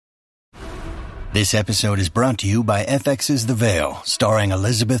This episode is brought to you by FX's The Veil, starring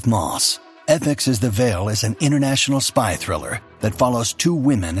Elizabeth Moss. FX's The Veil is an international spy thriller that follows two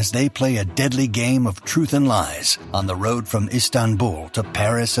women as they play a deadly game of truth and lies on the road from Istanbul to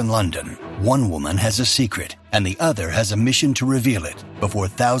Paris and London. One woman has a secret, and the other has a mission to reveal it before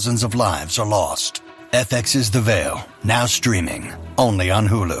thousands of lives are lost. FX's The Veil, now streaming, only on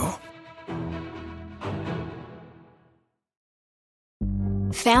Hulu.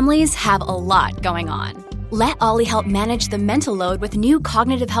 Families have a lot going on. Let Ollie help manage the mental load with new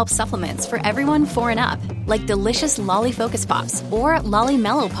cognitive help supplements for everyone 4 and up, like delicious Lolly Focus Pops or Lolly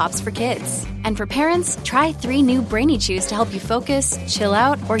Mellow Pops for kids. And for parents, try 3 new Brainy Chews to help you focus, chill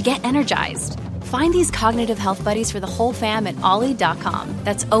out, or get energized. Find these cognitive health buddies for the whole fam at ollie.com.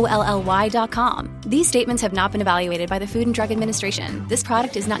 That's OLLY.com. These statements have not been evaluated by the Food and Drug Administration. This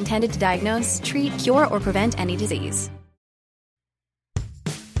product is not intended to diagnose, treat, cure, or prevent any disease.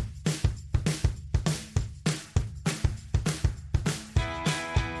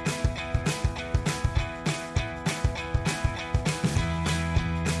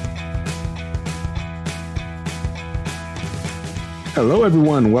 Hello,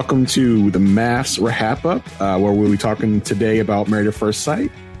 everyone. Welcome to the Maths Wrap Up, where we'll be talking today about Married at First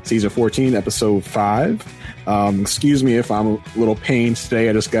Sight, Season 14, Episode 5. Excuse me if I'm a little pained today.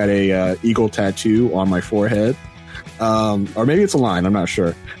 I just got a eagle tattoo on my forehead. Or maybe it's a line. I'm not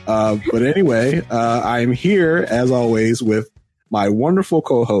sure. But anyway, I'm here, as always, with my wonderful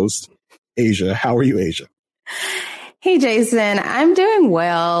co-host, Asia. How are you, Asia? Hey, Jason. I'm doing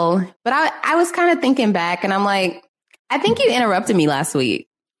well. But I was kind of thinking back, and I'm like, I think you interrupted me last week,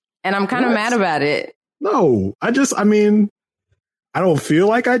 and I'm kind of mad about it. No, I don't feel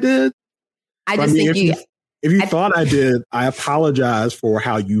like I did. If you thought I did, I apologize for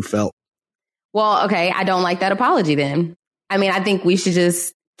how you felt. Well, okay, I don't like that apology then. I mean, I think we should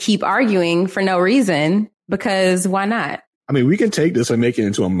just keep arguing for no reason, because why not? I mean, we can take this and make it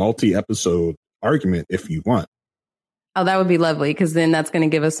into a multi-episode argument if you want. Oh, that would be lovely, because then that's going to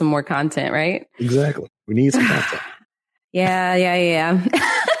give us some more content, right? Exactly. We need some content. Yeah.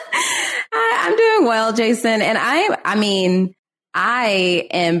 I'm doing well, Jason. And I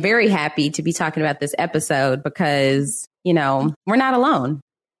am very happy to be talking about this episode because, we're not alone.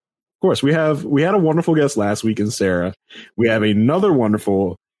 Of course, we had a wonderful guest last week in Sarah. We have another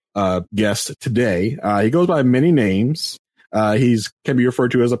wonderful guest today. He goes by many names. Can be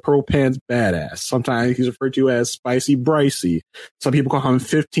referred to as a Purple Pants Badass. Sometimes he's referred to as Spicy Brycey. Some people call him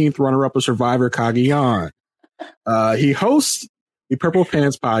 15th runner-up of Survivor Cagayan. He hosts the Purple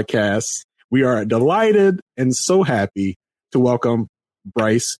Pants podcast. We are delighted and so happy to welcome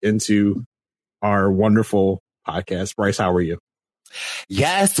Bryce into our wonderful podcast. Bryce, how are you?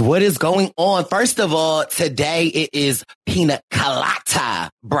 Yes, what is going on? First of all, today it is Pina Colada,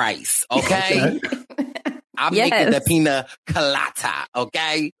 Bryce, okay? I'm making the Pina Colada,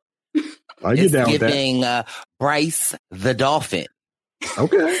 okay? I get down with that. Giving Bryce the dolphin.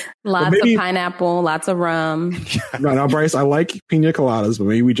 Okay. Lots of pineapple, lots of rum. No, Bryce, I like pina coladas, but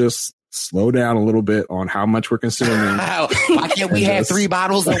maybe we just slow down a little bit on how much we're consuming. Why can't we have 3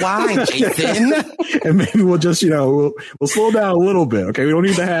 bottles of wine, Jason? And maybe we'll just, we'll slow down a little bit. Okay. We don't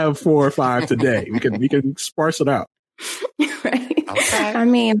need to have 4 or 5 today. We can sparse it out. Right. Okay. I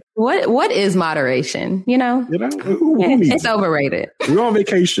mean, what is moderation? Who needs it's overrated. We're on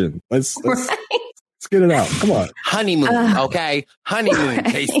vacation. Let's get it out. Come on. Honeymoon. Okay. Honeymoon,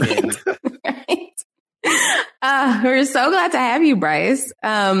 Jason. Right. We're so glad to have you, Bryce.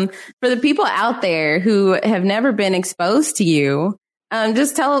 For the people out there who have never been exposed to you,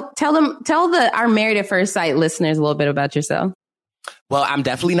 just tell our Married at First Sight listeners a little bit about yourself. Well, I'm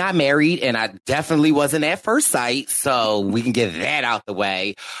definitely not married, and I definitely wasn't at first sight, so we can get that out the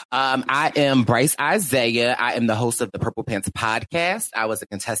way. I am Bryce Isaiah. I am the host of the Purple Pants podcast. I was a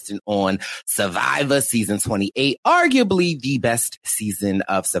contestant on Survivor Season 28, arguably the best season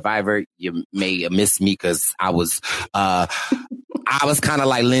of Survivor. You may have missed me because I was kind of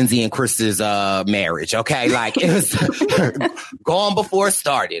like Lindsay and Chris's marriage, okay? Like, it was gone before it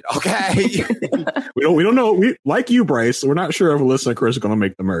started, okay? We don't know. We like you, Bryce. We're not sure if Alyssa and Chris are going to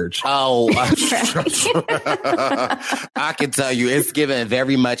make the merge. Oh, I can tell you, it's given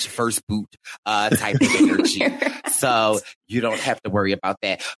very much first boot type of energy. So you don't have to worry about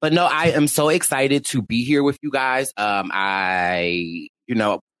that. But no, I am so excited to be here with you guys. Not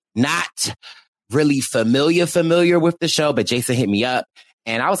really familiar with the show, but Jason hit me up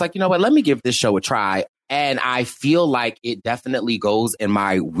and I was like, you know what, let me give this show a try. And I feel like it definitely goes in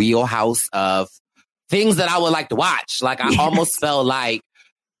my wheelhouse of things that I would like to watch. Like, I almost felt like,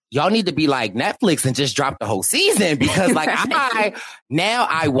 y'all need to be like Netflix and just drop the whole season because like I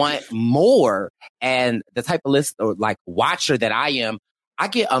want more. And the type of list or like watcher that I am, I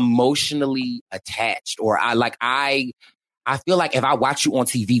get emotionally attached, or I feel like if I watch you on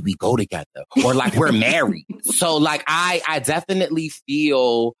TV, we go together, or like we're married. So like I definitely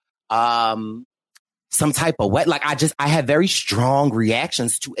feel some type of way. Like I had very strong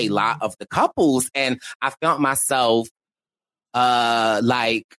reactions to a lot of the couples, and I felt myself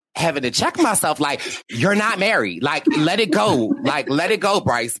like having to check myself, like, you're not married. Like, let it go. Like, let it go,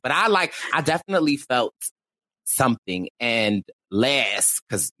 Bryce. But I definitely felt something. And last,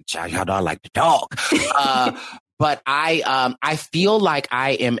 because y'all know I like to talk. But I feel like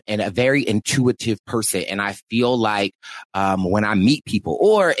I am a very intuitive person. And I feel like when I meet people,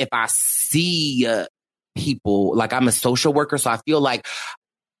 or if I see people, like I'm a social worker, so I feel like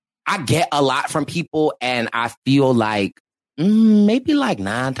I get a lot from people, and I feel like maybe like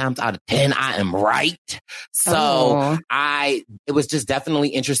 9 times out of 10, I am right. So it was just definitely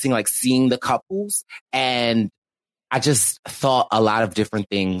interesting, like seeing the couples, and I just thought a lot of different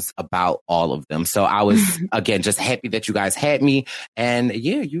things about all of them. So I was, again, just happy that you guys had me. And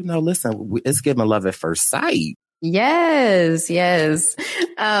yeah, listen, it's giving love at first sight. Yes.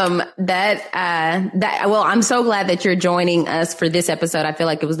 Well, I'm so glad that you're joining us for this episode. I feel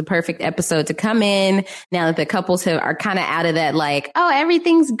like it was the perfect episode to come in now that the couples are kind of out of that, like, oh,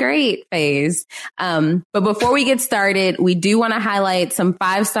 everything's great phase. But before we get started, we do want to highlight some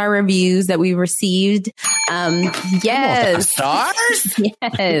 5-star reviews that we received. Yes. 5 stars?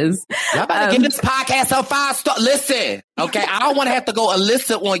 Yes. Y'all better give this podcast a 5 star. Listen, okay. I don't want to have to go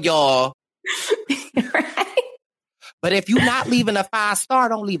illicit on y'all. Right. But if you're not leaving a 5-star,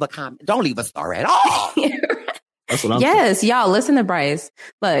 don't leave a comment. Don't leave a star at all. That's what I'm Yes, y'all, listen to Bryce.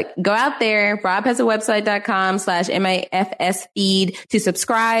 Look, go out there, robhasawebsite.com/MAFS feed to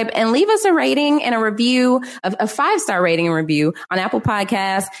subscribe and leave us a rating and a review, a 5-star rating and review on Apple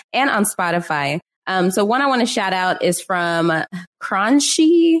Podcasts and on Spotify. So one I want to shout out is from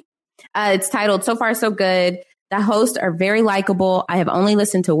Crunchy. It's titled So Far So Good. The hosts are very likable. I have only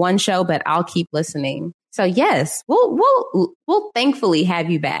listened to one show, but I'll keep listening. So yes, we'll thankfully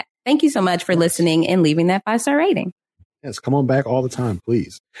have you back. Thank you so much for listening and leaving that 5-star rating. Yes, come on back all the time,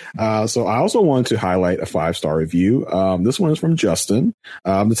 please. So I also want to highlight a 5-star review. This one is from Justin.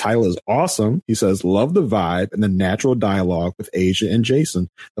 The title is awesome. He says, love the vibe and the natural dialogue with Asia and Jason.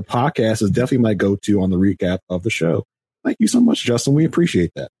 The podcast is definitely my go-to on the recap of the show. Thank you so much, Justin. We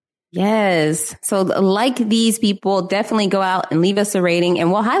appreciate that. Yes. So like these people, definitely go out and leave us a rating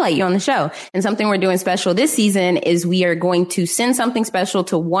and we'll highlight you on the show. And something we're doing special this season is we are going to send something special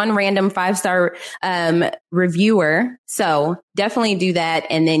to one random 5-star reviewer. So definitely do that.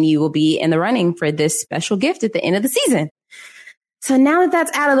 And then you will be in the running for this special gift at the end of the season. So now that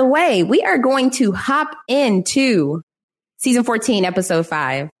that's out of the way, we are going to hop into season 14, episode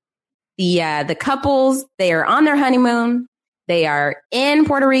 5. The couples, they are on their honeymoon. They are in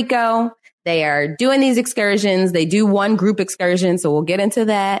Puerto Rico. They are doing these excursions. They do one group excursion, so we'll get into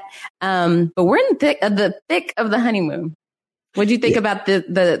that. But we're in the thick of the honeymoon. What do you think about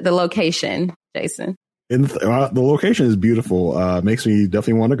the location, Jason? The location is beautiful. Makes me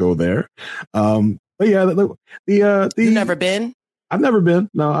definitely want to go there. But yeah, you've never been? I've never been.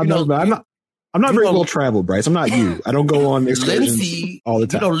 No, I've never been. I'm not very well traveled, Bryce. I'm not you. I don't go on excursions all the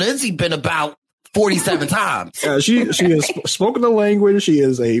time. Lindsay been about 47 times. She has spoken the language. She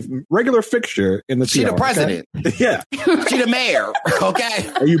is a regular fixture in the She the president. Okay? Yeah. She the mayor.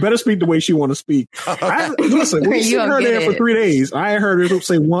 Okay. You better speak the way she want to speak. Okay. Listen, we seen her there for 3 days. I ain't heard her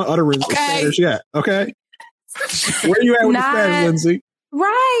say one utterance in Spanish yet. Okay. Where you at with the Spanish, Lindsay?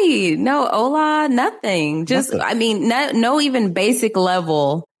 Right. No, hola, nothing. Just, I mean, no even basic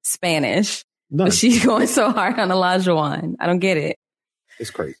level Spanish. None. But she's going so hard on Olajuwon. I don't get it.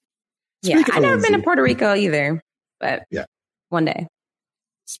 It's crazy. Yeah, I've never been to Puerto Rico either, but yeah, one day.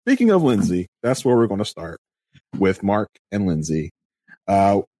 Speaking of Lindsay, that's where we're going to start with Mark and Lindsay.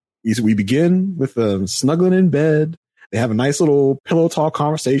 We begin with them snuggling in bed. They have a nice little pillow talk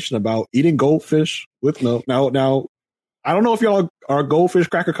conversation about eating goldfish with milk. Now, I don't know if y'all are goldfish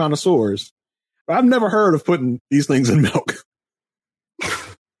cracker connoisseurs, but I've never heard of putting these things in milk.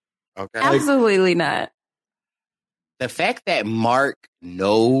 Okay, absolutely not. The fact that Mark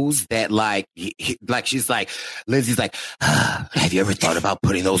knows that, like, she's like, Lindsay's like, have you ever thought about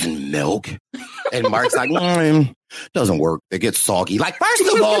putting those in milk? And Mark's like, doesn't work. They get soggy. Like,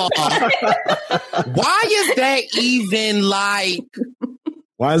 first of all, why is that even like?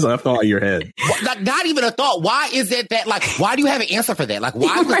 Why is that a thought in your head? Not even a thought. Why is it that, like, why do you have an answer for that? Like,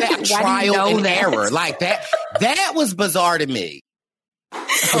 why was that trial and error? Like, that was bizarre to me.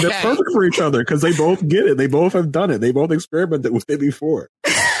 They're perfect for each other because they both get it. They both have done it. They both experimented with it before.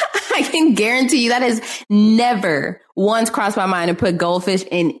 I can guarantee you that has never once crossed my mind to put goldfish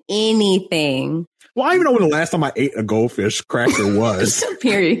in anything. Well, I don't even know when the last time I ate a goldfish cracker was.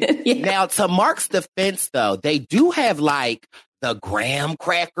 Period. Yeah. Now, to Mark's defense, though, they do have like the graham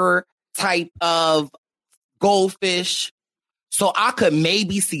cracker type of goldfish. So I could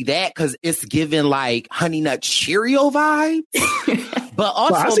maybe see that because it's giving like Honey Nut Cheerio vibes. But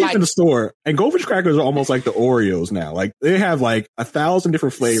also, I see it in the store, and goldfish crackers are almost like the Oreos now. Like they have like 1,000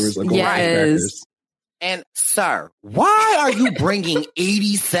 different flavors of goldfish crackers. And sir, why are you bringing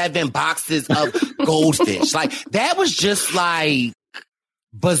 87 boxes of goldfish? Like that was just like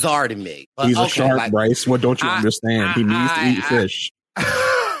bizarre to me. But, he's a shark, like, Bryce. What don't you understand? He needs to eat fish.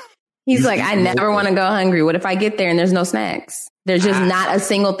 He's like, I never want to go hungry. What if I get there and there's no snacks? There's just not a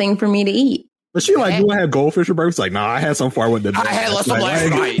single thing for me to eat. But she like, do I have goldfish for breakfast? Like, I had some far with the. I had some last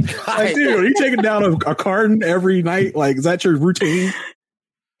night. Like, dude, are you taking down a carton every night? Like, is that your routine?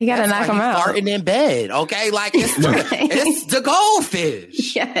 You gotta knock them out. Farting in bed, okay? Like it's the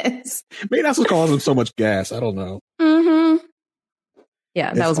goldfish. Yes. Maybe that's what causes them so much gas. I don't know. Mm-hmm.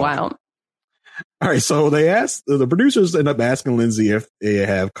 Yeah, that was wild. All right, so they asked the producers end up asking Lindsay if they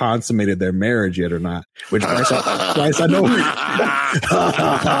have consummated their marriage yet or not. Which Bryce, I know.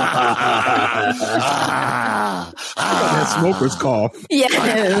 That smoker's cough.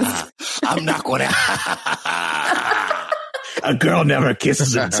 Yes. I'm not gonna. A girl never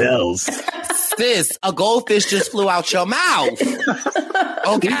kisses and tells. Sis, a goldfish just flew out your mouth.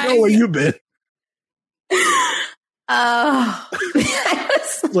 Okay. You know where you been.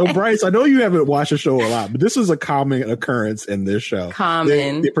 So Bryce, I know you haven't watched the show a lot, but this is a common occurrence in this show.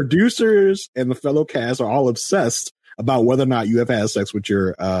 The producers and the fellow cast are all obsessed about whether or not you have had sex with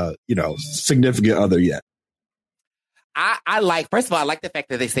your significant other yet. I like, first of all, I like the fact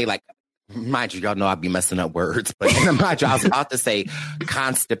that they say, like, mind you, y'all know I'd be messing up words, but mind you, I was about to say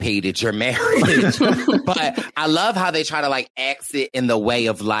constipated your marriage. But I love how they try to like ask it in the way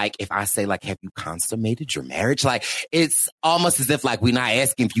of like, if I say like, have you consummated your marriage? Like, it's almost as if like we're not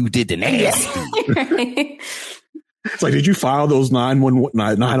asking if you did the nasty. It's like, did you file those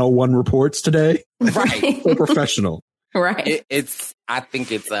 901 reports today? Right. So professional. Right. I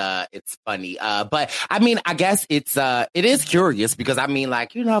think it's funny. But I mean, I guess it is curious because I mean,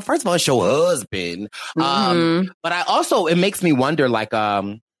 like, first of all, it's your husband. But it makes me wonder, like,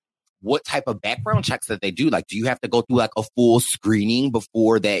 what type of background checks that they do. Like, do you have to go through like a full screening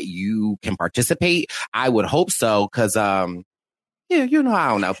before that you can participate? I would hope so. Cause, I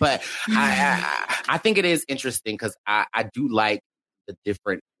don't know, but I think it is interesting because I do like the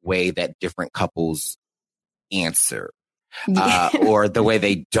different way that different couples answer. Or the way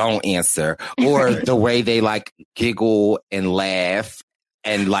they don't answer, or the way they like giggle and laugh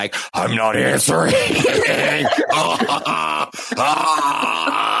and like, I'm not answering.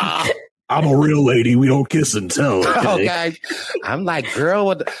 I'm a real lady. We don't kiss and tell. Okay. I'm like,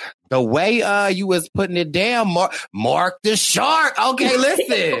 girl, the way you was putting it down, Mark the Shark. Okay,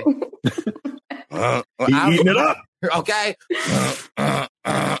 listen. He eating it up. Okay.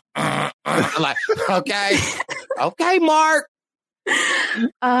 Like, okay, Mark.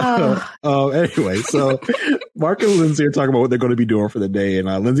 Anyway, so Mark and Lindsay are talking about what they're going to be doing for the day, and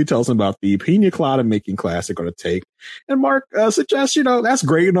Lindsay tells them about the pina colada making class they're going to take, and Mark suggests, that's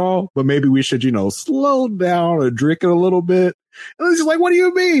great and all, but maybe we should, slow down or drink it a little bit. And Lindsay's like, what do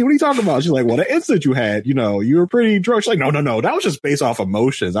you mean? What are you talking about? She's like, well, the incident you had, you were pretty drunk. She's like, no, that was just based off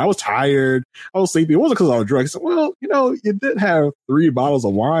emotions. I was tired. I was sleepy. It wasn't because I was drunk. Said, well, you did have 3 bottles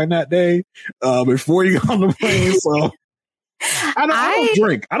of wine that day before you got on the plane. So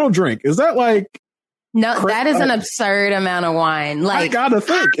I don't drink. Is that like... No, that is an absurd amount of wine. Like, I gotta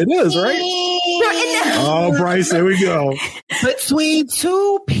think. It is, right? Oh, Bryce, there we go. Between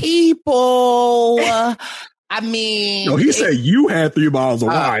 2 people... I mean, no, he said you had 3 bottles of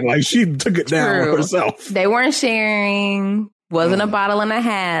wine. Like she took it down herself. They weren't sharing. Wasn't a bottle and a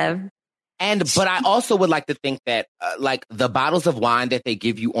half. But I also would like to think that like the bottles of wine that they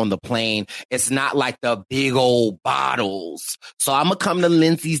give you on the plane, it's not like the big old bottles. So I'm gonna come to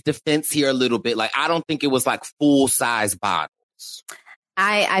Lindsay's defense here a little bit. Like I don't think it was like full size bottles.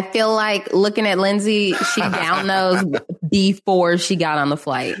 I feel like looking at Lindsay, she downed those before she got on the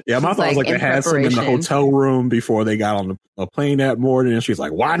flight. Yeah, my thought was like they had some in the hotel room before they got on the plane that morning, and she's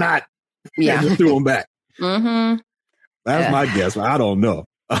like, "Why not?" Yeah, and just threw them back. Mm-hmm. That's my guess. But I don't know.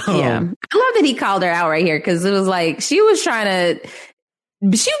 Yeah, I love that he called her out right here because it was like she was trying to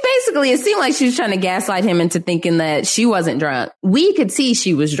it seemed like she was trying to gaslight him into thinking that she wasn't drunk. We could see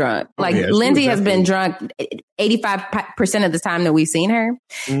she was drunk. Like, Lindsay has been drunk 85% of the time that we've seen her.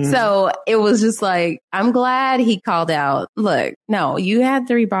 Mm-hmm. So it was just like, I'm glad he called out, look, no, you had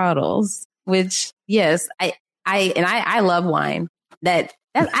 3 bottles, which, yes, I love wine. That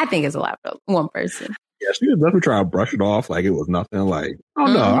I think is a lot for one person. Yeah, she was definitely trying to brush it off like it was nothing. Like, oh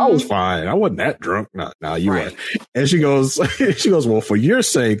no, I was fine. I wasn't that drunk. No, you weren't. And she goes, well, for your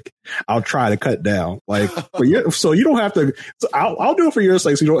sake, I'll try to cut down. Like, so you don't have to. So I'll do it for your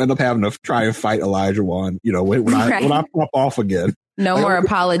sake, so you don't end up having to try and fight Elijah Wan. You know, when I pop off again. No more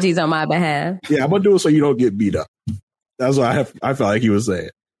apologies on my behalf. Yeah, I'm gonna do it so you don't get beat up. That's what I felt like he was saying.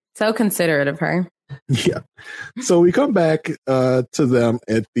 So considerate of her. Yeah. So we come back to them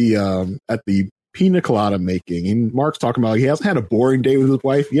at the pina colada making, and Mark's talking about he hasn't had a boring day with his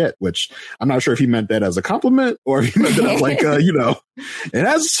wife yet, which I'm not sure if he meant that as a compliment or if he meant that as like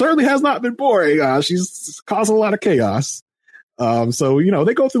it certainly has not been boring. She's causing a lot of chaos. So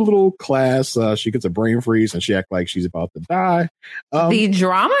they go through a little class. She gets a brain freeze and she acts like she's about to die. The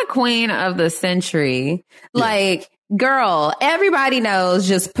drama queen of the century. Like, girl, everybody knows,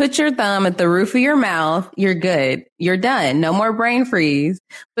 just put your thumb at the roof of your mouth. You're good. You're done. No more brain freeze.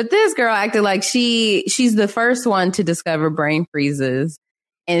 But this girl acted like she's the first one to discover brain freezes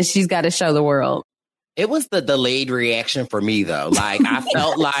and she's got to show the world. It was the delayed reaction for me, though. Like, I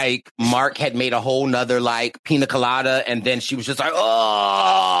felt like Mark had made a whole nother, like, pina colada, and then she was just like,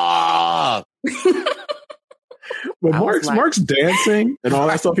 oh! But Mark's dancing and all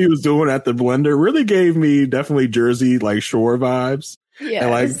that stuff he was doing at the blender really gave me definitely Jersey, like, Shore vibes. Yes.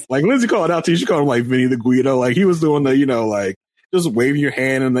 And, like Lindsay called it out to you. She called him, like, Vinny the Guido. Like, he was doing the, like, just waving your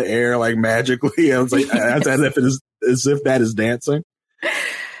hand in the air, like, magically. I was like, as if that is dancing.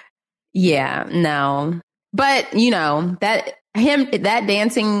 Yeah, no. But, that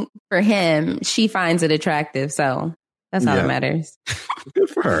dancing for him, she finds it attractive. So that's all that matters. Good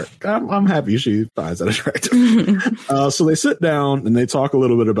for her. I'm happy she finds that attractive. So they sit down and they talk a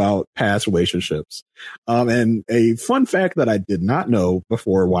little bit about past relationships. And a fun fact that I did not know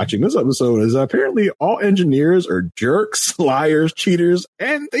before watching this episode is apparently all engineers are jerks, liars, cheaters,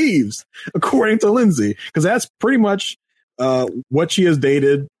 and thieves, according to Lindsay, because that's pretty much what she has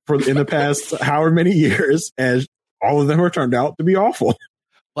dated in the past however many years, and all of them have turned out to be awful.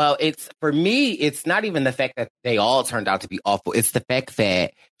 Well, for me, it's not even the fact that they all turned out to be awful. It's the fact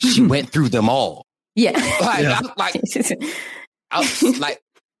that she went through them all. Yeah. I was like,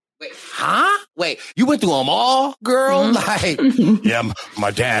 wait, huh? Wait, you went through them all, girl? Mm-hmm. Like, yeah,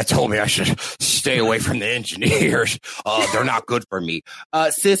 my dad told me I should stay away from the engineers. They're not good for me.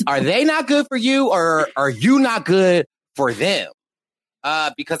 Sis, are they not good for you, or are you not good for them?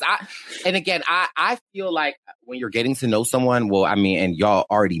 Because I feel like when you're getting to know someone, well, I mean, and y'all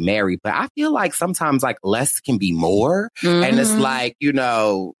already married, but I feel like sometimes like less can be more. Mm-hmm. And it's like,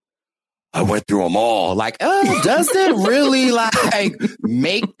 I went through them all. Like, does it really like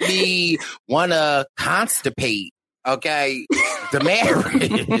make me want to constipate? Okay. The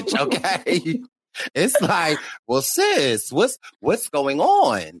marriage. Okay. It's like, well, sis, what's going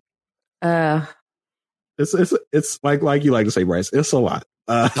on? It's like you like to say, Bryce, it's a lot.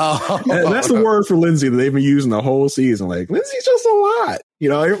 And that's the word for Lindsay that they've been using the whole season. Like, Lindsay's just a lot.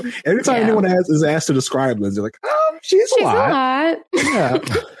 Anytime anyone is asked to describe Lindsay, like, she's a lot. Yeah.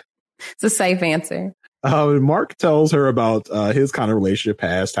 It's a safe answer. Mark tells her about his kind of relationship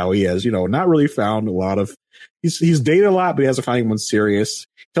past, how he has, not really found a lot of. He's dated a lot, but he hasn't found anyone serious.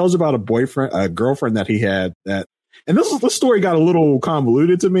 He tells about a girlfriend that he had that. And this story got a little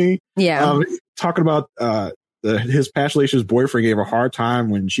convoluted to me. Yeah. Talking about his past relationship's boyfriend gave her a hard time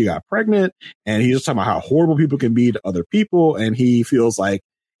when she got pregnant. And he's just talking about how horrible people can be to other people. And he feels like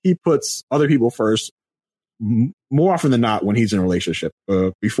he puts other people first more often than not when he's in a relationship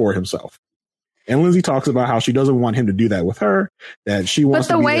before himself. And Lindsay talks about how she doesn't want him to do that with her, that she wants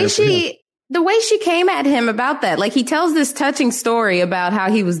to be there for him. The way she came at him about that, like he tells this touching story about how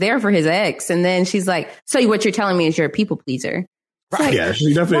he was there for his ex. And then she's like, so what you're telling me is you're a people pleaser. Right. Like, yeah,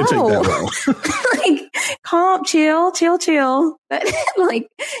 she definitely didn't take that well. Like, calm, chill. But, like,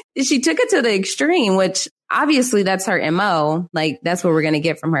 she took it to the extreme, which obviously that's her MO. Like, that's what we're going to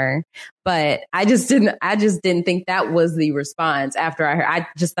get from her. But I just didn't think that was the response after I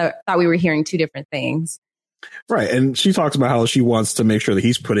just thought we were hearing two different things. Right. And she talks about how she wants to make sure that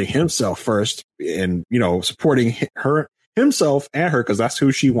he's putting himself first and, supporting himself and her, because that's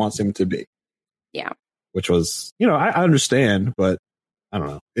who she wants him to be. Yeah. Which was, I understand, but I don't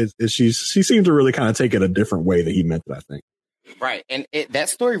know. She seemed to really kind of take it a different way that he meant it, I think. Right. And that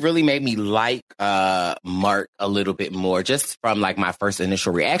story really made me like Mark a little bit more, just from like my first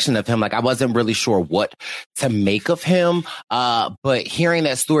initial reaction of him. Like I wasn't really sure what to make of him. But hearing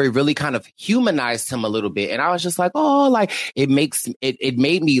that story really kind of humanized him a little bit. And I was just like, oh, like it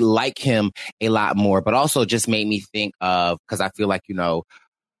made me like him a lot more, but also just made me think of, because I feel like, you know,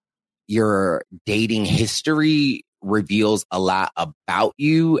 your dating history reveals a lot about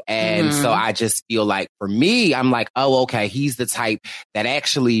you. And so I just feel like for me, I'm like, oh, okay, he's the type that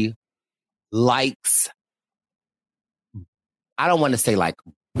actually likes, I don't want to say like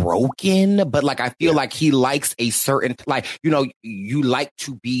broken, but like I feel like he likes a certain, like, you know, you like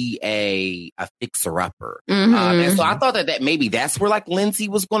to be a fixer-upper. And so I thought that maybe that's where like Lindsay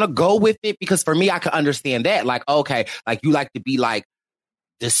was going to go with it, because for me, I could understand that. Like, okay, like you like to be like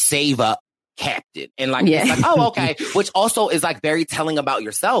the save-up captain. And like, it's like, oh, okay. Which also is like very telling about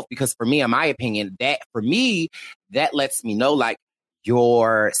yourself, because for me, in my opinion, that lets me know like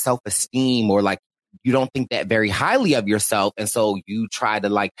your self-esteem, or like you don't think that very highly of yourself. And so you try to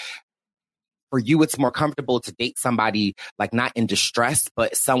like, for you, it's more comfortable to date somebody like not in distress,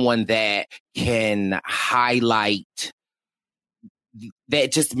 but someone that can highlight,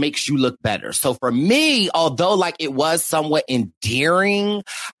 that just makes you look better. So for me, although like it was somewhat endearing,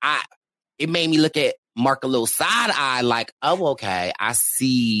 it made me look at Mark a little side eye, like, oh, okay, I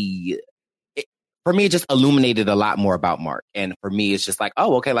see. For me, it just illuminated a lot more about Mark. And for me, it's just like,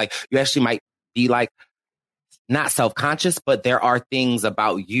 oh, okay, like you actually might be like not self-conscious, but there are things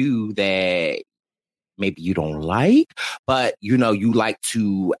about you that maybe you don't like, but you know, you like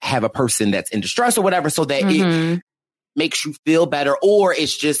to have a person that's in distress or whatever, so that it makes you feel better, or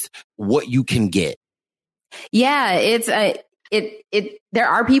it's just what you can get. Yeah, it's there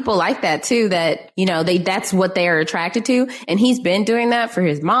are people like that too, that, you know, that's what they are attracted to. And he's been doing that for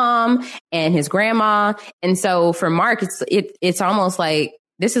his mom and his grandma. And so for Mark, it's almost like,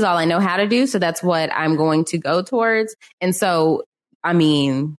 this is all I know how to do. So that's what I'm going to go towards. And so, I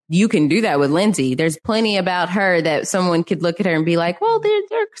mean, you can do that with Lindsay. There's plenty about her that someone could look at her and be like, well, there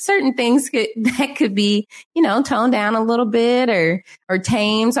are certain things that could be, you know, toned down a little bit or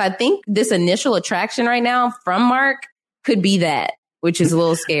tamed. So I think this initial attraction right now from Mark could be that, which is a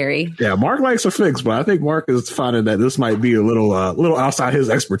little scary. Yeah, Mark likes a fix, but I think Mark is finding that this might be a little outside his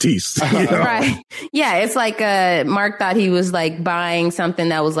expertise. You know? Right. Yeah, it's like Mark thought he was like buying something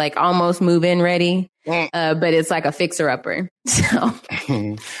that was like almost move-in ready, but it's like a fixer-upper. So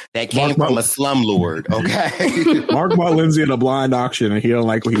that came from a slumlord, okay? Mark bought Lindsay at a blind auction, and he don't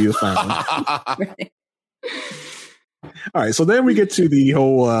like what he was finding. Right. All right, so then we get to the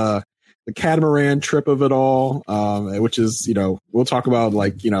whole the catamaran trip of it all, which is, you know, we'll talk about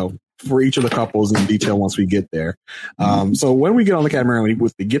like, you know, for each of the couples in detail once we get there. So when we get on the catamaran,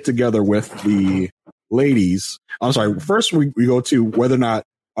 we get together with the ladies. I'm sorry. First, we go to whether or not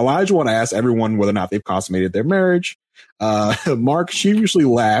Elijah want to ask everyone whether or not they've consummated their marriage. Mark, she usually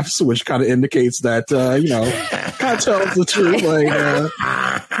laughs, which kind of indicates that, you know, kind of tells the truth. Like,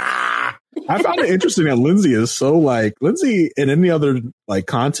 I found it interesting that Lindsay is so like, Lindsay in any other like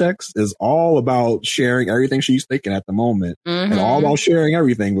context is all about sharing everything she's thinking at the moment and all about sharing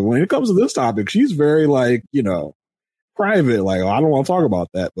everything. But when it comes to this topic, she's very like, you know, private. Like, oh, I don't want to talk about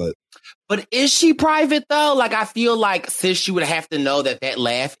that. But is she private though? Like, I feel like sis, she would have to know that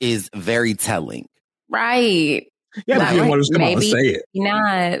laugh is very telling. Right. Yeah, but you don't want to just come out and say it.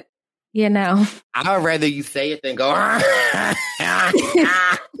 Not, you know. I would rather you say it than go.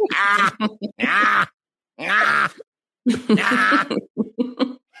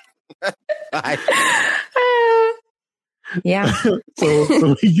 Yeah.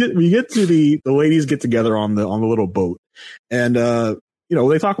 So we get to the ladies get together on the little boat, and you know,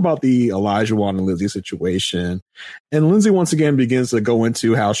 they talk about the Elijah Wan and Lindsay situation, and Lindsay once again begins to go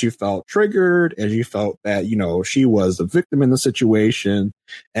into how she felt triggered and she felt that, you know, she was a victim in the situation.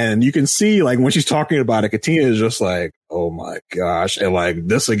 And you can see like when she's talking about it, Katina is just like, oh my gosh. And like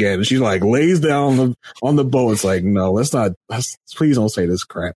this again, and she like lays down on the boat. It's like, no, please don't say this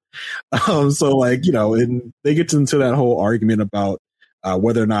crap. So like, you know, and they get into that whole argument about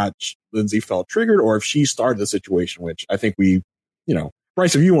whether or not Lindsay felt triggered or if she started the situation, which I think we, you know,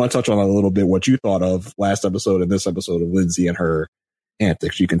 Bryce, if you want to touch on that a little bit, what you thought of last episode and this episode of Lindsay and her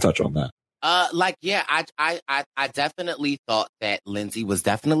antics, you can touch on that. I definitely thought that Lindsay was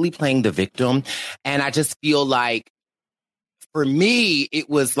definitely playing the victim. And I just feel like for me, it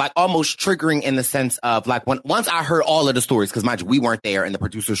was like almost triggering in the sense of like once I heard all of the stories, because mind you, we weren't there and the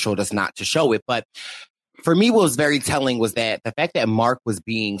producers showed us not to show it. But for me, what was very telling was that the fact that Mark was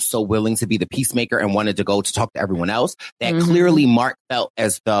being so willing to be the peacemaker and wanted to go to talk to everyone else, that clearly Mark felt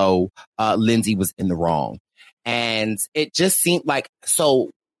as though Lindsay was in the wrong. And it just seemed like, so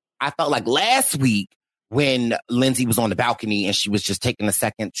I felt like last week when Lindsay was on the balcony and she was just taking a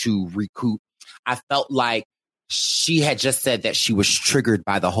second to recoup, I felt like she had just said that she was triggered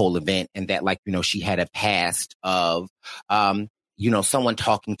by the whole event and that, like, you know, she had a past of, you know, someone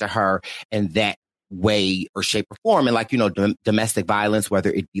talking to her in that way or shape or form. And like, you know, domestic violence, whether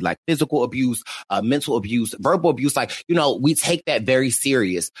it be like physical abuse, mental abuse, verbal abuse, like, you know, we take that very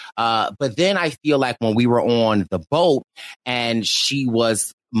serious. But then I feel like when we were on the boat and she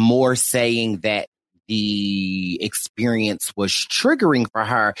was more saying that the experience was triggering for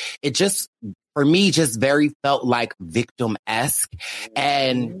her, it just, for me, just very felt like victim-esque.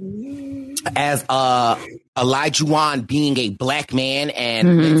 And as Olajuwon being a black man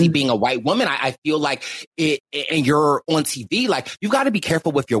and Lindsay being a white woman, I feel like it, and you're on TV, like, you got to be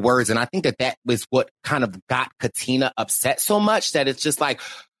careful with your words. And I think that was what kind of got Katina upset so much, that it's just like,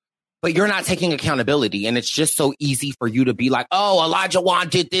 but you're not taking accountability. And it's just so easy for you to be like, oh,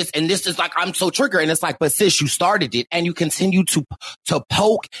 Olajuwon did this. And this is like, I'm so triggered. And it's like, but sis, you started it and you continue to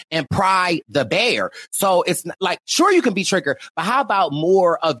poke and pry the bear. So it's like, sure, you can be triggered, but how about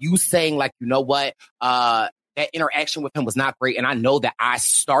more of you saying like, you know what, that interaction with him was not great. And I know that I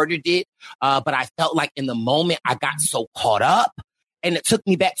started it. But I felt like in the moment I got so caught up. And it took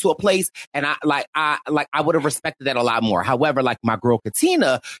me back to a place, and I would have respected that a lot more. However, like my girl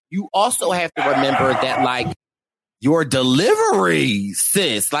Katina, you also have to remember that like your delivery,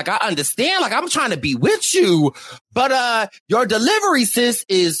 sis. Like I understand, like I'm trying to be with you, but your delivery, sis,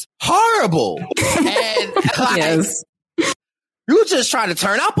 is horrible. And like, Yes. you just trying to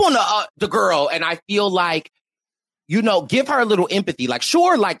turn up on the girl, and I feel like, you know, give her a little empathy. Like,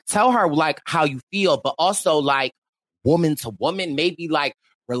 sure, like tell her like how you feel, but also like, woman to woman, maybe like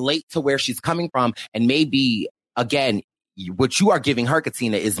relate to where she's coming from. And maybe, again, what you are giving her,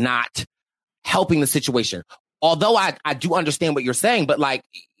 Katina, is not helping the situation. Although I do understand what you're saying, but like,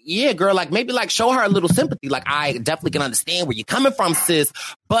 yeah, girl, like maybe like show her a little sympathy. Like I definitely can understand where you're coming from, sis,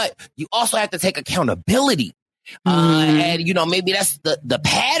 but you also have to take accountability. And, you know, maybe that's the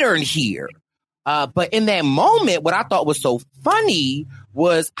pattern here. But in that moment, what I thought was so funny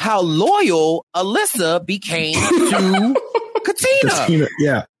was how loyal Alyssa became to Katina.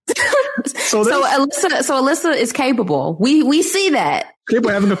 Yeah. So Alyssa is capable. We see that. Capable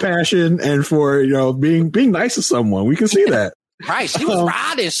of having compassion and for, you know, being nice to someone. We can see that. Right. She was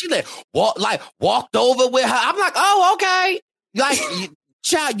riding. She walked over with her. I'm like, oh, okay. Like,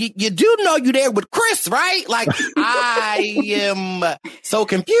 child, you do know you there with Chris, right? Like, I am so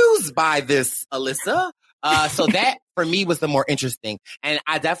confused by this, Alyssa. So that for me was the more interesting. And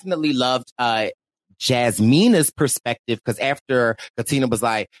I definitely loved Jasmina's perspective, because after Katina was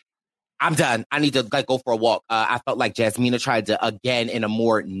like, I'm done, I need to like go for a walk. I felt like Jasmina tried to, again, in a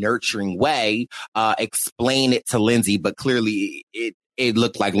more nurturing way, explain it to Lindsay, but clearly it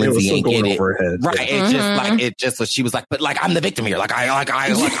looked like Lindsay ain't get it. Right. So she was like, but like, I'm the victim here. Like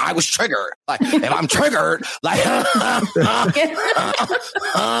I was triggered. Like if I'm triggered, like,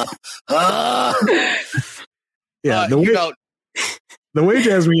 yeah, the way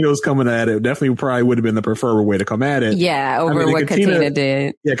Jasmina was coming at it definitely probably would have been the preferable way to come at it. Yeah, over what Katina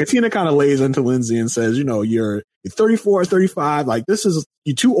did. Yeah, Katina kind of lays into Lindsay and says, you know, you're 34, 35. Like,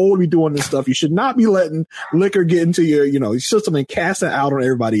 you're too old to be doing this stuff. You should not be letting liquor get into your system and cast it out on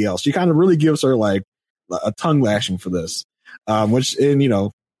everybody else. She kind of really gives her like a tongue lashing for this,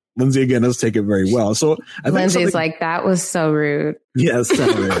 Lindsay again does take it very well. So I think Lindsay's like, that was so rude. Yes,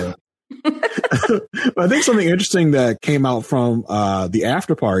 so rude. But I think something interesting that came out from the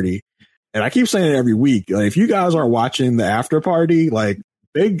after party, and I keep saying it every week, like, if you guys aren't watching the after party, like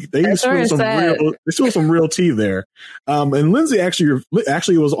they spill some real tea there. And Lindsay actually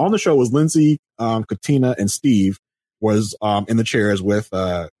was on the show was Lindsay, Katina, and Steve was in the chairs with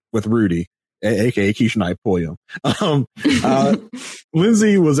Rudy, aka Keisha Knight Pulliam.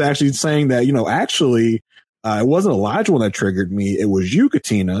 Lindsay was actually saying that, actually, it wasn't Olajuwon that triggered me. It was you,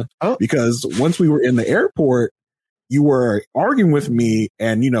 Katina, because once we were in the airport, you were arguing with me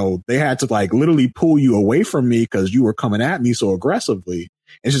and, they had to like literally pull you away from me because you were coming at me so aggressively.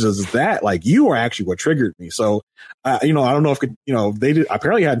 And she says that like you are actually what triggered me. So, I don't know if, they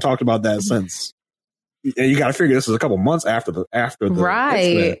apparently hadn't talked about that since. You got to figure this is a couple months after the right.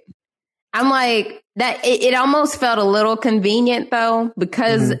 Incident. I'm like that. It almost felt a little convenient though,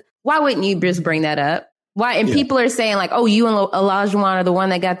 because why wouldn't you just bring that up? Why? And people are saying like, oh, you and Olajuwon are the one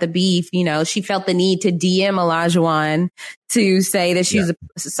that got the beef. She felt the need to DM Olajuwon to say that she's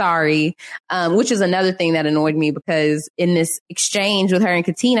sorry, which is another thing that annoyed me, because in this exchange with her and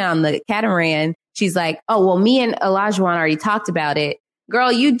Katina on the catamaran, she's like, oh, well, me and Olajuwon already talked about it.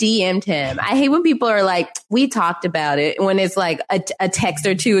 Girl, you DM'd him. I hate when people are like, we talked about it, when it's like a text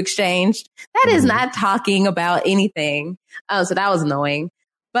or two exchanged. That is not talking about anything. So that was annoying.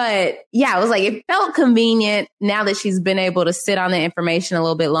 But yeah, it was like, it felt convenient now that she's been able to sit on the information a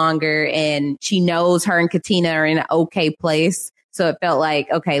little bit longer and she knows her and Katina are in an okay place. So it felt like,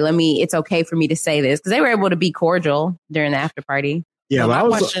 okay, it's okay for me to say this, because they were able to be cordial during the after party. Yeah, well,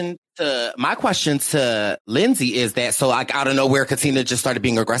 my question to Lindsay is that, so like out of nowhere, Katina just started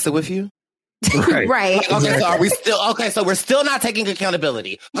being aggressive with you? Right. Right. Like, okay, so are we still okay? So we're still not taking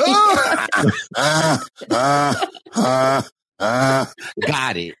accountability. Got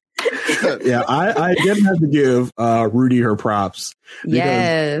it. Yeah, I did have to give Rudy her props.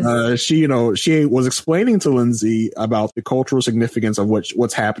 Because, she was explaining to Lindsay about the cultural significance of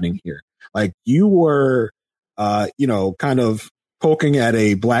what's happening here. Like, you were, kind of poking at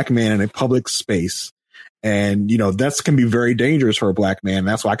a black man in a public space. And, that can be very dangerous for a black man.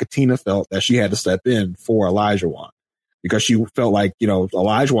 That's why Katina felt that she had to step in for Elijah, because she felt like,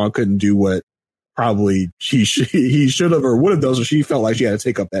 Elijah couldn't do what probably he should have or would have done. So she felt like she had to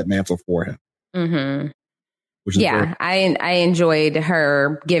take up that mantle for him. Mm-hmm. I enjoyed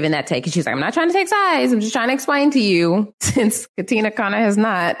her giving that take. She's like, I'm not trying to take sides. I'm just trying to explain to you, since Katina kind of has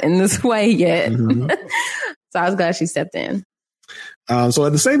not in this way yet. Mm-hmm. So I was glad she stepped in. So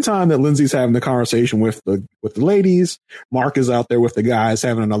at the same time that Lindsay's having the conversation with the ladies, Mark is out there with the guys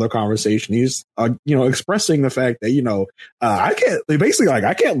having another conversation. He's, expressing the fact that,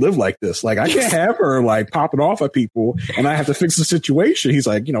 I can't live like this. Like, I can't have her like popping off at people and I have to fix the situation. He's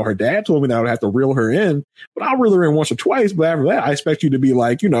like, her dad told me that I would have to reel her in, but I'll reel her in once or twice. But after that, I expect you to be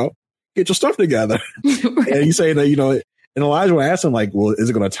like, get your stuff together. And he's saying that, and Elijah asked him like, well, is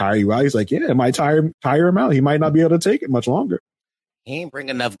it going to tire you out? He's like, yeah, it might tire him out. He might not be able to take it much longer. He ain't bring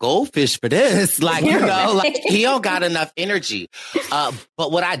enough goldfish for this. Like, he don't got enough energy.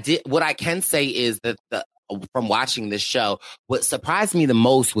 But what I can say is that from watching this show, what surprised me the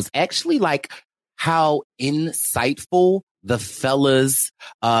most was actually like how insightful the fellas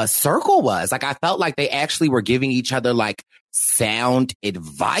circle was. Like, I felt like they actually were giving each other like sound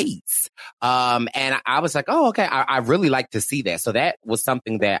advice. And I was like, oh, okay. I really like to see that. So that was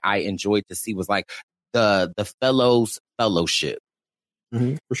something that I enjoyed to see, was like the fellows fellowship.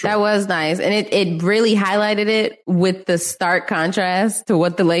 Mm-hmm, for sure. That was nice. And it really highlighted it with the stark contrast to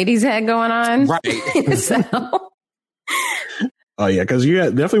what the ladies had going on. Right. So. Oh, yeah, because you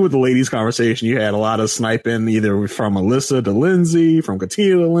had definitely with the ladies' conversation, you had a lot of sniping either from Alyssa to Lindsay, from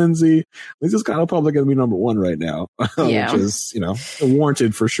Katina to Lindsay. Lindsay's kind of probably going to be number one right now, which is,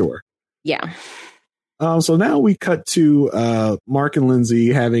 warranted for sure. Yeah. So now we cut to Mark and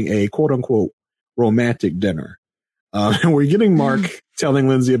Lindsay having a quote unquote romantic dinner. And we're getting Mark telling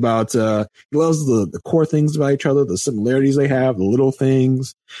Lindsay about he loves the core things about each other, the similarities they have, the little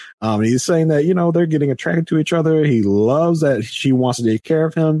things. And he's saying that, they're getting attracted to each other. He loves that she wants to take care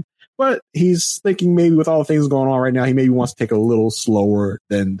of him, but he's thinking maybe with all the things going on right now, he maybe wants to take a little slower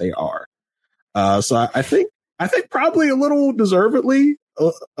than they are. So I think probably a little deservedly,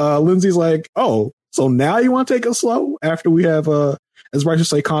 Lindsay's like, oh, so now you want to take it slow after we have as Bryce would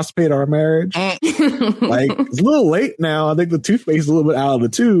say, constipate our marriage. Like, it's a little late now. I think the toothpaste is a little bit out of the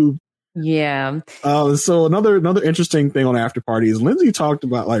tube. Yeah. So another interesting thing on After Party is Lindsay talked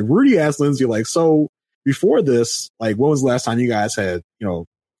about, like, Rudy asked Lindsay, like, so before this, like, when was the last time you guys had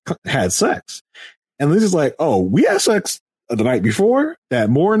sex? And Lindsay's like, oh, we had sex the night before, that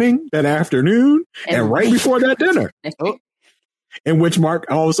morning, that afternoon, and right before that dinner. In which Mark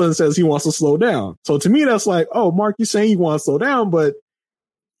all of a sudden says he wants to slow down. So to me, that's like, oh, Mark, you're saying you want to slow down, but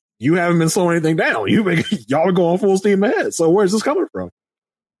you haven't been slowing anything down. Y'all are going full steam ahead. So where's this coming from?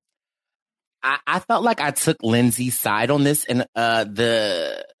 I felt like I took Lindsay's side on this, and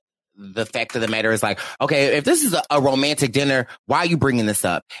the fact of the matter is like, okay, if this is a romantic dinner, why are you bringing this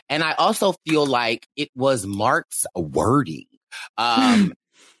up? And I also feel like it was Mark's wording.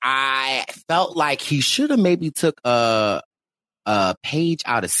 I felt like he should have maybe took a page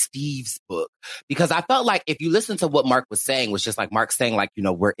out of Steve's book, because I felt like if you listen to what Mark was saying, was just like Mark saying, like,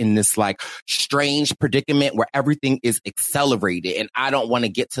 we're in this like strange predicament where everything is accelerated, and I don't want to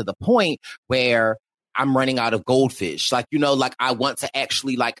get to the point where I'm running out of goldfish. Like, like I want to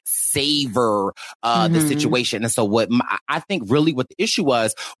actually like savor the situation. And so I think really what the issue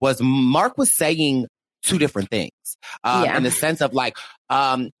was Mark was saying two different things in the sense of like,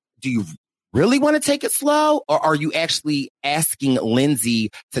 do you really want to take it slow, or are you actually asking Lindsay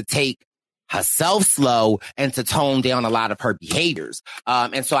to take herself slow and to tone down a lot of her behaviors?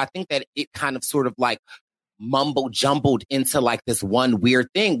 And so I think that it kind of sort of like mumble jumbled into like this one weird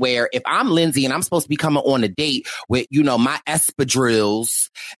thing where if I'm Lindsay and I'm supposed to be coming on a date with, you know, my espadrilles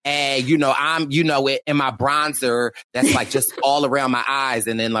and, you know, I'm, you know, in my bronzer that's like just all around my eyes.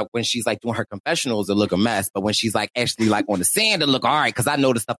 And then like when she's like doing her confessionals, it look a mess. But when she's like actually like on the sand, it look all right. Cause I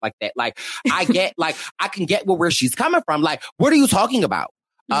notice stuff like that. Like I get like, I can get where she's coming from. Like, what are you talking about?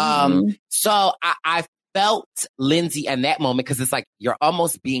 So I felt Lindsay in that moment because it's like you're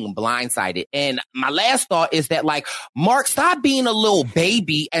almost being blindsided. And my last thought is that like, Mark, stop being a little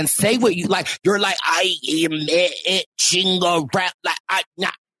baby and say what you like. You're like, I am itching a rap. Like I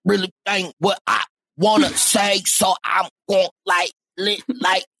not really think what I want to say. So I'm going like,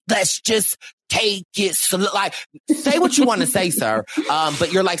 let's just take it. So like, say what you want to say, sir.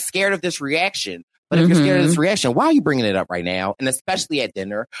 But you're like scared of this reaction. But if you're scared of this reaction, why are you bringing it up right now? And especially at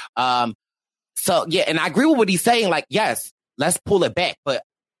dinner. So, yeah, and I agree with what he's saying. Like, yes, let's pull it back. But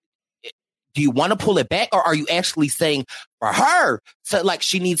do you want to pull it back? Or are you actually saying for her, so like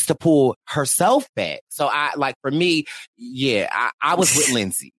she needs to pull herself back? So for me, yeah, I was with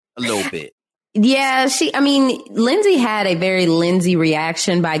Lindsay a little bit. Yeah, Lindsay had a very Lindsay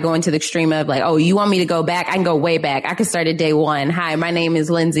reaction by going to the extreme of like, oh, you want me to go back? I can go way back. I can start at day one. Hi, my name is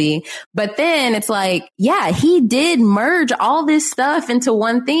Lindsay. But then it's like, yeah, he did merge all this stuff into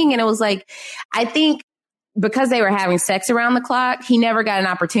one thing. And it was like, I think because they were having sex around the clock, he never got an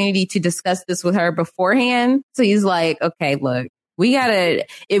opportunity to discuss this with her beforehand. So he's like, okay, look, we gotta,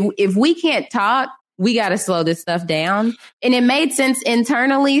 if we can't talk, we got to slow this stuff down. And it made sense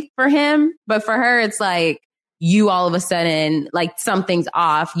internally for him. But for her, it's like you all of a sudden, like something's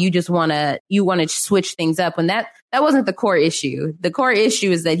off. You just want to switch things up. And that wasn't the core issue. The core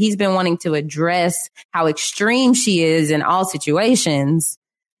issue is that he's been wanting to address how extreme she is in all situations,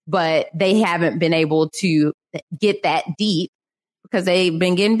 but they haven't been able to get that deep because they've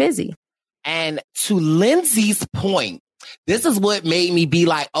been getting busy. And to Lindsay's point, this is what made me be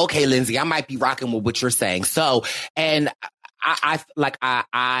like, okay, Lindsay, I might be rocking with what you're saying. So, and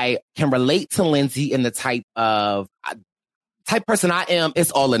I can relate to Lindsay in the type person I am.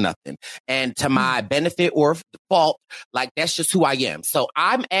 It's all or nothing. And to my benefit or fault, like that's just who I am. So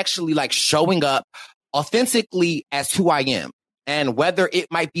I'm actually like showing up authentically as who I am. And whether it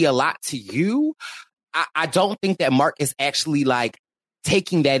might be a lot to you, I don't think that Mark is actually like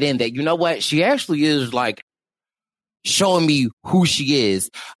taking that in, that, you know what, she actually is like showing me who she is.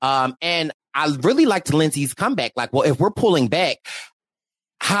 And I really liked Lindsay's comeback. Like, well, if we're pulling back,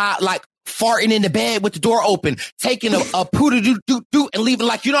 how, like, farting in the bed with the door open, taking a poo-do-do-do-do and leaving,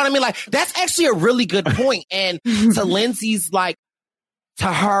 like, you know what I mean? Like, that's actually a really good point. And to Lindsay's, like, to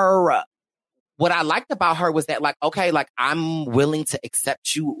her, what I liked about her was that, like, okay, like, I'm willing to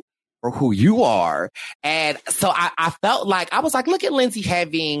accept you for who you are. And so I felt like, I was like, look at Lindsay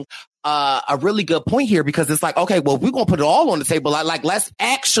having a really good point here, because it's like, okay, well, we're going to put it all on the table. Like, let's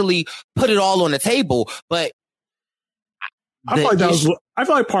actually put it all on the table. But I feel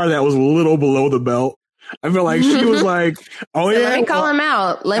like part of that was a little below the belt. I feel like she was like, oh, yeah. Let me call him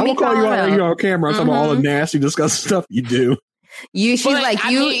out. Let me call him out. You on camera. I'm talking about all the nasty, disgusting stuff you do. She's like,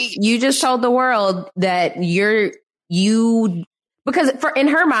 you just told the world that because in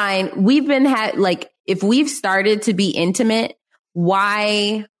her mind, we've been if we've started to be intimate,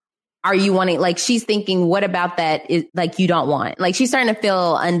 why are you wanting, like, she's thinking, what about that is like, you don't want, like, she's starting to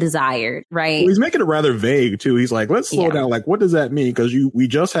feel undesired, right? Well, he's making it rather vague too. He's like, let's slow down. Like, what does that mean? Because we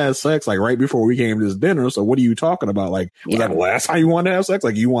just had sex, like, right before we came to this dinner. So what are you talking about? Like, was that the last time you wanted to have sex?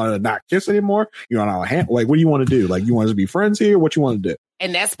 Like, you want to not kiss anymore? You want to hand, like, what do you want to do? Like, you want us to be friends here? What you want to do?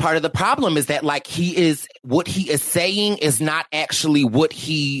 And that's part of the problem, is that, like, what he is saying is not actually what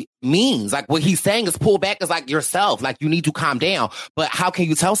he means. Like, what he's saying is pull back, is like yourself. Like, you need to calm down. But how can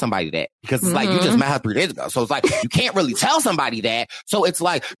you tell somebody that? Because it's like, you just met her 3 days ago. So it's like, you can't really tell somebody that. So it's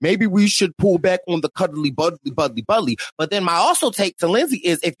like, maybe we should pull back on the cuddly, buddly. But then my also take to Lindsay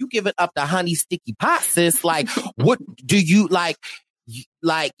is, if you give it up to honey sticky pot, sis, like, what do you like,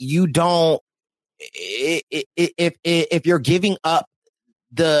 you don't, if you're giving up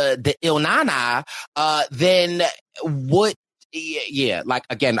the Il Nana, then what? Yeah, like,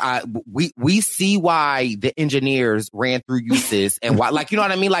 again, we see why the engineers ran through you, sis, and why, like, you know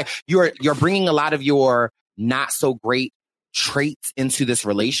what I mean? Like, you're bringing a lot of your not so great traits into this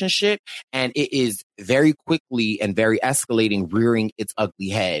relationship, and it is very quickly and very escalating, rearing its ugly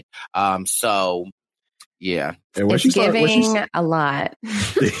head. So yeah. And when it's giving a lot.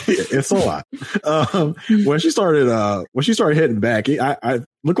 It's a lot. When she started hitting back, I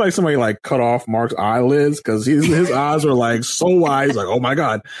looked like somebody like cut off Mark's eyelids because his eyes are like so wide. He's like, oh my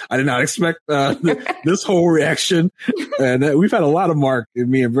God, I did not expect this whole reaction. And we've had a lot of Mark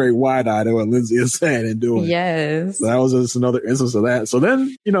and being very wide eyed at what Lindsay is saying and doing. Yes. So that was just another instance of that. So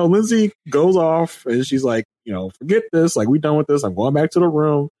then, Lindsay goes off and she's like, forget this. Like, we done with this. I'm going back to the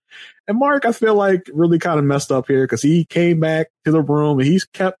room. And Mark, I feel like really kind of messed up here because he came back to the room and he's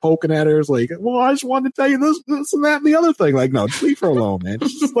kept poking at her. It's like, well, I just wanted to tell you this and that and the other thing. Like, no, just leave her alone, man.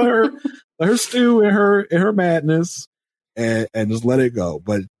 Just let her stew in her madness and just let it go.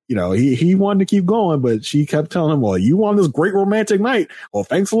 But he wanted to keep going, but she kept telling him, well, you want this great romantic night. Well,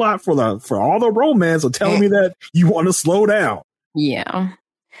 thanks a lot for all the romance of telling me that you want to slow down. Yeah.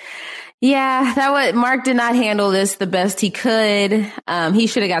 Yeah, Mark did not handle this the best he could. He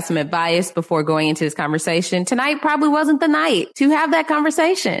should have got some advice before going into this conversation. Tonight probably wasn't the night to have that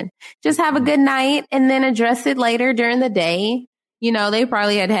conversation. Just have a good night and then address it later during the day. They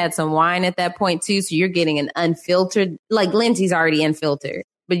probably had some wine at that point too. So you're getting an unfiltered, like Lindsay's already unfiltered,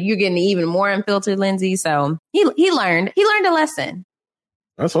 but you're getting even more unfiltered Lindsay. So he learned a lesson.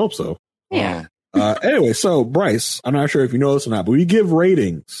 Let's hope so. Yeah. Anyway, so Bryce, I'm not sure if you know this or not, but we give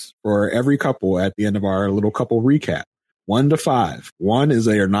ratings for every couple at the end of our little couple recap. 1 to 5. 1 is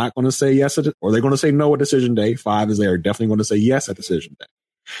they are not going to say yes or they're going to say no at decision day. 5 is they are definitely going to say yes at decision day.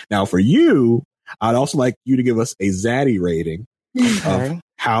 Now, for you, I'd also like you to give us a zaddy rating of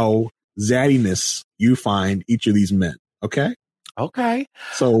how zaddiness you find each of these men. Okay. Okay.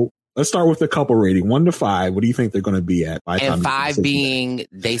 So let's start with the couple rating. 1 to 5. What do you think they're going to be at? And 5 being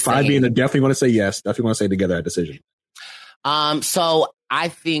they say 5 being they're definitely going to say yes. Definitely going to say together at decision. So I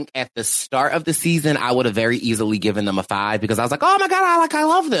think at the start of the season, I would have very easily given them a 5 because I was like, oh my God, I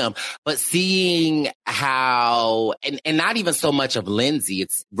love them. But seeing how, and not even so much of Lindsay,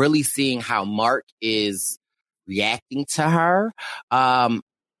 it's really seeing how Mark is reacting to her.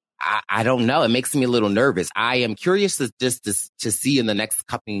 I don't know. It makes me a little nervous. I am curious to see in the next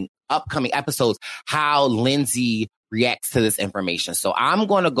upcoming episodes how Lindsay reacts to this information. So I'm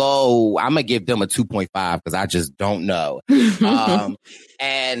going to give them a 2.5 because I just don't know.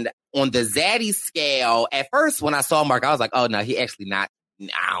 And on the zaddy scale, at first when I saw Mark, I was like, oh no, he actually not.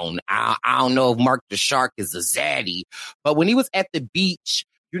 I don't know if Mark the Shark is a zaddy, but when he was at the beach,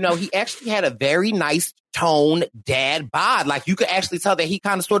 he actually had a very nice tone dad bod. Like you could actually tell that he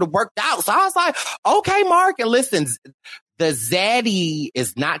kind of sort of worked out. So I was like, okay, Mark. And listen, the zaddy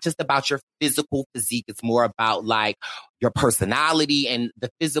is not just about your physical physique. It's more about like your personality, and the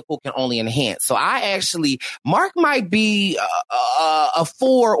physical can only enhance. So Mark might be a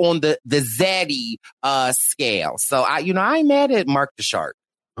 4 on the zaddy scale. So I ain't mad at Mark the Shark.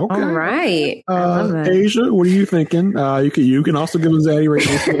 Okay. All right. I love that. Asia, what are you thinking? You can also give a zaddy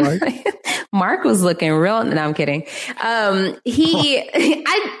rating if you like. Mark was looking real. No, I'm kidding.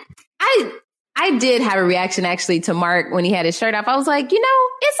 I did have a reaction actually to Mark when he had his shirt off. I was like,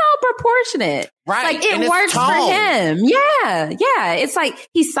 it's all proportionate. Right. Like it works for him. Yeah. Yeah. It's like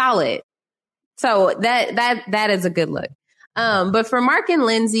he's solid. So that is a good look. But for Mark and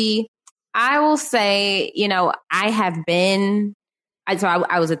Lindsay, I will say,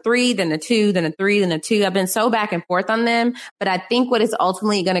 I was a 3, then a 2, then a 3, then a 2. I've been so back and forth on them. But I think what it's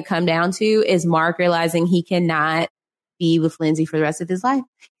ultimately going to come down to is Mark realizing he cannot be with Lindsay for the rest of his life.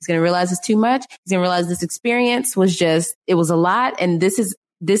 He's going to realize it's too much. He's going to realize this experience it was a lot. And this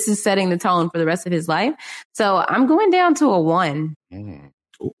is setting the tone for the rest of his life. So I'm going down to a 1.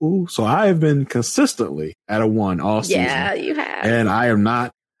 Ooh, so I have been consistently at a 1 all season. Yeah, you have. And I am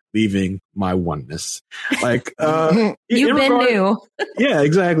not leaving my oneness. Like, you've been new. Yeah,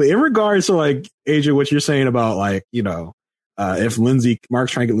 exactly. In regards to like, Asia, what you're saying about like, if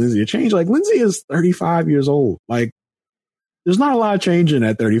Mark's trying to get Lindsay to change, like Lindsay is 35 years old. Like, there's not a lot of changing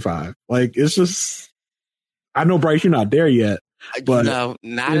at 35. Like, it's just, I know, Bryce, you're not there yet. But, no,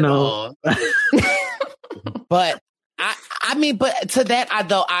 not at all. But I mean, but to that,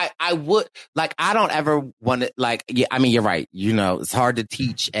 I would like, I don't ever want to like, yeah, I mean, you're right. It's hard to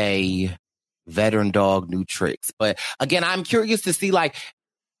teach a veteran dog new tricks. But again, I'm curious to see like,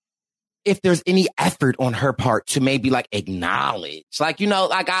 if there's any effort on her part to maybe like acknowledge, like,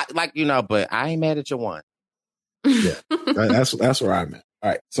 but I ain't mad at your 1. Yeah, that's where I'm at. All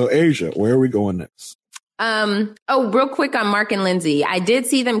right. So Asia, where are we going next? Real quick on Mark and Lindsay. I did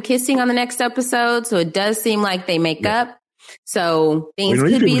see them kissing on the next episode, so it does seem like they make up. So things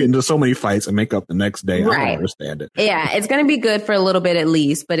could be. Get into so many fights and make up the next day. Right. I don't understand it. Yeah, it's going to be good for a little bit at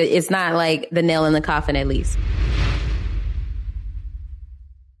least, but it's not like the nail in the coffin at least.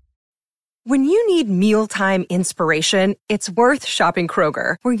 When you need mealtime inspiration, it's worth shopping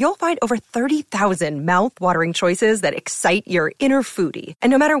Kroger, where you'll find over 30,000 mouth-watering choices that excite your inner foodie. And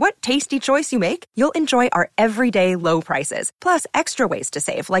no matter what tasty choice you make, you'll enjoy our everyday low prices, plus extra ways to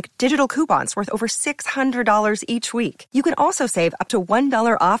save, like digital coupons worth over $600 each week. You can also save up to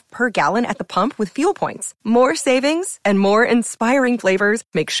 $1 off per gallon at the pump with fuel points. More savings and more inspiring flavors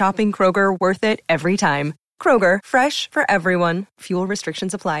make shopping Kroger worth it every time. Kroger, fresh for everyone. Fuel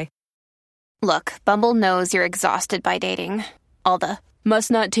restrictions apply. Look, Bumble knows you're exhausted by dating. All the, must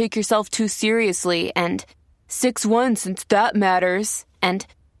not take yourself too seriously, and 6'1" since that matters, and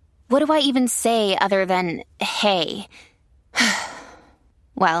what do I even say other than, hey?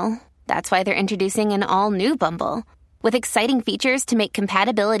 Well, that's why they're introducing an all-new Bumble, with exciting features to make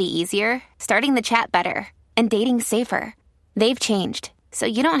compatibility easier, starting the chat better, and dating safer. They've changed, so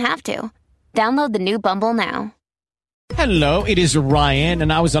you don't have to. Download the new Bumble now. Hello, it is Ryan,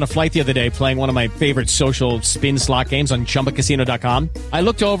 and I was on a flight the other day playing one of my favorite social spin slot games on ChumbaCasino.com. I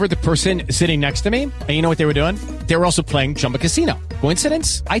looked over at the person sitting next to me, and you know what they were doing? They were also playing Chumba Casino.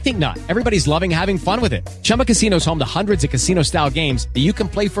 Coincidence? I think not. Everybody's loving having fun with it. Chumba Casino is home to hundreds of casino-style games that you can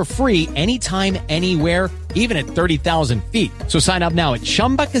play for free anytime, anywhere, even at 30,000 feet. So sign up now at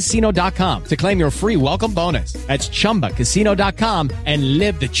ChumbaCasino.com to claim your free welcome bonus. That's ChumbaCasino.com and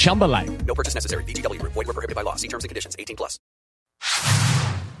live the Chumba life. No purchase necessary. VGW. Void where prohibited by law. See terms and conditions. 18+.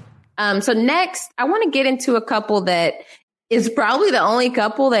 So next, I want to get into a couple that is probably the only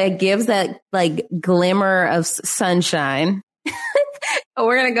couple that gives that like glimmer of sunshine.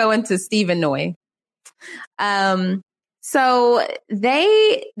 We're going to go into Steve and Noi. So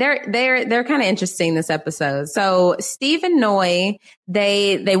they're kind of interesting this episode. So Steve and Noi,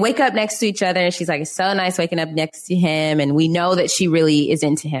 they wake up next to each other, and she's like, it's so nice waking up next to him. And we know that she really is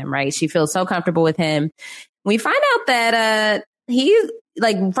into him, right? She feels so comfortable with him. We find out that, he's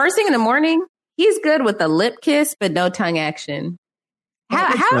like first thing in the morning, he's good with a lip kiss, but no tongue action.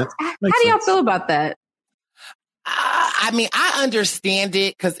 How do y'all feel about that? I mean, I understand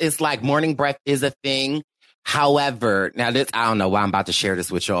it because it's like morning breath is a thing. However, now this, I don't know why I'm about to share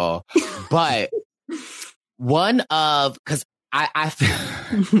this with y'all, but because I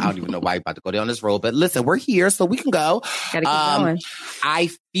don't even know why I'm about to go down this road, but listen, we're here, so we can go. Gotta keep going.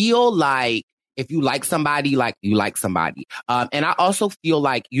 I feel like if you like somebody, like you like somebody. And I also feel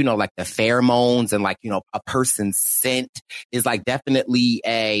like, like the pheromones and like, a person's scent is like definitely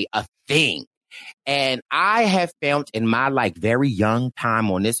a thing. And I have found in my like very young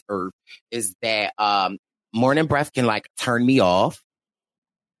time on this earth is that, morning breath can like turn me off,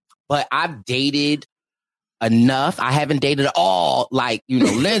 but I've dated enough. I haven't dated all like,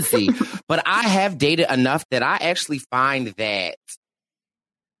 Lindsay, but I have dated enough that I actually find that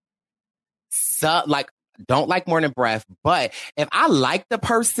don't like morning breath. But if I like the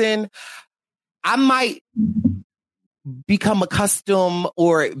person, I might become accustomed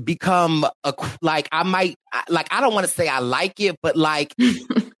or become I don't want to say I like it, but like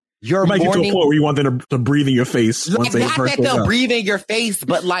your morning, get to a point where you want them to breathe in your face. Like, not that they'll breathe in your face,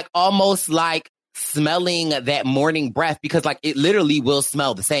 but like almost like smelling that morning breath, because like it literally will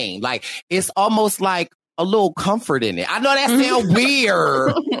smell the same. Like it's almost like a little comfort in it. I know that sounds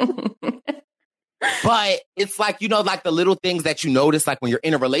weird. But it's like, like the little things that you notice, like when you're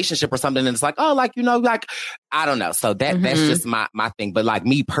in a relationship or something, and it's like, oh, like, like, I don't know. So that's just my thing. But like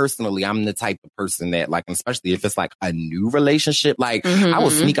me personally, I'm the type of person that like, especially if it's like a new relationship, like I will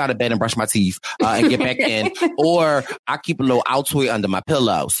sneak out of bed and brush my teeth and get back in, or I keep a little Altoid under my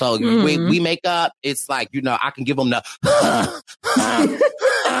pillow. So we make up, it's like, I can give them the,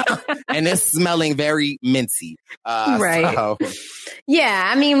 and it's smelling very minty. Right. So.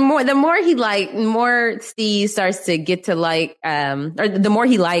 Yeah, I mean, more Steve starts to get to like, or the more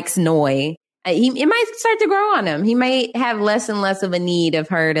he likes Noi, it might start to grow on him. He might have less and less of a need of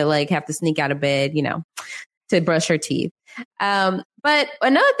her to like have to sneak out of bed, to brush her teeth. But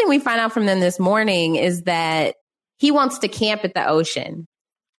another thing we find out from them this morning is that he wants to camp at the ocean.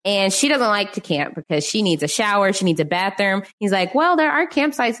 And she doesn't like to camp because she needs a shower. She needs a bathroom. He's like, well, there are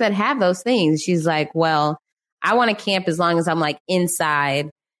campsites that have those things. She's like, well, I want to camp as long as I'm like inside.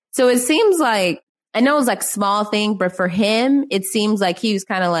 So it seems like, I know it's like small thing, but for him, it seems like he was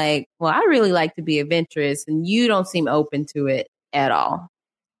kind of like, well, I really like to be adventurous, and you don't seem open to it at all.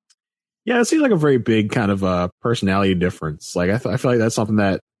 Yeah, it seems like a very big kind of personality difference. Like I feel like that's something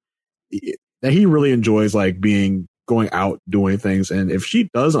that he really enjoys, like going out, doing things. And if she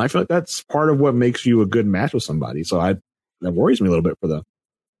doesn't, I feel like that's part of what makes you a good match with somebody. So that worries me a little bit for them.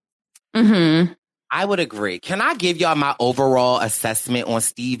 Mm-hmm. I would agree. Can I give y'all my overall assessment on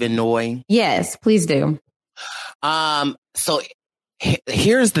Steve and Noi? Yes, please do. So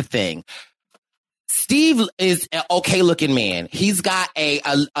here's the thing. Steve is an okay looking man. He's got a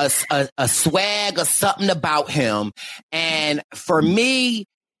swag or something about him. And for me,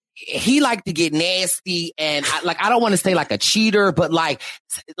 he liked to get nasty, and I don't want to say like a cheater, but like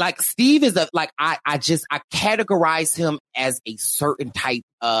Steve is I categorize him as a certain type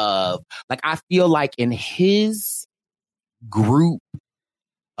of, like, I feel like in his group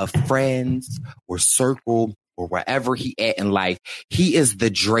of friends or circle or wherever he at in life, he is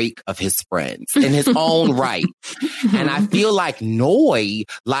the Drake of his friends in his own right. And I feel like Noi,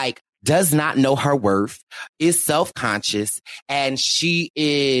 does not know her worth, is self-conscious, and she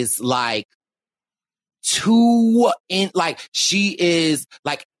is she is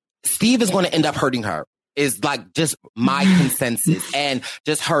Steve is going to end up hurting her, is just my consensus. And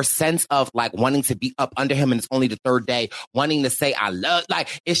just her sense of wanting to be up under him, and it's only the third day, wanting to say I love,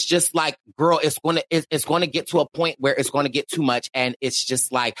 it's just girl, it's going to get to a point where it's going to get too much. And it's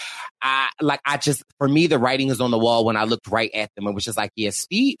just for me, the writing is on the wall when I looked right at them. It was just yeah,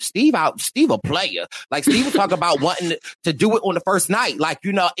 Steve a player. Steve was talking about wanting to do it on the first night.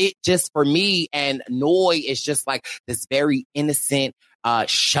 It just, for me, and Noi is just this very innocent,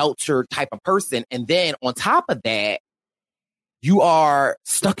 sheltered type of person. And then on top of that, you are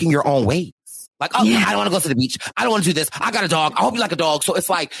stuck in your own ways. I don't want to go to the beach. I don't want to do this. I got a dog. I hope you like a dog. So it's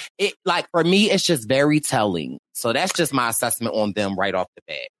for me, it's just very telling. So that's just my assessment on them right off the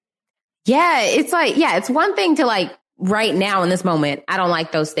bat. Yeah. It's one thing to right now in this moment, I don't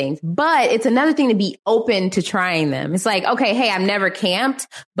like those things, but it's another thing to be open to trying them. It's okay, hey, I've never camped,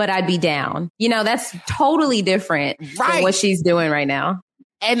 but I'd be down. That's totally different than what she's doing right now.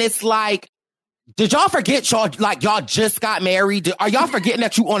 And it's did y'all forget y'all just got married? Are y'all forgetting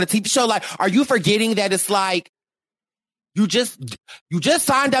that you on a TV show? Are you forgetting that it's you just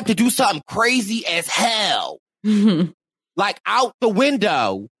signed up to do something crazy as hell, out the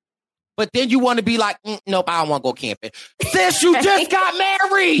window? But then you want to be nope, I don't want to go camping. Sis, you just got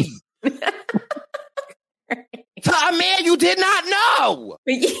married to a man you did not know.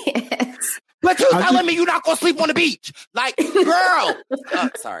 Yes. But you telling me you're not going to sleep on the beach. Girl.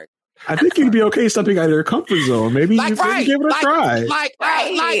 Sorry. I think you'd be okay stepping out of your comfort zone. Maybe you can give it a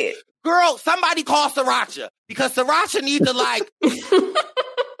try. Girl, somebody call Sriracha, because Sriracha needs to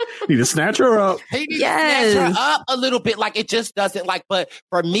need to snatch her up. He needs to snatch her up a little bit. It just doesn't but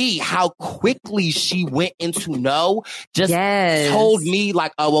for me, how quickly she went into no just told me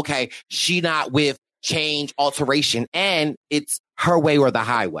oh, okay, she not with change, alteration, and it's her way or the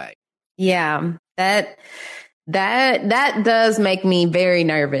highway. Yeah, that does make me very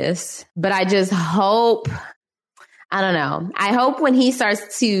nervous, but I just hope, I don't know. I hope when he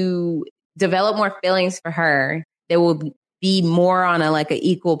starts to develop more feelings for her, there will be more on a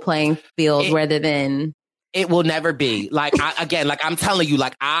equal playing field rather than. It will never be. I'm telling you,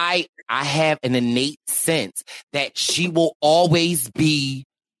 I have an innate sense that she will always be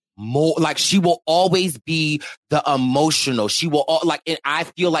more, she will always be the emotional. She will and I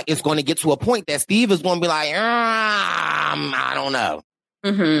feel it's going to get to a point that Steve is going to be I don't know.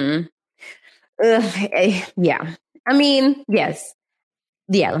 Mm-hmm. Yeah. I mean, yes.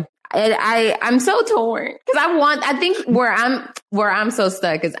 Yeah. I'm so torn because I think where I'm so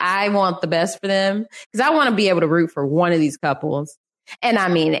stuck is I want the best for them, because I want to be able to root for one of these couples. And I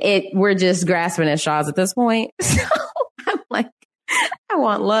mean, we're just grasping at straws at this point. So I'm I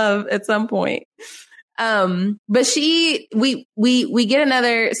want love at some point. But we get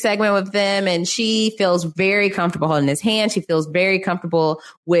another segment with them, and she feels very comfortable holding his hand. She feels very comfortable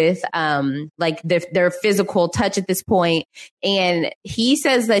with, their physical touch at this point. And he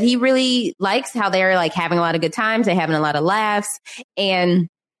says that he really likes how they're having a lot of good times. They're having a lot of laughs. And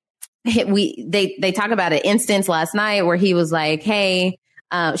they talk about an instance last night where he was hey,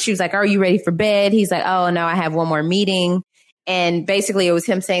 she was are you ready for bed? He's oh no, I have one more meeting. And basically it was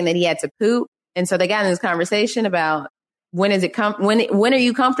him saying that he had to poop. And so they got in this conversation about when are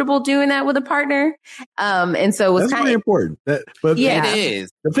you comfortable doing that with a partner? And so it was that's really important. It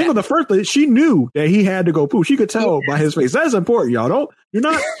is. The thing with the first, she knew that he had to go poop. She could tell by his face. That's important, y'all. You're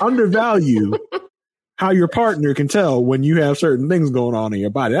not undervalue how your partner can tell when you have certain things going on in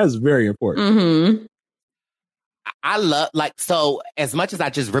your body. That's very important. Mm-hmm. I love, so as much as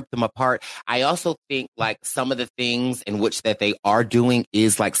I just ripped them apart, I also think some of the things in which that they are doing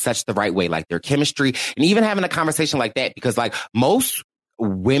is such the right way, their chemistry, and even having a conversation like that, because most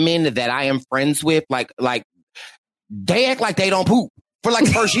women that I am friends with, they act like they don't poop for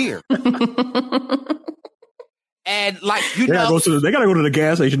the first year. And like, they gotta go to the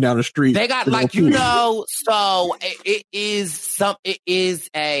gas station down the street. They got like, so that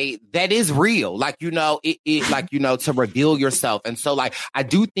is real. Like, to reveal yourself. And so like, I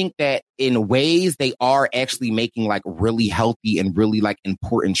do think that in ways they are actually making like really healthy and really like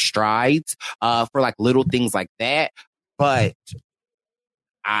important strides, for like little things like that. But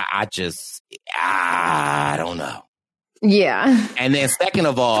I don't know. Yeah. And then second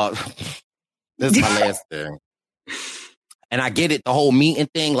of all, this is my last thing. And I get it, the whole meeting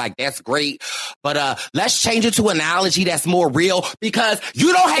thing, like that's great. But let's change it to an analogy that's more real because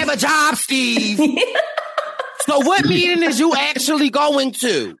you don't have a job, Steve. So what meeting is you actually going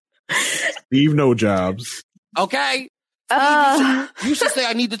to? Steve, no jobs. Okay. You should say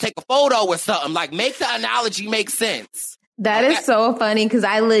I need to take a photo or something. Like make the analogy make sense. That is so funny because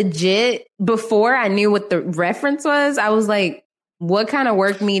I legit, before I knew what the reference was, I was like, what kind of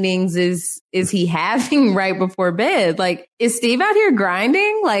work meetings is he having right before bed? Like, is Steve out here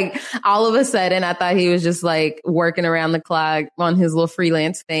grinding? Like, all of a sudden, I thought he was just like working around the clock on his little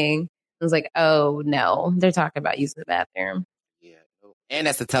freelance thing. I was like, oh no, they're talking about using the bathroom. Yeah. And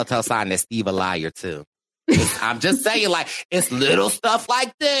that's a telltale sign that Steve a liar too. I'm just saying, like, it's little stuff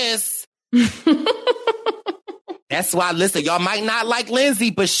like this. That's why, listen, y'all might not like Lindsay,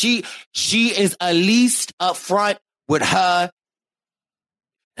 but she is at least upfront with her.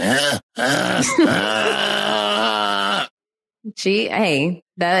 Hey,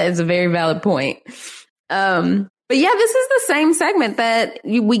 that is a very valid point. But yeah, this is the same segment that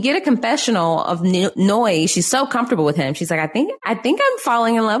we get a confessional of Noi. She's so comfortable with him. She's like, I think I'm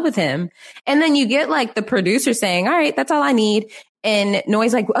falling in love with him. And then you get like the producer saying, all right, that's all I need. And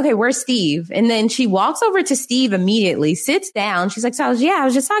Noi's like, okay, where's Steve? And then she walks over to Steve immediately, sits down. She's like, so I was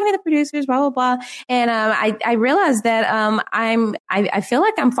just talking to the producers, blah, blah, blah. And, I realized that, I feel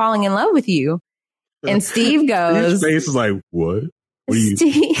like I'm falling in love with you. And Steve goes, his face is like, what? What are you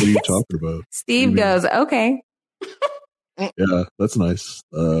talking about? Steve goes, okay. Yeah, that's nice.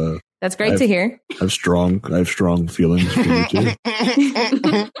 That's great to hear. I have strong feelings for you too.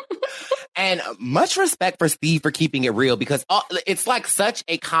 And much respect for Steve for keeping it real because it's like such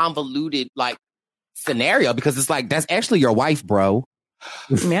a convoluted like scenario because it's like, that's actually your wife, bro.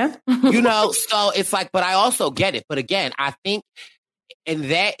 Yeah. So it's like, but I also get it. But again, I think,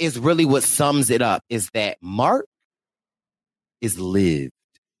 and that is really what sums it up is that Mark is lived.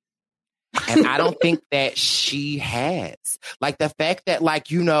 And I don't think that she has. Like the fact that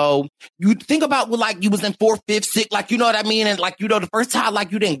like, you think about what like you was in 4th, 5th, 6th, like, you know what I mean? And like, the first time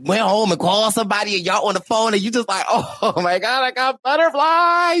like you didn't went home and call somebody and y'all on the phone and you just like, oh my God, I got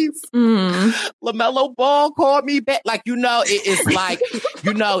butterflies. LaMelo Ball called me back. Like, it is like,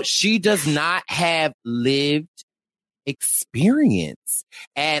 she does not have lived experience.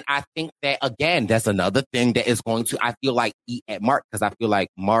 And I think that again, that's another thing that is going to, I feel like eat at Mark because I feel like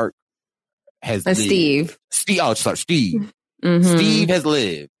Mark has lived. Steve. Steve. Mm-hmm. Steve has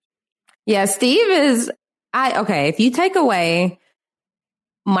lived. Yeah, Steve is. If you take away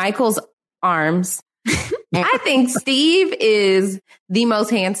Michael's arms, I think Steve is the most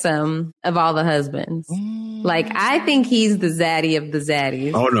handsome of all the husbands. Like, I think he's the zaddy of the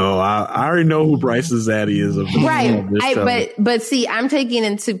zaddies. Oh no, I already know who Bryce's zaddy is. Right, but see, I'm taking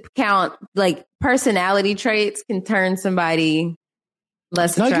into account like personality traits can turn somebody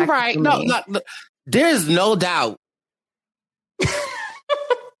less attractive. No, you're right. No, there's no doubt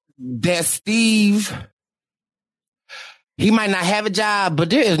that Steve, he might not have a job, but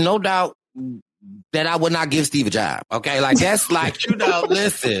there is no doubt that I would not give Steve a job. Okay, like that's like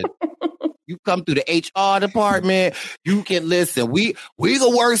listen. You come through the HR department, you can listen. We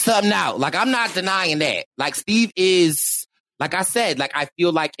can work something out. Like I'm not denying that. Like Steve is. Like I said, like I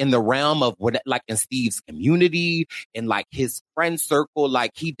feel like in the realm of what, like in Steve's community and like his friend circle, like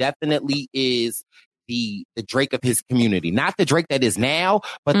he definitely is the Drake of his community. Not the Drake that is now,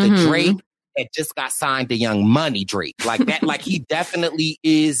 but the Drake that just got signed to Young Money Drake. Like that, like he definitely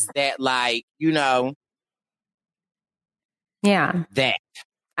is that, like, Yeah. That.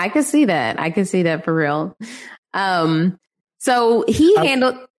 I could see that. I could see that for real. So he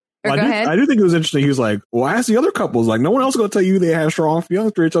handled... Go ahead. I do think it was interesting. He was like, well, ask the other couples. Like, no one else is going to tell you they have strong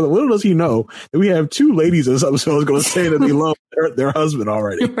feelings for each other. Little does he know that we have 2 ladies in this episode going to say that they love their husband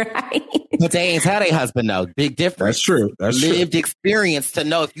already. Right. But they ain't tell their husband, though. Big difference. That's true. That's lived true. experience to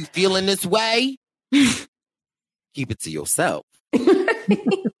know if you feeling this way, keep it to yourself.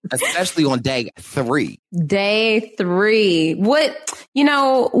 Especially on day 3. Day 3. What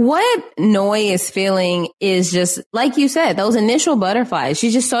Noi is feeling is just, like you said, those initial butterflies.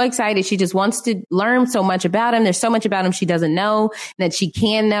 She's just so excited. She just wants to learn so much about him. There's so much about him she doesn't know that she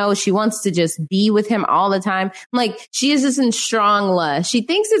can know. She wants to just be with him all the time. Like, she is just in strong love. She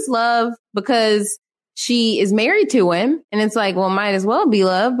thinks it's love because she is married to him. And it's like, well, might as well be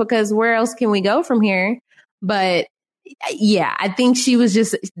love, because where else can we go from here? But yeah, I think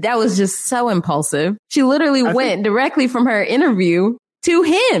that was just so impulsive. She literally went directly from her interview to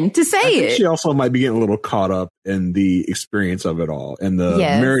him to say it. She also might be getting a little caught up in the experience of it all and the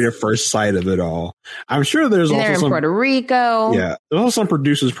married at first sight of it all. I'm sure there's also some Puerto Rico. Yeah. There's also some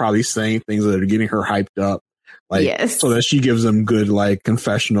producers probably saying things that are getting her hyped up. Like, so that she gives them good, like,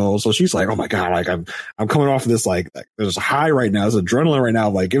 confessionals. So she's like, oh my God, like, I'm coming off of this, like there's a high right now. There's adrenaline right now.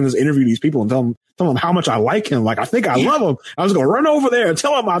 Like, giving this interview to these people and tell them how much I like him. Like, I think I love him. I was going to run over there and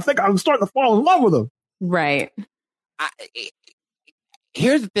tell him I think I'm starting to fall in love with him. Right.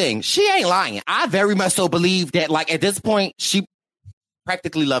 Here's the thing. She ain't lying. I very much so believe that, like, at this point, she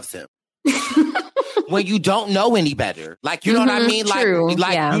practically loves him. When you don't know any better. Like, you know what I mean? Like, true.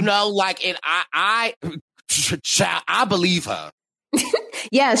 You know, like, and I believe her.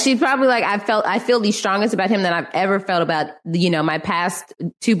 Yeah, she's probably like, I feel the strongest about him that I've ever felt about, my past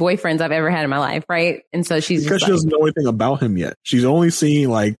 2 boyfriends I've ever had in my life, right? And so she's because just she doesn't know anything about him yet. She's only seen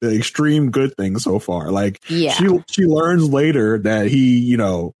like the extreme good things so far. Like, she learns later that he,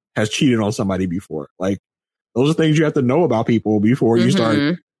 has cheated on somebody before. Like, those are things you have to know about people before you start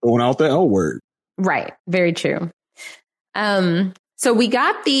going out the L word. Right. Very true. So we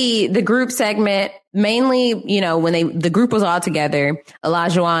got the group segment mainly, when the group was all together.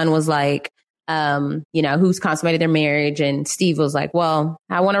 Olajuwon was like, who's consummated their marriage. And Steve was like, well,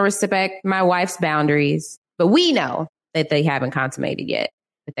 I want to respect my wife's boundaries, but we know that they haven't consummated yet,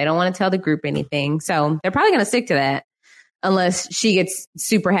 but they don't want to tell the group anything. So they're probably going to stick to that unless she gets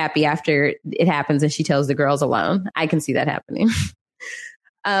super happy after it happens and she tells the girls alone. I can see that happening.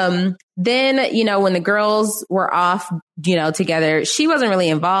 Then, when the girls were off, together, she wasn't really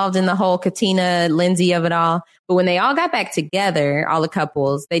involved in the whole Katina, Lindsay of it all. But when they all got back together, all the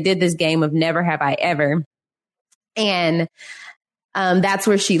couples, they did this game of Never Have I Ever. And that's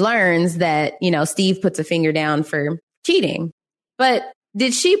where she learns that, Steve puts a finger down for cheating. But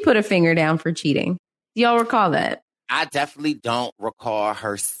did she put a finger down for cheating? Do y'all recall that? I definitely don't recall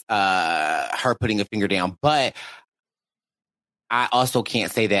her putting a finger down, but I also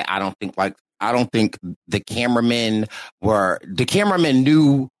can't say that I don't think the cameramen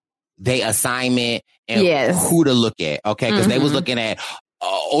knew their assignment and who to look at. Okay. Cause they was looking at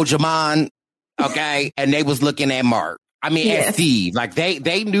Ojaman. Okay. And they was looking at Mark. I mean, at Steve. Like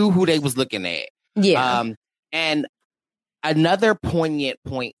they knew who they was looking at. Yeah. And another poignant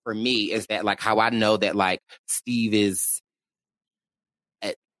point for me is that, like, how I know that, like, Steve is,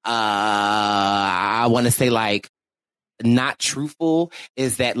 I want to say, like, not truthful,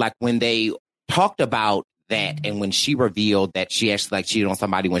 is that, like, when they talked about that and when she revealed that she actually, like, cheated on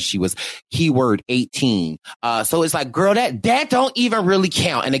somebody when she was keyword 18. So it's like, girl, that don't even really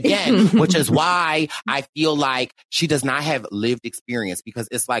count. And again, which is why I feel like she does not have lived experience, because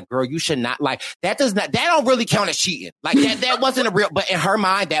it's like, girl, you should not, like, that don't really count as cheating. Like that wasn't a real, but in her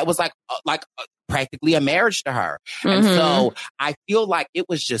mind, that was like practically a marriage to her. And so I feel like it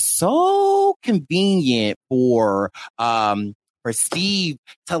was just so convenient for Steve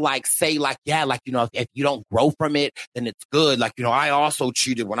to, like, say, like, yeah, like, you know, if you don't grow from it, then it's good. Like, you know, I also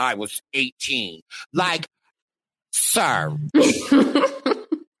cheated when I was 18. Like, sir,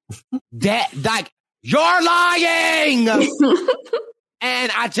 that, like, you're lying.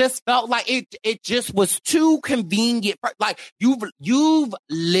 And I just felt like it just was too convenient. Like, you've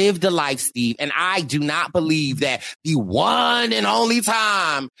lived a life, Steve, and I do not believe that the one and only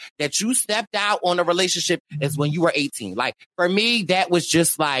time that you stepped out on a relationship is when you were 18. Like, for me, that was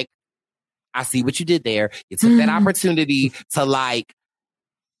just like, I see what you did there. You took that opportunity to, like,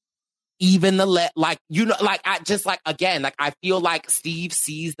 even like, you know, like, I just, like, again, like, I feel like Steve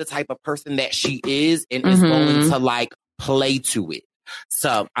sees the type of person that she is and is going to, like, play to it.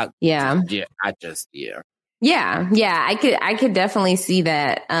 So I could definitely see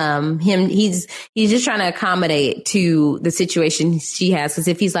that. He's just trying to accommodate to the situation she has. Cause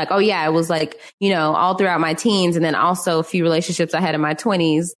if he's like, oh yeah, it was like, you know, all throughout my teens and then also a few relationships I had in my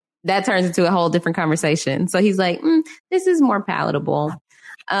 20s, that turns into a whole different conversation. So he's like, this is more palatable.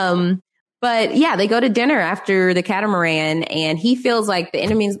 But yeah, they go to dinner after the catamaran and he feels like the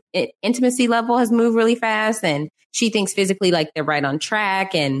intimacy level has moved really fast and she thinks physically like they're right on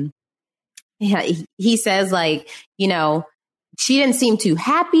track. And he says, like, you know, she didn't seem too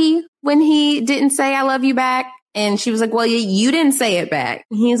happy when he didn't say, I love you back. And she was like, well, you didn't say it back.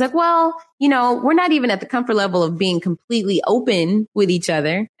 And he was like, well, we're not even at the comfort level of being completely open with each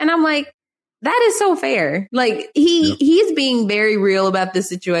other. And I'm like, that is so fair. Like he's being very real about this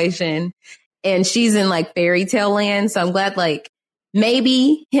situation, and she's in like fairy tale land. So I'm glad like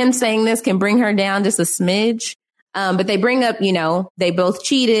maybe him saying this can bring her down just a smidge. But they bring up, they both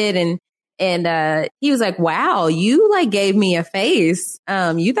cheated, and he was like, wow, you like gave me a face.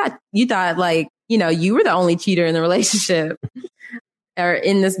 You thought like, you were the only cheater in the relationship or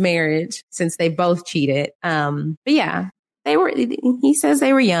in this marriage since they both cheated. But yeah, he says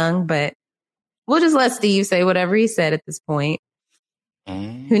they were young, but we'll just let Steve say whatever he said at this point.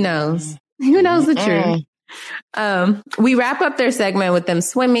 Who knows? Who knows the truth? We wrap up their segment with them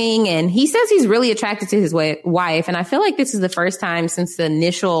swimming, and he says he's really attracted to his wife. And I feel like this is the first time since the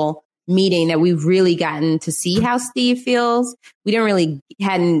initial meeting that we've really gotten to see how Steve feels.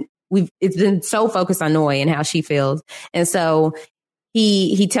 We it's been so focused on Noi and how she feels. And so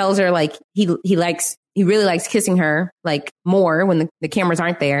he tells her like he really likes kissing her like more when the cameras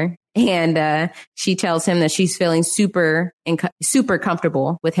aren't there. And she tells him that she's feeling super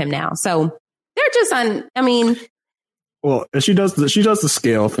comfortable with him now. So they're just well, and she does the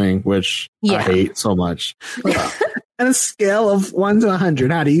scale thing, which I hate so much. On a scale of 1 to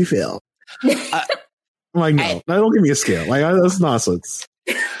 100, how do you feel? I'm like, no, don't give me a scale. Like, that's nonsense.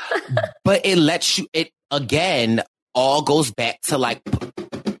 But it again all goes back to like,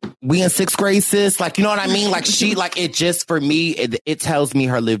 we in 6th grade, sis. Like, you know what I mean? Like it just, for me, it tells me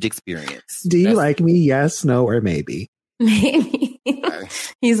her lived experience. Do you like me? Yes, no, or maybe? Maybe.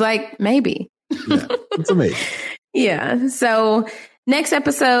 He's like, maybe. Yeah, it's amazing. Yeah. So next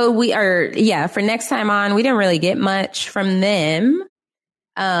episode, for next time on, we didn't really get much from them.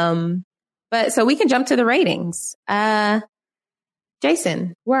 But so we can jump to the ratings.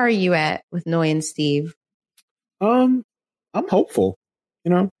 Jason, where are you at with Noi and Steve? I'm hopeful,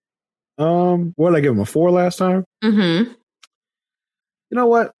 what did I give him, a 4 last time? Mm-hmm. You know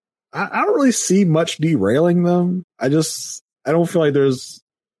what? I don't really see much derailing them. I don't feel like there's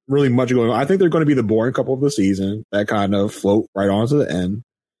really much going on. I think they're going to be the boring couple of the season that kind of float right on to the end.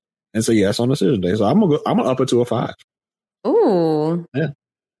 And so yes, on decision day. So I'm gonna up it to a 5. Ooh. Yeah.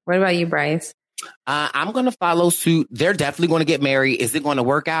 What about you, Bryce? I'm going to follow suit. They're definitely going to get married. Is it going to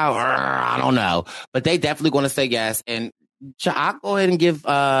work out? I don't know. But they definitely going to say yes. And I'll go ahead and give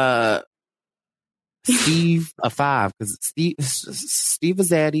Steve a 5 because Steve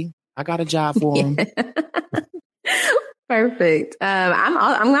is Zaddy. I got a job for him. Perfect.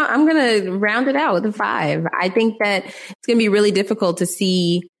 I'm going to round it out with a 5. I think that it's going to be really difficult to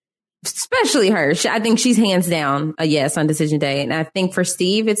see, especially her. I think she's hands down a yes on decision day. And I think for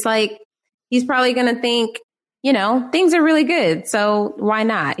Steve, it's like, he's probably going to think, things are really good. So why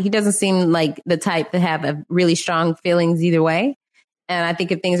not? He doesn't seem like the type to have a really strong feelings either way. And I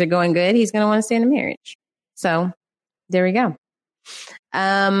think if things are going good, he's going to want to stay in a marriage. So there we go.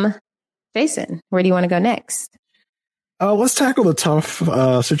 Jason, where do you want to go next? Let's tackle the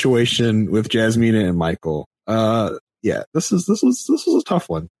tough situation with Jasmina and Michael. This was a tough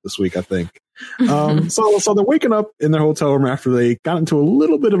one this week, I think. So they're waking up in their hotel room after they got into a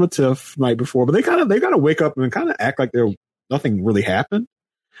little bit of a tiff night before, but they gotta wake up and kind of act like nothing really happened.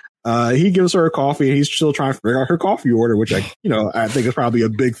 He gives her a coffee and he's still trying to figure out her coffee order, which I think is probably a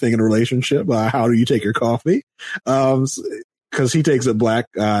big thing in a relationship. How do you take your coffee? Because he takes it black,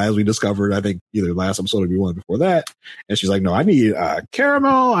 as we discovered, I think either last episode or the one before that. And she's like, no, I need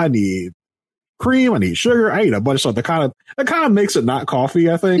caramel. I need cream. I need sugar. I need a bunch of stuff that kind of makes it not coffee,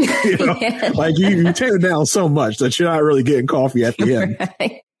 I think. Yeah. Like you tear it down so much that you're not really getting coffee at the end.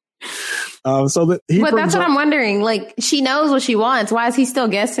 Right. But that's what I'm wondering. Like, she knows what she wants. Why is he still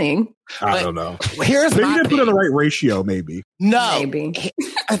guessing? I don't know. Here's maybe my they put in the right ratio, maybe. No. Maybe.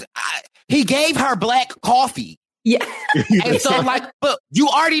 He gave her black coffee. Yeah. And so, but you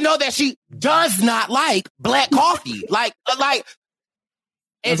already know that she does not like black coffee.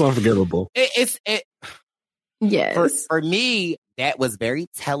 That's unforgivable. Yes. For me, that was very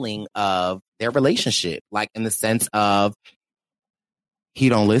telling of their relationship. Like, in the sense of, he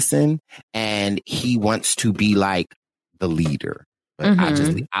don't listen and he wants to be like the leader. But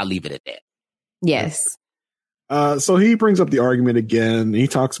I'll leave it at that. Yes. So he brings up the argument again. He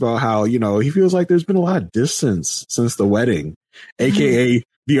talks about how, he feels like there's been a lot of distance since the wedding, aka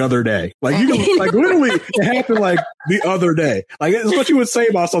the other day. Like, literally, it happened like the other day. Like, it's what you would say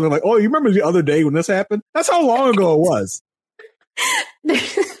about something like, oh, you remember the other day when this happened? That's how long ago it was.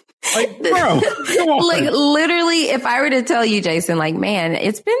 Like, bro, come on. Like literally, if I were to tell you, Jason, like, man,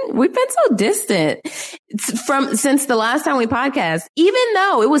 we've been so distant since the last time we podcast, even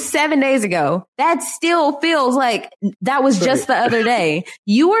though it was 7 days ago, that still feels like that was just the other day.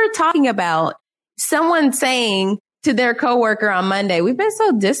 You were talking about someone saying to their coworker on Monday, we've been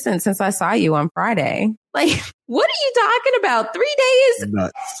so distant since I saw you on Friday. Like, what are you talking about? 3 days?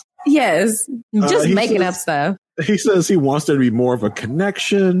 Nuts. Yes. Just making up stuff. He says he wants there to be more of a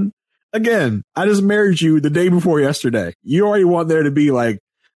connection. Again, I just married you the day before yesterday. You already want there to be like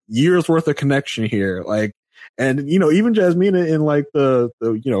years worth of connection here. Like, and even Jasmina in like the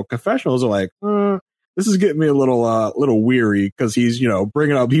confessionals are like, this is getting me a little weary because he's,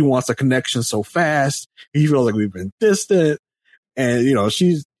 bringing up, he wants a connection so fast. He feels like we've been distant. And,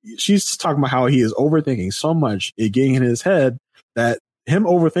 she's talking about how he is overthinking so much, it getting in his head that him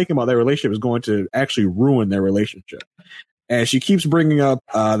overthinking about their relationship is going to actually ruin their relationship. And she keeps bringing up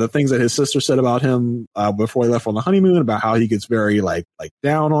the things that his sister said about him before he left on the honeymoon, about how he gets very like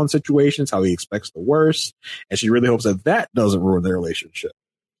down on situations, how he expects the worst. And she really hopes that doesn't ruin their relationship.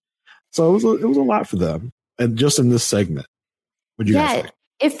 So it was a lot for them. And just in this segment. What do you guys think?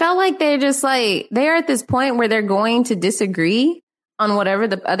 It felt like they're just like, they're at this point where they're going to disagree on whatever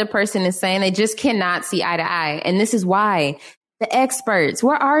the other person is saying. They just cannot see eye to eye. And this is why. The experts,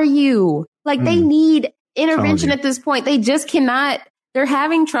 where are you? Like they need intervention at this point. They just cannot. They're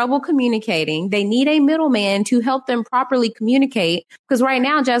having trouble communicating. They need a middleman to help them properly communicate. Because right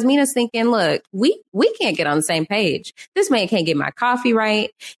now, Jasmina's thinking, look, we can't get on the same page. This man can't get my coffee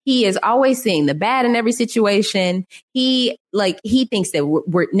right. He is always seeing the bad in every situation. He thinks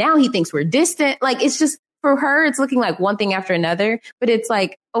that he thinks we're distant. Like, it's just, for her, it's looking like one thing after another, but it's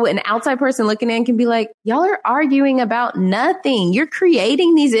like, an outside person looking in can be like, y'all are arguing about nothing. You're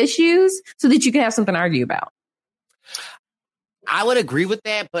creating these issues so that you can have something to argue about. I would agree with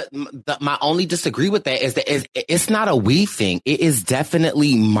that, but my only disagree with that is that it's not a we thing. It is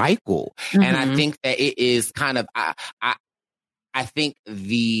definitely Michael. Mm-hmm. And I think that it is kind of, I think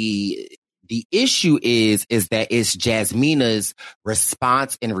the issue is that it's Jasmina's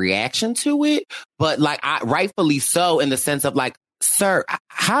response and reaction to it. But rightfully so, in the sense of like, sir,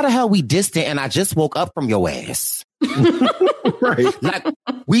 how the hell we distant and I just woke up from your ass? Right. Like,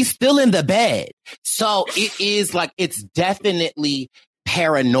 we still in the bed. So it is like, it's definitely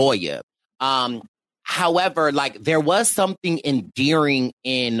paranoia. However, like, there was something endearing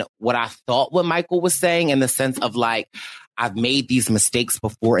in what I thought what Michael was saying, in the sense of like, I've made these mistakes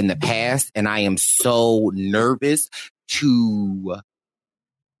before in the past, and I am so nervous to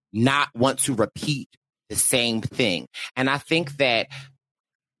not want to repeat the same thing. And I think that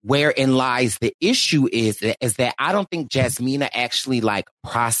wherein lies the issue is that I don't think Jasmina actually like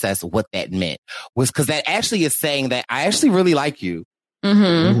processed what that meant, was because that actually is saying that I actually really like you. Mm-hmm.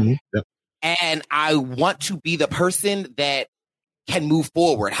 Mm-hmm. Yep. And I want to be the person that can move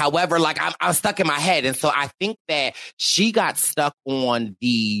forward. However, like, I'm stuck in my head. And so I think that she got stuck on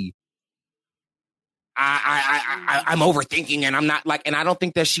the, I'm overthinking and I'm not like, and I don't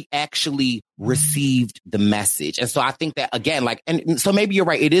think that she actually received the message. And so I think that, again, like, and so maybe you're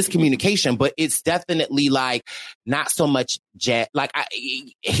right, it is communication, but it's definitely like not so much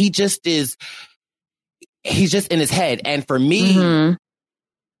he's just in his head. And for me,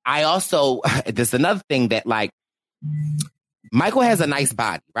 I also, there's another thing that, like, Michael has a nice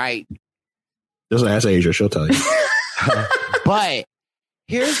body, right? Just ask Asia, she'll tell you. But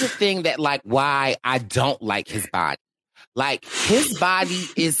here's the thing that, like, why I don't like his body. Like, his body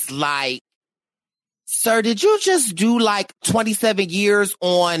is like, sir, did you just do like 27 years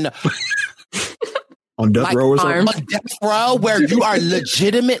on death row or something? On death row, where you are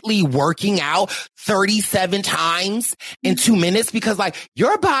legitimately working out 37 times in 2 minutes? Because like,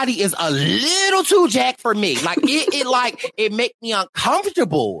 your body is a little too jacked for me. Like, it make me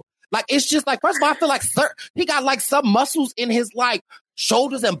uncomfortable. Like, it's just like, first of all, I feel like, sir, he got like some muscles in his like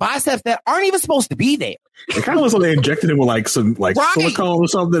shoulders and biceps that aren't even supposed to be there. It kind of looks like they injected him with like some like silicone or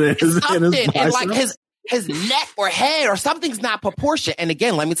something in his biceps. And like his neck or head or something's not proportioned. And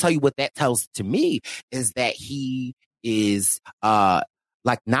again, let me tell you what that tells to me is that he is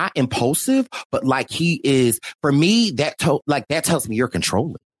like not impulsive, but like he is, for me, that tells me you're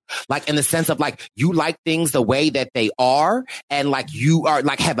controlling. Like, in the sense of like, you like things the way that they are, and like, you are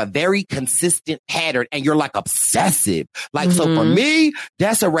like, have a very consistent pattern, and you're like obsessive. Like, so for me,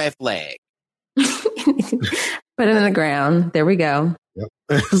 that's a red flag. Put it in the ground. There we go. Yep.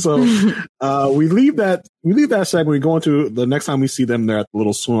 So we leave that segment. We go into the next time we see them, they're at the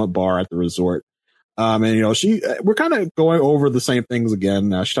little swim up bar at the resort. And we're kind of going over the same things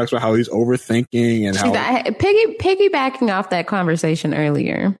again. She talks about how he's overthinking and how piggybacking off that conversation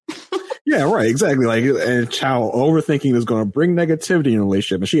earlier. Yeah, right, exactly. Like, and how overthinking is going to bring negativity in a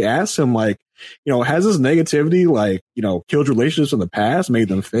relationship. And she asks him, like, has this negativity, like, killed relationships in the past, made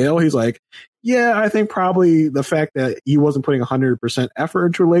them fail? He's like, yeah, I think probably the fact that he wasn't putting 100% effort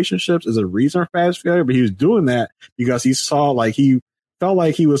into relationships is a reason for past failure. But he was doing that because he saw, like, he felt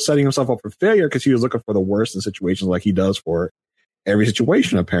like he was setting himself up for failure because he was looking for the worst in situations, like he does for every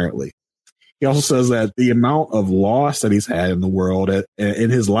situation, apparently. He also says that the amount of loss that he's had in the world, in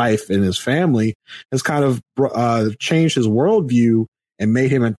his life, in his family, has kind of changed his worldview and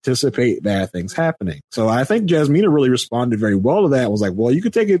made him anticipate bad things happening. So I think Jasmina really responded very well to that. Was like, well, you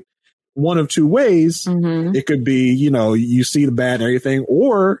could take it one of two ways. Mm-hmm. It could be, you see the bad and everything,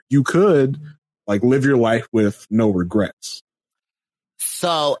 or you could like live your life with no regrets.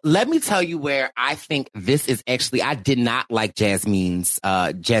 So let me tell you where I think this is actually, I did not like Jasmina's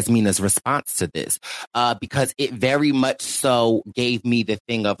response to this, because it very much so gave me the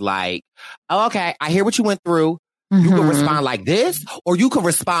thing of like, oh, okay, I hear what you went through. Mm-hmm. You can respond like this, or you can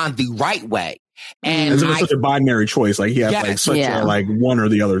respond the right way. And it's such a binary choice. Like he has a like one or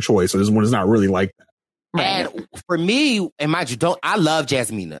the other choice. So this one is not really like that. Right. And for me, and mind you, I love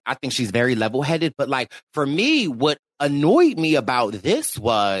Jasmina. I think she's very level-headed. But like for me, what annoyed me about this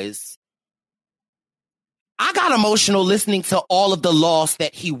was I got emotional listening to all of the loss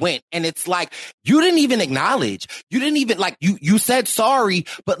that he went. And it's like, you didn't even acknowledge. You didn't even like, you said sorry,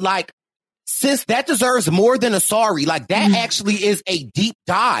 but like, sis, that deserves more than a sorry. Like that actually is a deep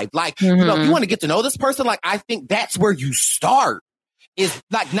dive. Like, you want to get to know this person. Like, I think that's where you start. Is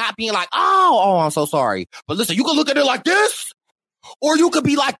like not being like, oh, I'm so sorry. But listen, you can look at it like this, or you could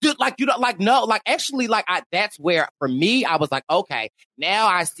be like, like, no, like actually, like that's where for me, I was like, okay, now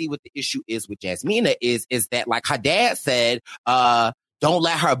I see what the issue is with Jasmina is that like her dad said, don't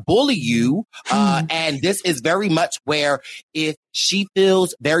let her bully you. And this is very much where if she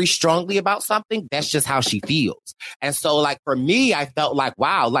feels very strongly about something, that's just how she feels. And so like for me, I felt like,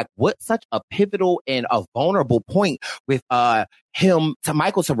 wow, like what such a pivotal and a vulnerable point with him to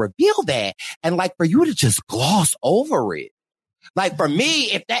Michael to reveal that. And like for you to just gloss over it. Like for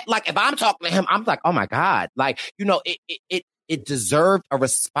me, if I'm talking to him, I'm like, oh my God, like, it deserved a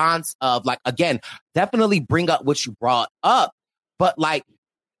response of like, again, definitely bring up what you brought up. But like,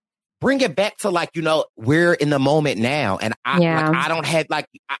 bring it back to like, we're in the moment now. And I don't have like,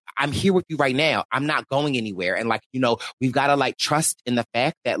 I'm here with you right now. I'm not going anywhere. And like, we've got to like trust in the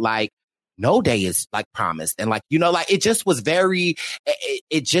fact that like no day is like promised. And like, like it just was very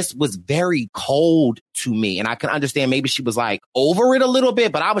cold to me. And I can understand maybe she was like over it a little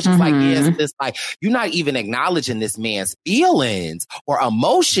bit, but I was just like, yes, this like, you're not even acknowledging this man's feelings or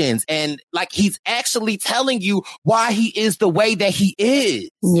emotions. And like, he's actually telling you why he is the way that he is.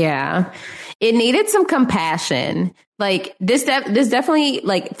 Yeah. It needed some compassion. Like this definitely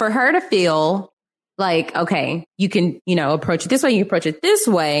like for her to feel like, okay, you can, approach it this way, you approach it this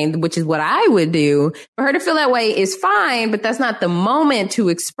way, which is what I would do. For her to feel that way is fine, but that's not the moment to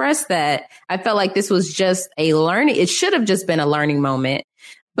express that. I felt like this was just it should have just been a learning moment,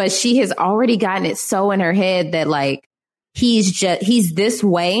 but she has already gotten it so in her head that like, he's this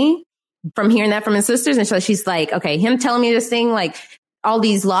way from hearing that from his sisters. And so she's like, okay, him telling me this thing, like all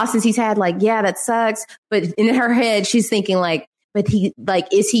these losses he's had, like, yeah, that sucks. But in her head, she's thinking like, but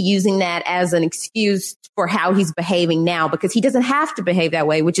is he using that as an excuse for how he's behaving now? Because he doesn't have to behave that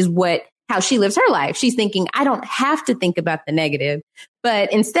way, which is how she lives her life. She's thinking, I don't have to think about the negative,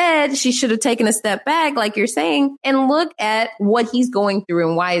 but instead she should have taken a step back, like you're saying, and look at what he's going through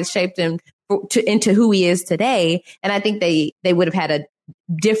and why it's shaped him into who he is today. And I think they would have had a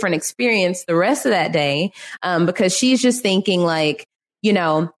different experience the rest of that day, because she's just thinking like,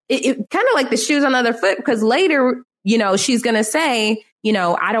 it kind of like the shoes on the other foot, because later, she's going to say,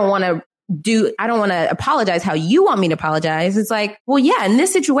 I don't want to apologize how you want me to apologize. It's like, well, yeah, in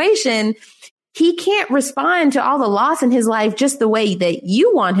this situation, he can't respond to all the loss in his life just the way that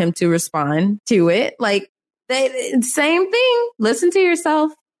you want him to respond to it. Like, same thing. Listen to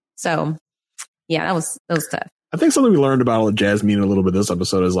yourself. So, yeah, that was tough. I think something we learned about Jasmine a little bit this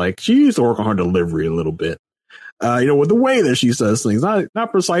episode is like she used to work on her delivery a little bit. With the way that she says things,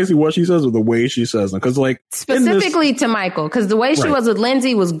 not precisely what she says, but the way she says them. Because like specifically to Michael, because the way she was with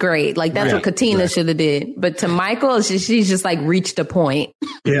Lindsay was great. Like that's what Katina should have did. But to Michael, she's just like reached a point.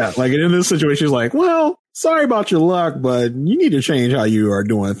 Yeah, like in this situation, she's like, well, sorry about your luck, but you need to change how you are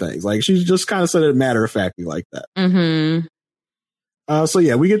doing things. Like she just kind of said it matter of factly like that. Mm-hmm. So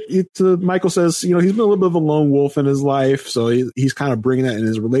yeah, we get to Michael says, you know, he's been a little bit of a lone wolf in his life. So he's kind of bringing that in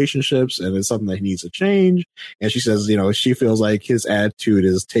his relationships, and it's something that he needs to change. And she says, you know, she feels like his attitude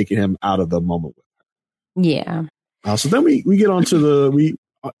is taking him out of the moment with her. Yeah. So then we get onto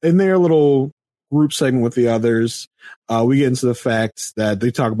in their little group segment with the others, we get into the fact that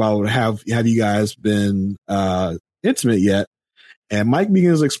they talk about have you guys been intimate yet? And Mike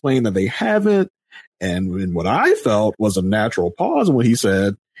begins to explain that they haven't. And what I felt was a natural pause in what he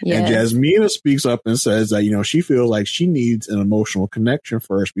said. Yes. And Jasmina speaks up and says that, you know, she feels like she needs an emotional connection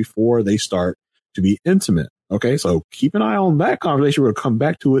first before they start to be intimate. Okay, so keep an eye on that conversation. We'll come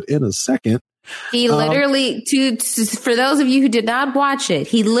back to it in a second. He literally, for those of you who did not watch it,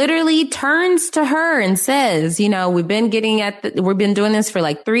 he literally turns to her and says, you know, we've been doing this for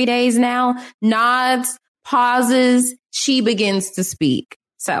like 3 days now. Nods, pauses. She begins to speak.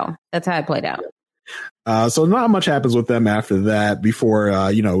 So that's how it played out. So not much happens with them after that.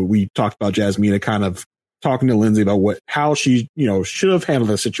 Before, you know, we talked about Jasmina kind of talking to Lindsay about how she, you know, should have handled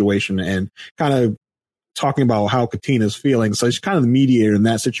the situation, and kind of talking about how Katina's feeling. So she's kind of the mediator in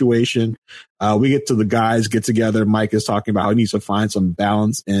that situation. We get to the guys get together. Mike is talking about how he needs to find some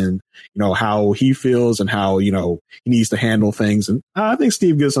balance in, you know, how he feels and how, you know, he needs to handle things. And I think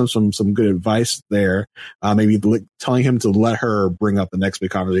Steve gives him some good advice there. Maybe telling him to let her bring up the next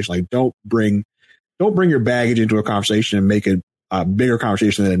big conversation. Like, don't bring your baggage into a conversation and make it a bigger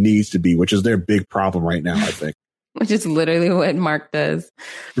conversation than it needs to be, which is their big problem right now, I think. Which is literally what Mark does.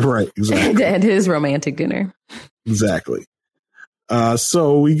 Right, exactly. At his romantic dinner. Exactly.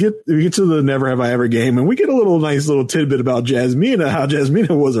 So we get to the Never Have I Ever game, and we get a nice little tidbit about Jasmina, how Jasmina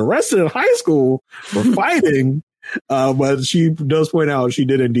was arrested in high school for fighting, but she does point out she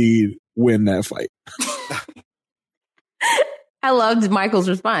did indeed win that fight. I loved Michael's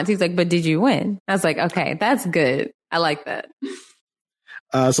response. He's like, but did you win? I was like, okay, that's good. I like that.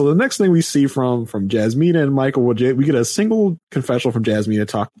 So the next thing we see from Jasmina and Michael, we get a single confessional from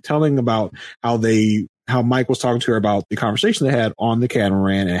Jasmina telling about how Mike was talking to her about the conversation they had on the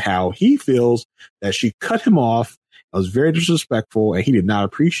catamaran, and how he feels that she cut him off. It was very disrespectful, and he did not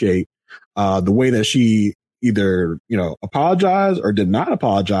appreciate the way that she either, you know, apologized or did not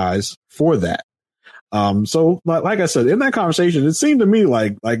apologize for that. So like I said, in that conversation, it seemed to me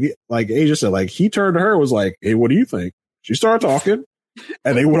like Asia said, like he turned to her, was like, hey, what do you think? She started talking,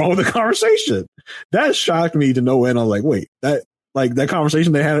 and they went on with the conversation. That shocked me to no end. I was like, wait, that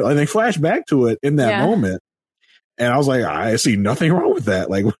conversation they had, and they flashed back to it in that moment. And I was like, I see nothing wrong with that.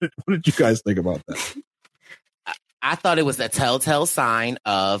 Like, what did you guys think about that? I thought it was a telltale sign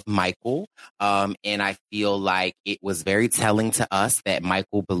of Michael. And I feel like it was very telling to us that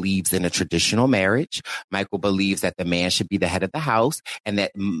Michael believes in a traditional marriage. Michael believes that the man should be the head of the house, and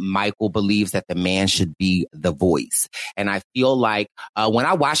that Michael believes that the man should be the voice. And I feel like when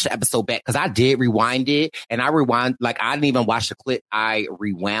I watched the episode back, because I did rewind it, and I didn't even watch the clip. I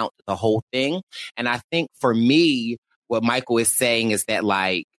rewound the whole thing. And I think for me, what Michael is saying is that,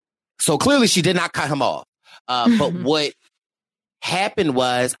 like, so clearly she did not cut him off. But what happened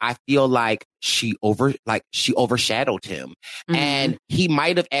was, I feel like she overshadowed him, and he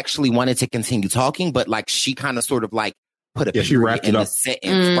might have actually wanted to continue talking, but like she kind of sort of like put a period in the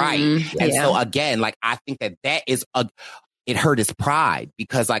sentence, right? And so again, like I think that is it hurt his pride,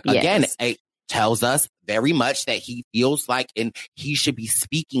 because like again, it tells us very much that he feels like and he should be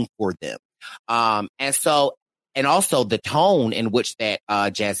speaking for them, and also the tone in which that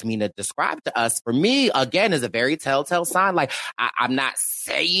Jasmina described to us, for me, again, is a very telltale sign. Like, I'm not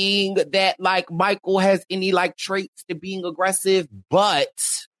saying that, like, Michael has any, like, traits to being aggressive, but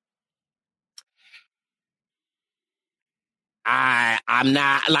I'm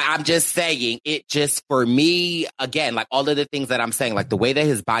not, like, I'm just saying it just, for me, again, like all of the things that I'm saying, like the way that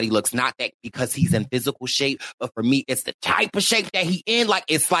his body looks, not that because he's in physical shape, but for me, it's the type of shape that he in, like,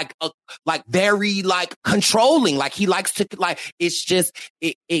 it's like very like controlling, like he likes to, like, it's just,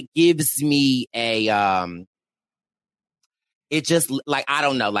 it gives me it just, like, I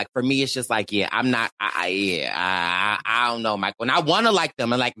don't know, like for me, it's just like, yeah, I'm not, I don't know, Michael, and I want to like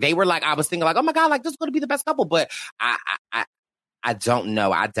them, and like they were like, I was thinking like, oh my God, like this is going to be the best couple, but I don't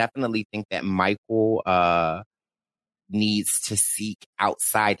know. I definitely think that Michael needs to seek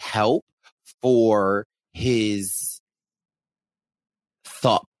outside help for his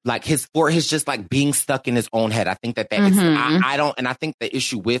thought, like for his just like being stuck in his own head. I think that is, I don't, and I think the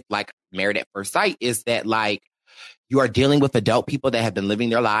issue with like Married at First Sight is that like you are dealing with adult people that have been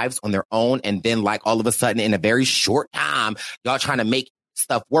living their lives on their own, and then like all of a sudden in a very short time, y'all trying to make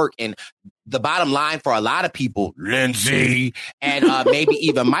stuff work. And the bottom line for a lot of people, Lindsay, and maybe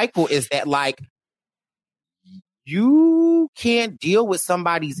even Michael, is that like you can't deal with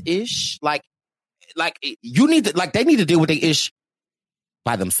somebody's ish. Like you need to, like, they need to deal with their ish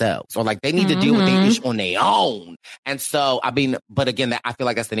by themselves, or like they need to deal with their ish on their own. And so, I mean, but again, I feel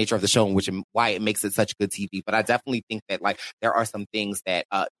like that's the nature of the show, which why it makes it such good TV. But I definitely think that like there are some things that,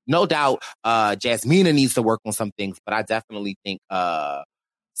 no doubt, Jasmina needs to work on some things, but I definitely think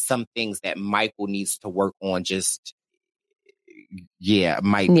some things that Michael needs to work on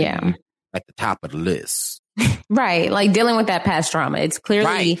might be at the top of the list. Right. Like dealing with that past trauma. It's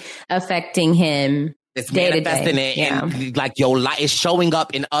clearly affecting him. It's manifesting it, and like your life is showing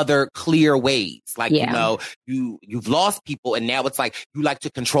up in other clear ways. Like, you know, you've lost people, and now it's like you like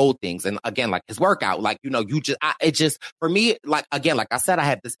to control things. And again, like his workout, like, you know, it just, for me, like, again, like I said, I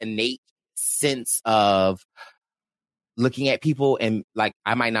have this innate sense of looking at people, and like,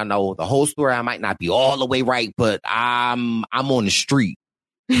 I might not know the whole story. I might not be all the way right, but I'm on the street.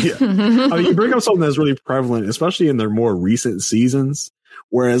 Yeah. I mean, you bring up something that's really prevalent, especially in their more recent seasons.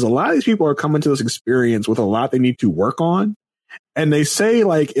 Whereas a lot of these people are coming to this experience with a lot they need to work on. And they say,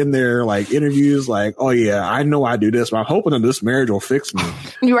 like, in their like interviews, like, oh yeah, I know I do this, but I'm hoping that this marriage will fix me.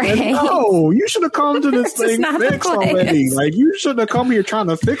 Right. And no, you should have come to this thing fixed already. Like, you shouldn't have come here trying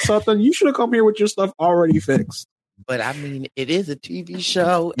to fix something. You should have come here with your stuff already fixed. But I mean, it is a TV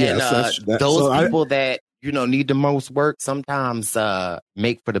show. Yes, and those people that, you know, need the most work sometimes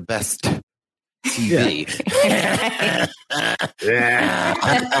make for the best TV.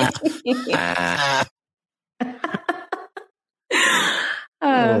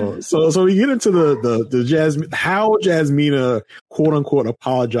 So we get into the Jasmine, how Jasmina quote unquote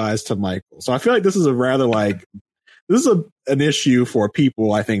apologized to Michael. So I feel like this is a rather like, this is an issue for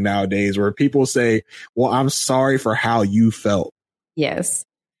people, I think, nowadays, where people say, well, I'm sorry for how you felt. Yes.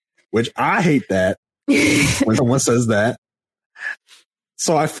 Which I hate that when someone says that.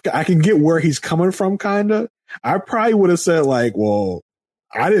 So I can get where he's coming from, kind of. I probably would have said, like, well,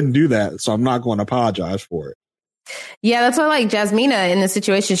 I didn't do that, so I'm not going to apologize for it. Yeah, that's why, like, Jasmina in this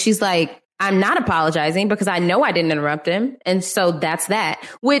situation, she's like, I'm not apologizing because I know I didn't interrupt him. And so that's that,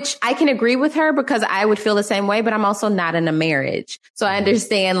 which I can agree with her because I would feel the same way, but I'm also not in a marriage. So I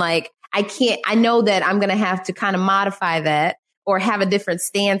understand, like, I know that I'm going to have to kind of modify that or have a different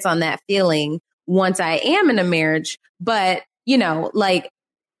stance on that feeling once I am in a marriage. But, you know, like,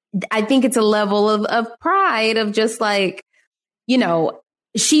 I think it's a level of pride of just like, you know,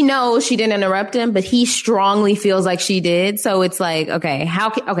 she knows she didn't interrupt him, but he strongly feels like she did. So it's like,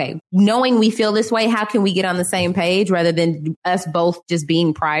 okay, knowing we feel this way, how can we get on the same page rather than us both just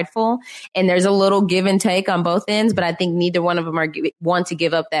being prideful? And there's a little give and take on both ends, but I think neither one of them want to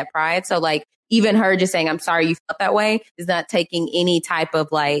give up that pride. So like, even her just saying, I'm sorry you felt that way is not taking any type of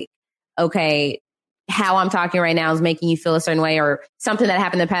like, okay, how I'm talking right now is making you feel a certain way, or something that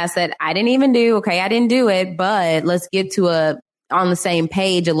happened in the past that I didn't even do. Okay, I didn't do it, but let's get to on the same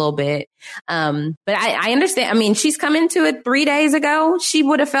page a little bit. But I understand. I mean, she's come into it 3 days ago. She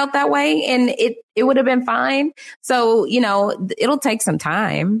would have felt that way and it would have been fine. So, you know, it'll take some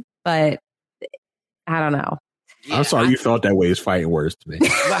time, but I don't know. Yeah, I'm sorry you felt that way is fighting words to me.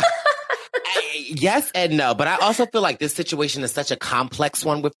 Yes and no, but I also feel like this situation is such a complex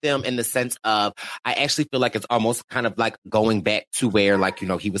one with them in the sense of, I actually feel like it's almost kind of like going back to where, like, you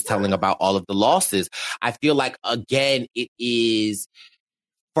know, he was telling about all of the losses. I feel like, again, it is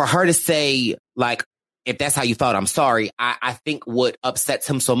for her to say, like, if that's how you felt, I'm sorry. I think what upsets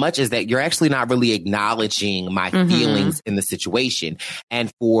him so much is that you're actually not really acknowledging my feelings in the situation. And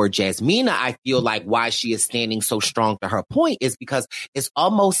for Jasmina, I feel like why she is standing so strong to her point is because it's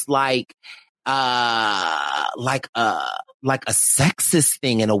almost like a sexist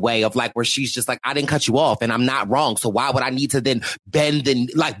thing in a way of like, where she's just like, I didn't cut you off and I'm not wrong. So why would I need to then bend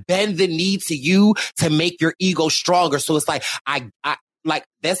the knee to you to make your ego stronger? So it's like, I like,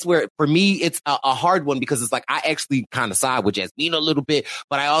 that's where for me, it's a hard one, because it's like, I actually kind of side with Jasmine a little bit,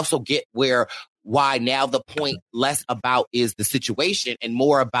 but I also get why now the point less about is the situation and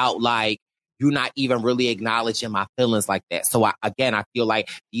more about like, you not even really acknowledging my feelings like that. So I feel like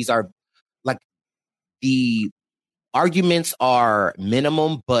these are like, the arguments are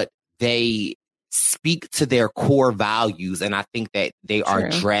minimum, but they speak to their core values. And I think that they are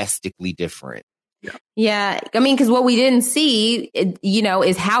drastically different. Yeah. I mean, because what we didn't see, you know,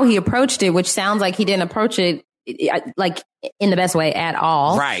 is how he approached it, which sounds like he didn't approach it like in the best way at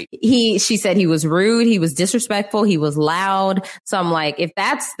all. Right. She said he was rude. He was disrespectful. He was loud. So I'm like, if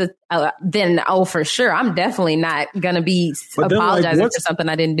that's then for sure, I'm definitely not going to be apologizing for something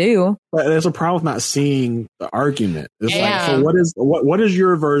I didn't do. But there's a problem with not seeing the argument. It's like, so what is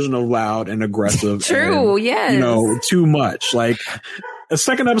your version of loud and aggressive? True. And, yes. You know, too much. Like, a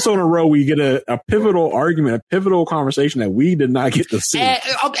second episode in a row, we get a pivotal argument, a pivotal conversation that we did not get to see.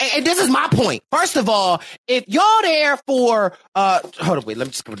 And this is my point. First of all, if y'all there for, hold on, wait, let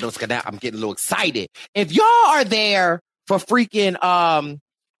me just go down. I'm getting a little excited. If y'all are there for freaking,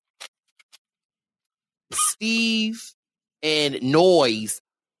 Steve and Noise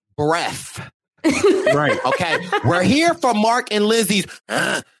breath. Right. Okay. We're here for Mark and Lizzie's,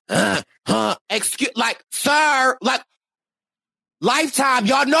 excuse, like, sir, like, Lifetime,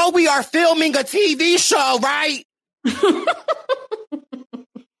 y'all know we are filming a TV show, right?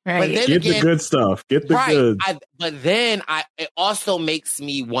 Right. Get again, the good stuff. Get the good. But then it also makes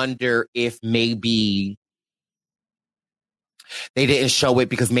me wonder if maybe they didn't show it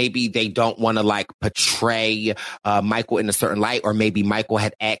because maybe they don't want to like portray Michael in a certain light, or maybe Michael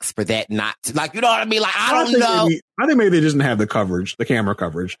had asked for that not to, like, you know what I mean? Like, I don't know. I think maybe they just didn't have the coverage, the camera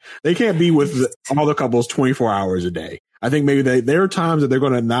coverage. They can't be with all the couples 24 hours a day. I think maybe there are times that they're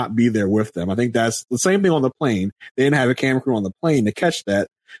going to not be there with them. I think that's the same thing on the plane. They didn't have a camera crew on the plane to catch that.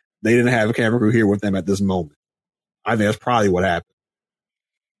 They didn't have a camera crew here with them at this moment. I think that's probably what happened.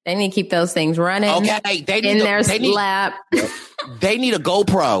 They need to keep those things running. Okay, they need in their lap. They need a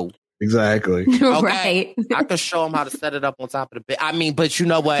GoPro. Exactly. Okay? Right. I could show them how to set it up on top of the bed. I mean, but you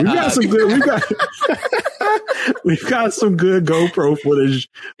know what? We've got some good. We've got some good GoPro footage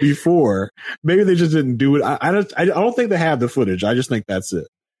before. Maybe they just didn't do it. I don't think they have the footage. I just think that's it.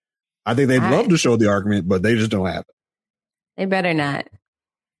 I think they'd love to show the argument, but they just don't have it. They better not.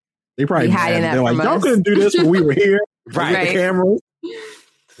 They probably hiding that they're like, from y'all us. couldn't do this when we were here. Right. The camera.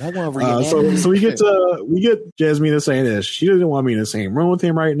 So we get Jasmina saying this. She doesn't want to be in the same room with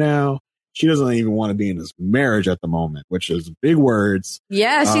him right now. She doesn't even want to be in this marriage at the moment, which is big words.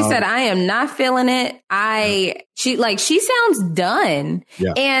 Yeah, she said, I am not feeling it. She sounds done.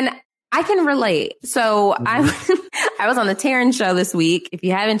 Yeah. And I can relate. So I was on the Taryn show this week. If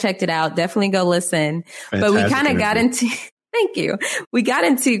you haven't checked it out, definitely go listen. Fantastic but we kind of got interview. into thank you. We got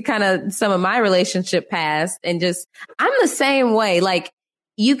into kind of some of my relationship past, and just I'm the same way. Like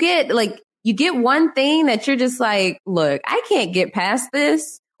you get one thing that you're just like, look, I can't get past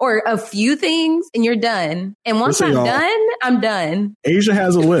this. Or a few things, and you're done. And once I'm done. Asia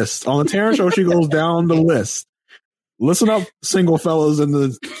has a list. On the Taryn show, she goes down the list. Listen up, single fellas in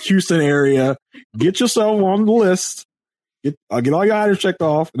the Houston area. Get yourself on the list. Get all your items checked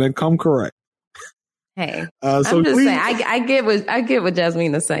off, and then come correct. Hey, I'm just saying. I get what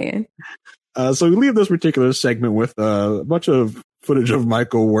Jasmine is saying. So we leave this particular segment with a bunch of footage of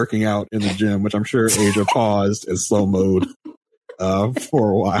Michael working out in the gym, which I'm sure Asia paused in slow mode.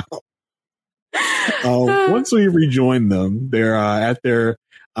 For a while. Once we rejoin them, they're at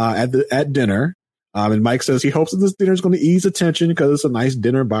dinner. And Mike says he hopes that this dinner is going to ease the tension because it's a nice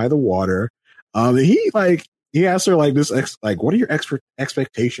dinner by the water. And he asks her what are your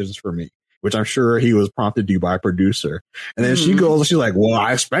expectations for me? Which I'm sure he was prompted to do by a producer. And then she goes, she's like, well,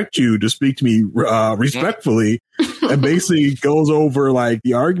 I expect you to speak to me respectfully, and basically goes over like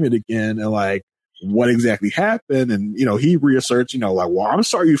the argument again and like what exactly happened. And, he reasserts, well, I'm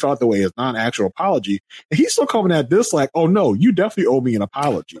sorry you felt the way. It's not an actual apology. And he's still coming at this like, oh no, you definitely owe me an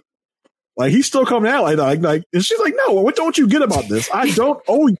apology. Like he's still coming out like, and she's like, no, what don't you get about this? I don't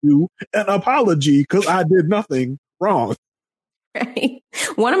owe you an apology because I did nothing wrong. Right.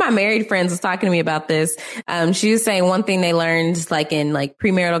 One of my married friends was talking to me about this. She was saying one thing they learned like in like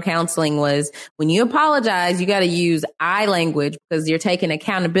premarital counseling was when you apologize, you got to use I language because you're taking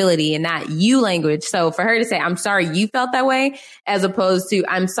accountability and not you language. So for her to say, I'm sorry you felt that way, as opposed to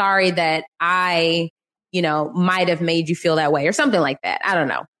I'm sorry that I, might have made you feel that way or something like that. I don't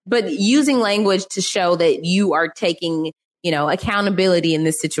know. But using language to show that you are taking, accountability in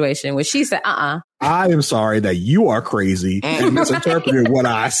this situation, which she said, I am sorry that you are crazy and misinterpreted what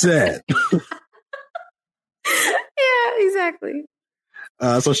I said. Yeah, exactly.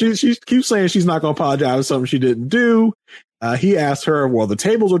 So she keeps saying she's not going to apologize for something she didn't do. He asked her, well, the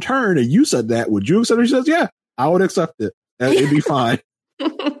tables were turned and you said that. Would you accept it? She says, yeah, I would accept it. It'd be fine.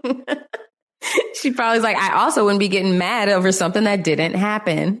 She probably was like, I also wouldn't be getting mad over something that didn't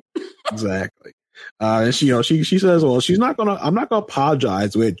happen. Exactly. And she says, well, I'm not going to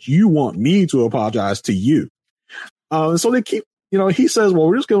apologize with you want me to apologize to you. So they keep, he says, well,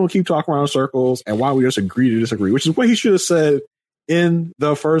 we're just going to keep talking around in circles and why don't we just agree to disagree, which is what he should have said in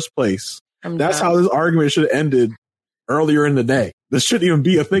the first place. That's how this argument should have ended earlier in the day. This shouldn't even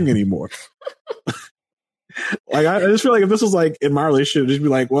be a thing anymore. Like, I just feel like if this was like in my relationship, just be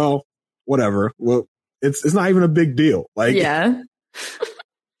like, well, whatever. Well, it's not even a big deal. Like, yeah.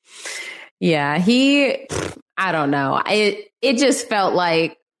 Yeah, I don't know. It just felt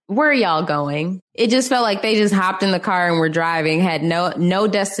like where are y'all going? It just felt like they just hopped in the car and were driving, had no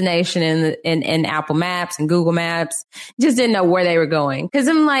destination in Apple Maps and Google Maps, just didn't know where they were going. Cause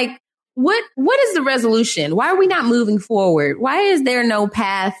I'm like, what is the resolution? Why are we not moving forward? Why is there no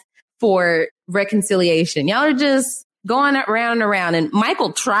path for reconciliation? Y'all are just going around and around. And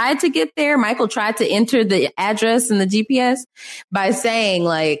Michael tried to get there. Michael tried to enter the address in the GPS by saying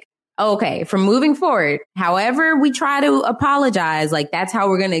like, okay, from moving forward, however we try to apologize, like that's how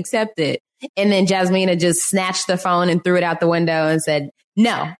we're going to accept it. And then Jasmina just snatched the phone and threw it out the window and said,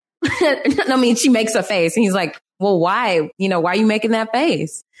 no. I mean, she makes a face and he's like, well, why? Why are you making that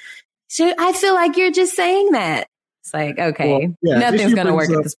face? I feel like you're just saying that. It's like, okay, nothing's going to work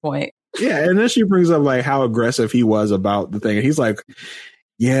at this point. Yeah. And then she brings up like how aggressive he was about the thing. And he's like,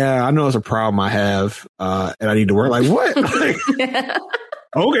 yeah, I know it's a problem I have and I need to work. Like, what? Like,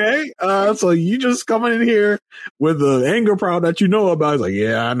 okay. So you just coming in here with the anger problem that you know about. It's like,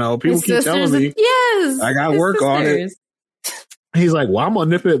 yeah, I know. People keep telling me. Yes. I got to work on it. He's like, well, I'm going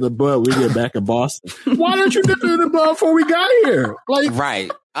to nip it in the bud when we get back in Boston. Why don't you nip it in the bud before we got here? Like, right.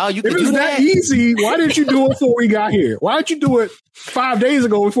 Oh, you if it's that easy, why didn't you do it before we got here? Why didn't you do it 5 days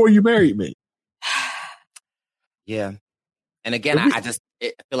ago before you married me? Yeah. And again, I feel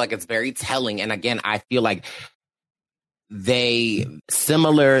like it's very telling. And again, I feel like they,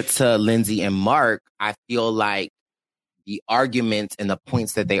 similar to Lindsay and Mark, I feel like the arguments and the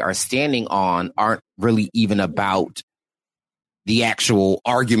points that they are standing on aren't really even about the actual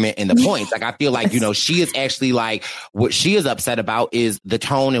argument and the points. Like, I feel like, she is actually like, what she is upset about is the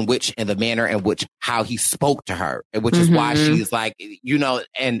tone in which and the manner in which how he spoke to her, which is why she's like,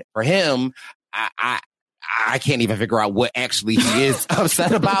 and for him, I can't even figure out what actually he is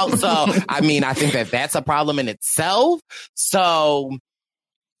upset about. So, I mean, I think that that's a problem in itself. So,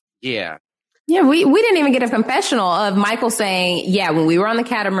 yeah. Yeah, we didn't even get a confessional of Michael saying, yeah, when we were on the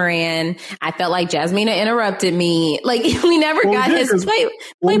catamaran, I felt like Jasmina interrupted me. Like, we never got his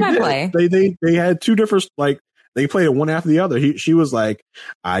play by play. They had two different, like, they played it one after the other. She was like,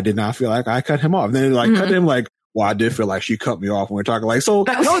 I did not feel like I cut him off. And then cut him like, well, I did feel like she cut me off when we were talking. Like, so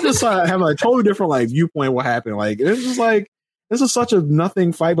y'all just have a totally different like viewpoint of what happened. Like, it's just like, this is such a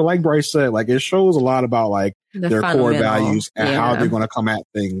nothing fight. But like Bryce said, like, it shows a lot about like their core values and how they're going to come at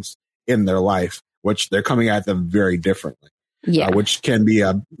things in their life, which they're coming at them very differently, which can be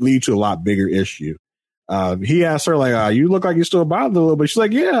lead to a lot bigger issue. He asked her like, you look like you're still bothered a little bit. She's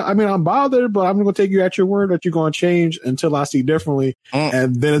like, yeah, I mean, I'm bothered, but I'm going to take you at your word that you're going to change until I see differently.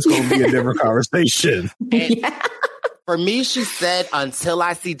 And then it's going to be a different conversation. For me, she said, until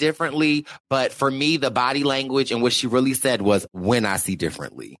I see differently. But for me, the body language and what she really said was when I see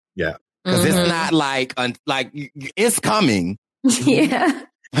differently. Yeah. Because it's not like it's coming. Yeah.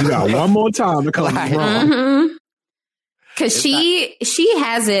 You got one more time to come wrong. Cause she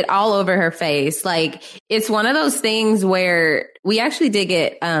has it all over her face. Like, it's one of those things where we actually did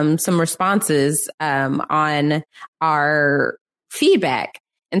get some responses on our feedback.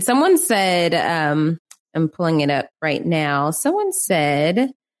 And someone said, I'm pulling it up right now. Someone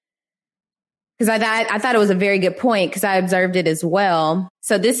said, because I thought it was a very good point because I observed it as well.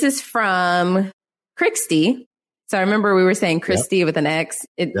 So this is from Crixty. So I remember we were saying Christy with an X.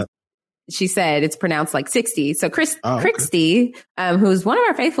 She said it's pronounced like 60. So Crixty, who's one of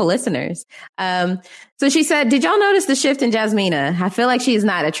our faithful listeners. So she said, did y'all notice the shift in Jasmina? I feel like she is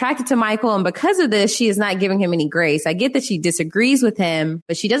not attracted to Michael. And because of this, she is not giving him any grace. I get that she disagrees with him,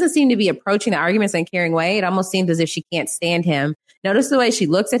 but she doesn't seem to be approaching the arguments in a caring way. It almost seems as if she can't stand him. Notice the way she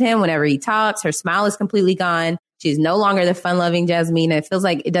looks at him whenever he talks. Her smile is completely gone. She's no longer the fun-loving Jasmina. It feels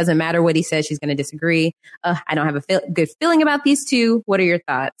like it doesn't matter what he says. She's going to disagree. I don't have a good feeling about these two. What are your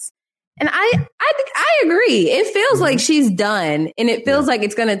thoughts? And I agree. It feels like she's done. And it feels like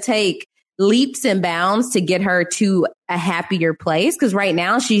it's going to take leaps and bounds to get her to a happier place. Because right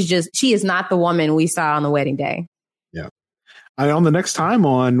now she is not the woman we saw on the wedding day. Yeah. And on the next time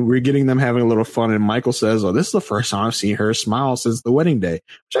on, we're getting them having a little fun. And Michael says, oh, this is the first time I've seen her smile since the wedding day,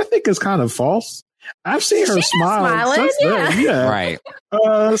 which I think is kind of false. I've seen her smile since then. Yeah. Right.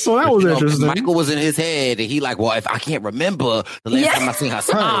 So that was interesting. Michael was in his head and he like, well, if I can't remember the last time I seen her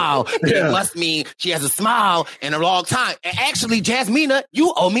smile, then it must mean she has a smile in a long time. And actually, Jasmina,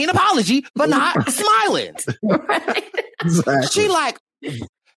 you owe me an apology for not smiling. Exactly. She like,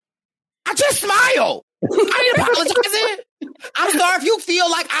 I just smile. I ain't apologizing. I'm sorry if you feel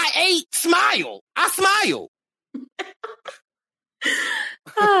like I ate smile. I smile.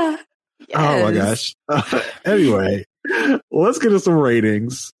 Yes. Oh my gosh. Anyway, let's get into some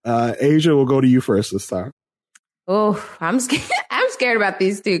ratings. Asia, we'll go to you first this time. Oh, I'm scared. I'm scared about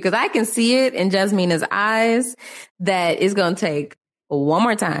these two because I can see it in Jasmina's eyes that it's going to take one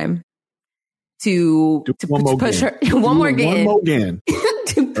more time to push her one more again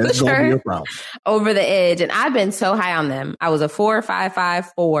to push her over the edge. And I've been so high on them. I was a 4, 5,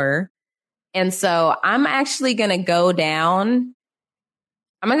 5, 4. And so I'm actually going to go down.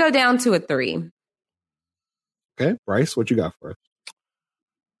 I'm going to go down to a 3. Okay. Bryce, what you got for us?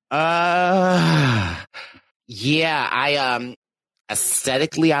 I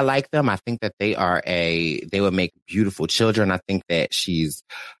aesthetically, I like them. I think that they would make beautiful children. I think that she's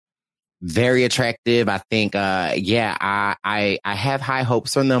very attractive. I think, I have high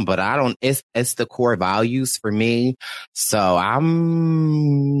hopes on them, but I don't, it's the core values for me. So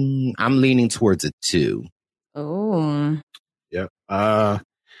I'm leaning towards a 2. Oh, yeah.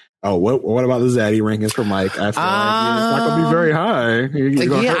 What about the Zaddy rankings for Mike? I feel like it's not going to be very high. You're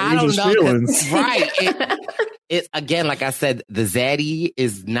going to hurt his feelings. Right. It's again, like I said, the Zaddy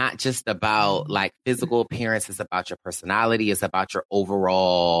is not just about like physical appearance. It's about your personality. It's about your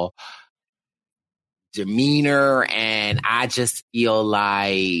overall demeanor. And I just feel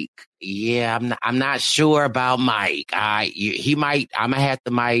like, I'm not sure about Mike. I'm gonna have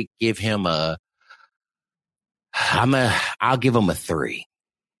to give him I'll give him a 3.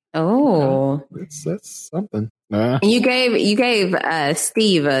 Oh, that's something. You gave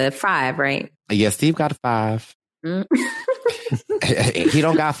Steve a 5, right? Yeah, Steve got a 5. He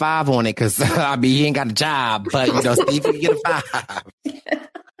don't got 5 on it because he ain't got a job, but Steve can get a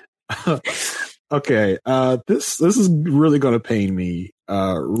 5. Okay, this is really going to pain me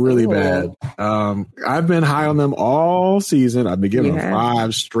really bad. I've been high on them all season. I've been giving them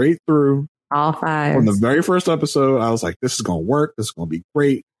 5 straight through. All 5. From the very first episode, I was like, this is going to work. This is going to be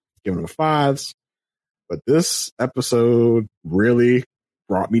great. Giving them 5s. But this episode really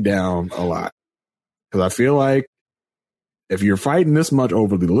brought me down a lot. Because I feel like if you're fighting this much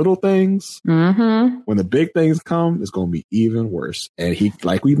over the little things, when the big things come, it's going to be even worse. And he,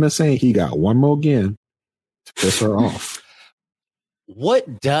 like we've been saying, he got one more again to piss her off.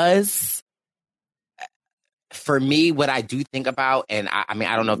 What does, for me, what I do think about, and I mean,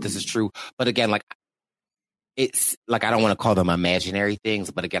 I don't know if this is true, but again, like, it's like, I don't want to call them imaginary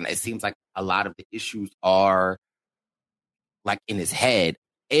things, but again, it seems like a lot of the issues are like in his head.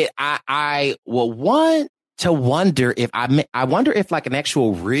 I will want to wonder if I wonder if like an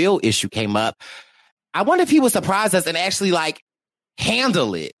actual real issue came up. I wonder if he was surprised us and actually like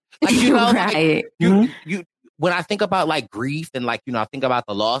handle it. Like, right. Like, you when I think about like grief and like, I think about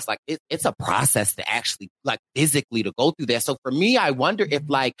the loss, like it's a process to actually like physically to go through that. So for me, I wonder if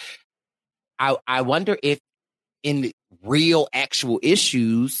like, I wonder if in real actual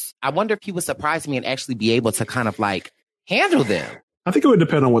issues, I wonder if he would surprise me and actually be able to kind of like handle them. I think it would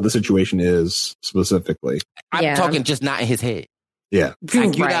depend on what the situation is specifically. I'm talking just not in his head. Yeah.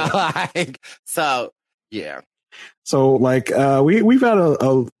 Like, so, yeah. So, like, we've had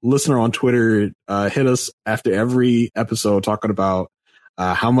a listener on Twitter hit us after every episode talking about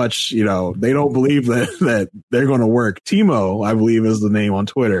how much, they don't believe that they're going to work. Timo, I believe, is the name on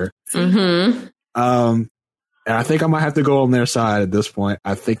Twitter. Mm-hmm. And I think I might have to go on their side at this point.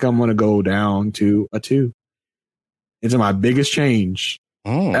 I think I'm going to go down to a 2. It's my biggest change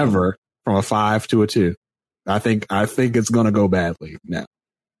ever from a 5 to a 2. I think it's going to go badly now.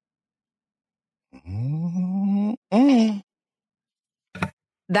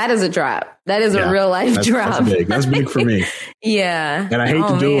 That is a drop. That is a real life drop. That's big for me. Yeah. And I hate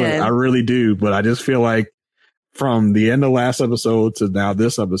to do it. I really do. But I just feel like from the end of last episode to now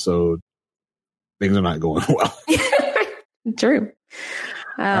this episode, things are not going well. True.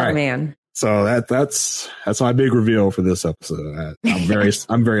 Oh, right. Man. So that's my big reveal for this episode.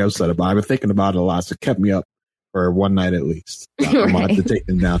 I'm very upset about it. I've been thinking about it a lot, so it kept me up for one night at least. I'm going to have to take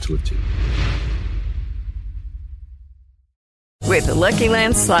them down to a 2. With the Lucky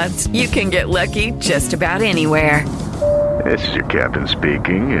Land Slots, you can get lucky just about anywhere. This is your captain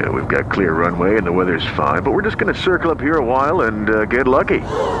speaking. We've got clear runway and the weather's fine, but we're just going to circle up here a while and get lucky.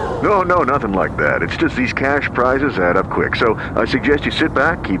 No, nothing like that. It's just these cash prizes add up quick. So I suggest you sit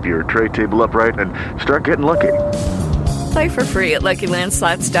back, keep your tray table upright, and start getting lucky. Play for free at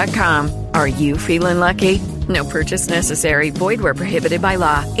LuckyLandSlots.com. Are you feeling lucky? No purchase necessary. Void where prohibited by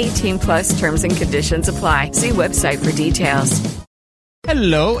law. 18+ terms and conditions apply. See website for details.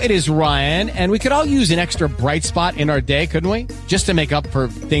 Hello, it is Ryan, and we could all use an extra bright spot in our day, couldn't we? Just to make up for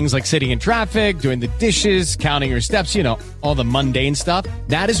things like sitting in traffic, doing the dishes, counting your steps, all the mundane stuff.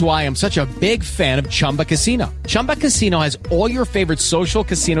 That is why I'm such a big fan of Chumba Casino. Chumba Casino has all your favorite social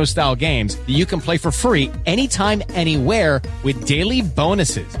casino-style games that you can play for free anytime, anywhere with daily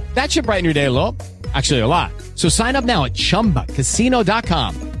bonuses. That should brighten your day a little. Actually, a lot. So sign up now at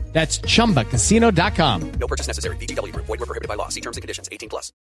ChumbaCasino.com. That's ChumbaCasino.com. No purchase necessary. VGW Group. Void where prohibited by law. See terms and conditions.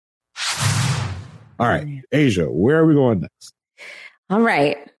 18+. All right, Asia, where are we going next? All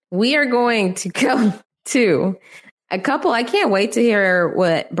right. We are going to go to a couple. I can't wait to hear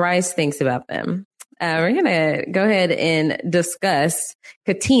what Bryce thinks about them. We're going to go ahead and discuss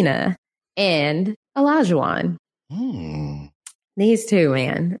Katina and Olajuwon. These two,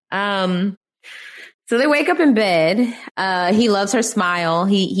 man. So they wake up in bed. He loves her smile.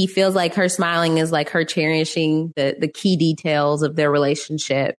 He feels like her smiling is like her cherishing the key details of their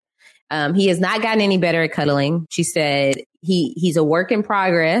relationship. He has not gotten any better at cuddling. She said he's a work in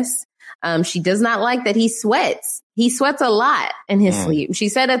progress. She does not like that he sweats. He sweats a lot in his sleep. She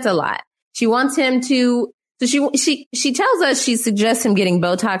said it's a lot. She wants him to. So she tells us she suggests him getting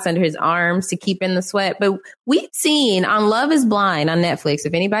Botox under his arms to keep in the sweat. But we've seen on Love is Blind on Netflix,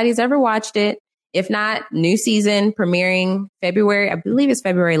 if anybody's ever watched it, if not, new season premiering February, I believe it's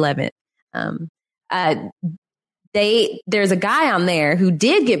February 11th. There's a guy on there who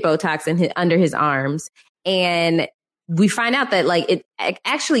did get Botox under his arms, and we find out that like it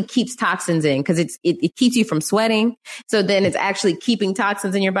actually keeps toxins in because it keeps you from sweating. So then it's actually keeping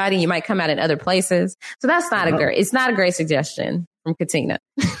toxins in your body. You might come out in other places. So that's not it's not a great suggestion from Katina.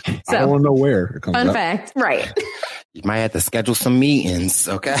 So, I don't want to know where it comes fun fact, right? You might have to schedule some meetings,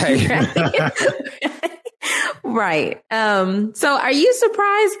 okay? Right. So are you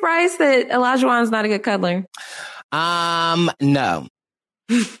surprised, Bryce, that Olajuwon's not a good cuddler? No.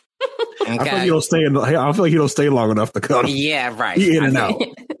 Okay. I feel like he don't stay long enough to cuddle. Yeah, right. He in and out.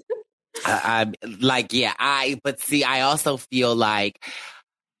 But see, I also feel like,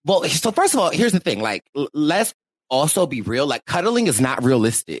 well, so first of all, here's the thing, like, let's also be real. Like, cuddling is not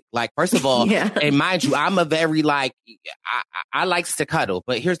realistic. Like, first of all, and mind you, I'm a very, like, I likes to cuddle,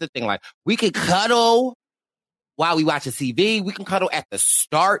 but here's the thing, like, we could cuddle while we watch a TV. We can cuddle at the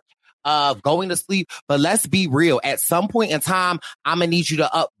start of going to sleep, but let's be real. At some point in time, I'm gonna need you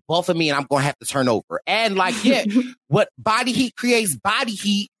to up both of me, and I'm gonna have to turn over. And like, what body heat creates body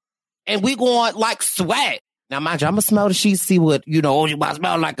heat, and we going like sweat. Now, mind you, I'm gonna smell the sheets, see what you might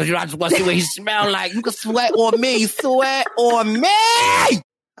smell like, because I just want to see what he smell like. You can sweat on me, sweat on me.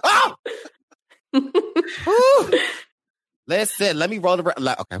 Oh, listen, let me roll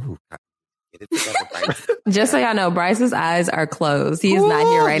the okay. Just so y'all know, Bryce's eyes are closed. He is not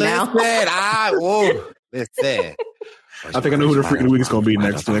here right now. Listen. I think I know who the Freak of the Week is going to be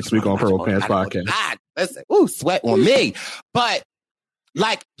next week on Purple Pants Podcast. God, listen, sweat on me. But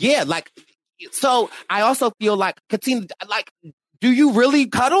so I also feel like, Katina, like, do you really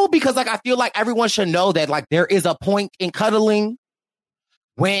cuddle? Because like, I feel like everyone should know that like there is a point in cuddling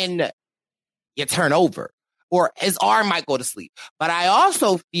when you turn over or his arm might go to sleep. But I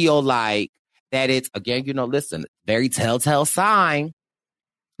also feel like that it's, again, listen, very telltale sign.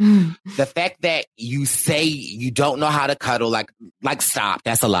 The fact that you say you don't know how to cuddle, like stop,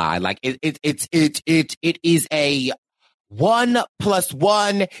 that's a lie. Like it is a 1 +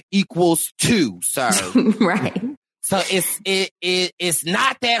 1 = 2, sir. Right. So it's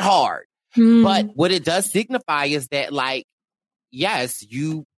not that hard. But what it does signify is that, like, yes,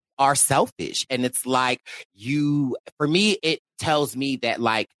 you are selfish, and it's like for me, it tells me that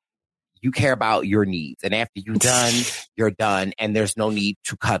like you care about your needs, and after you're done, you're done, and there's no need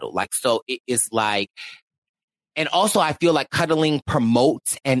to cuddle. Like, so it is like, and also I feel like cuddling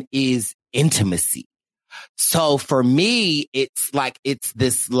promotes and is intimacy. So for me, it's like, it's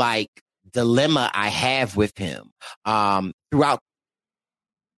this like dilemma I have with him, throughout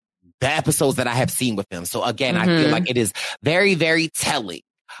the episodes that I have seen with him. So again, I feel like it is very, very telling,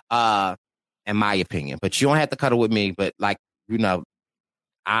 in my opinion, but you don't have to cuddle with me, but like,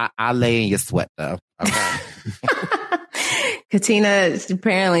 I lay in your sweat though. Okay. Katina,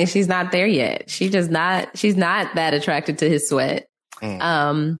 apparently she's not there yet. She's not that attracted to his sweat.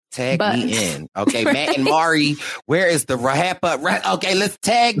 Tag me in. Okay. Matt and Mari, where is the okay, let's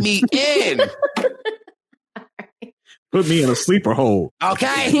tag me in. Put me in a sleeper hole.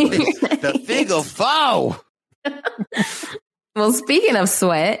 Okay. The figure 4. Well, speaking of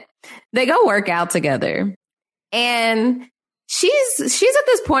sweat, they go work out together. And she's at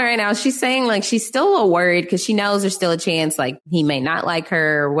this point right now. She's saying like she's still a little worried because she knows there's still a chance like he may not like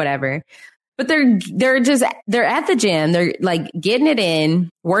her or whatever. But they're at the gym. They're like getting it in,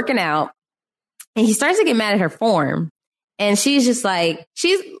 working out. And he starts to get mad at her form. And she's just like,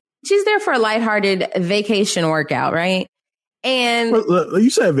 she's there for a lighthearted vacation workout, right? And you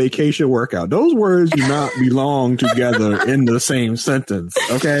said vacation workout. Those words do not belong together in the same sentence.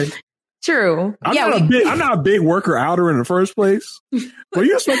 Okay. True. I'm not a big worker outer in the first place. But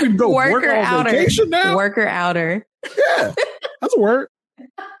you expect me to go work on vacation now? Worker outer. Yeah, that's a word.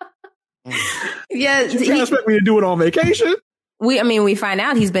 Yeah, you can't expect me to do it on vacation. We find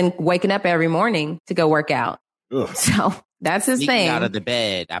out he's been waking up every morning to go work out. Ugh. So that's his Sneaking thing. out of the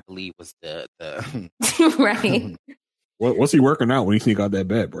bed, I believe, was the Right. What's he working out when he sneak out that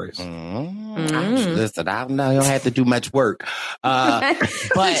bed, Bryce? Listen, I don't know. You don't have to do much work. But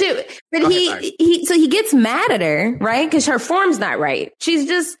he gets mad at her, right? Because her form's not right. She's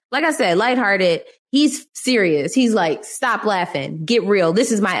just, like I said, lighthearted. He's serious. He's like, stop laughing. Get real.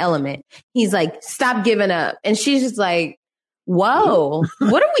 This is my element. He's like, stop giving up. And she's just like, whoa,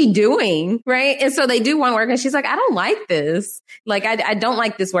 what are we doing? Right. And so they do one work and she's like, I don't like this. Like, I don't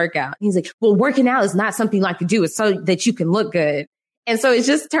like this workout. He's like, well, working out is not something like to do. It's so that you can look good. And so it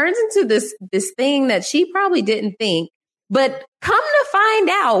just turns into this thing that she probably didn't think. But come to find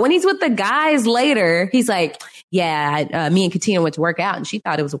out, when he's with the guys later, he's like, yeah, me and Katina went to work out and she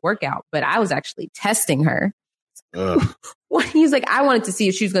thought it was a workout, but I was actually testing her. He's like, I wanted to see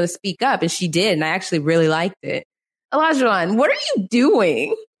if she was going to speak up, and she did. And I actually really liked it. Elijah, what are you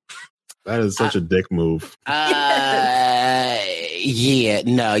doing? That is such a dick move. Yeah,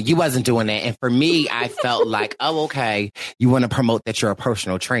 no, you wasn't doing that. And for me, I felt like, oh, okay, you want to promote that you're a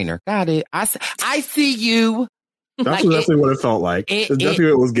personal trainer. Got it. I see you. That's definitely what it felt like. It's definitely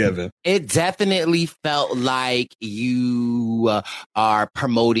what it was given. It definitely felt like you are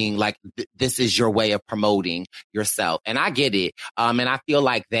promoting, like this is your way of promoting yourself. And I get it. And I feel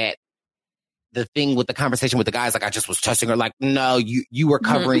like that the thing with the conversation with the guys, like I just was testing her, like, no, you were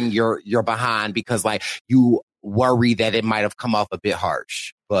covering your behind because like you worry that it might have come off a bit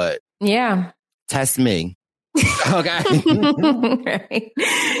harsh, but yeah, test me. Okay. Right.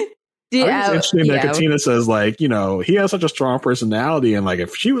 I think it's interesting that Katina says, like, you know, he has such a strong personality, and like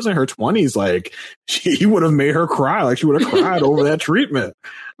if she was in her 20s, like he would have made her cry, like she would have cried over that treatment.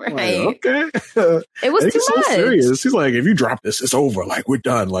 Right? Like, okay, it was too much. So serious. He's like, if you drop this, it's over. Like we're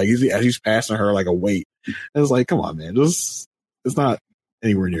done. Like he's passing her like a weight. And it's like, come on, man, it's not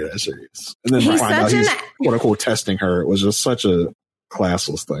anywhere near that serious. And then find out he's quote unquote testing her. It was just such a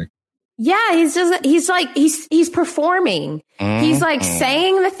classless thing. Yeah, he's performing. Mm-hmm. He's like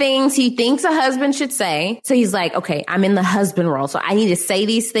saying the things he thinks a husband should say. So he's like, okay, I'm in the husband role. So I need to say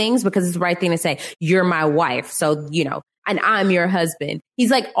these things because it's the right thing to say. You're my wife. So, you know, and I'm your husband. He's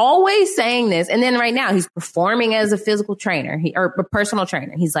like always saying this. And then right now he's performing as a physical trainer or a personal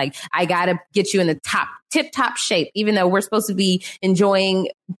trainer. He's like, I got to get you in the tip top shape, even though we're supposed to be enjoying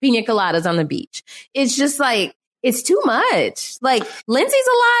pina coladas on the beach. It's just like, it's too much. Like Lindsay's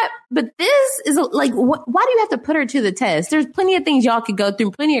a lot, but this is like, why do you have to put her to the test? There's plenty of things y'all could go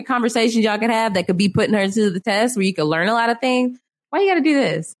through, plenty of conversations y'all could have that could be putting her to the test where you could learn a lot of things. Why you got to do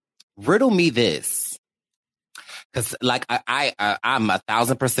this? Riddle me this. Cause like I'm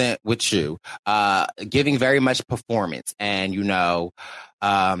 1,000% with you, giving very much performance. And, you know,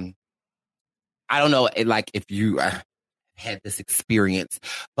 I don't know, like if you had this experience,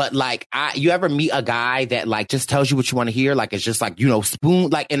 but like you ever meet a guy that like just tells you what you want to hear, like it's just like, you know, spoon,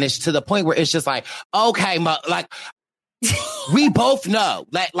 like, and it's to the point where it's just like, okay, like we both know,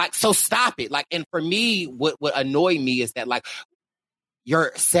 like so stop it. Like, and for me, what annoy me is that like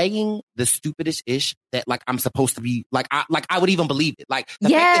you're saying the stupidest ish that like I'm supposed to be like I would even believe it. Like the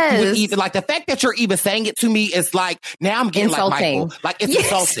fact that you would even, like the fact that you're even saying it to me is like now I'm getting insulting. Like Michael, like it's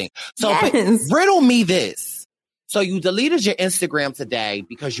insulting. So but riddle me this. So you deleted your Instagram today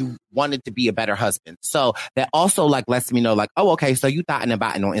because you wanted to be a better husband. So that also like lets me know like, oh, okay, so you thought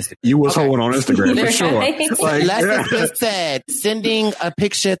about it on Instagram. You was holding on Instagram for sure. Like, Leslie just said, sending a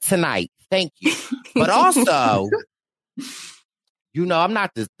picture tonight. Thank you. But also, you know, I'm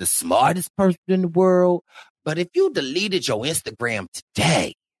not the smartest person in the world, but if you deleted your Instagram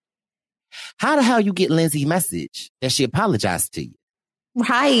today, how the hell you get Lindsay's message that she apologized to you?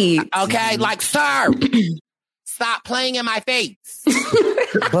 Right. Okay, like, sir. Stop playing in my face,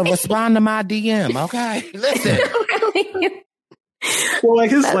 but respond to my DM. Okay, listen. Well,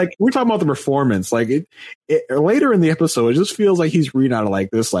 like we're talking about the performance. Like it later in the episode, it just feels like he's reading out of like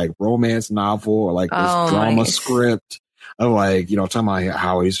this like romance novel or like this drama script of like, you know, talking about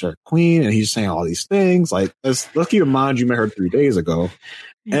how he's her queen and he's saying all these things. Like let's keep in mind you met her 3 days ago,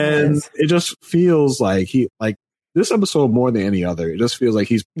 and it just feels like this episode more than any other, it just feels like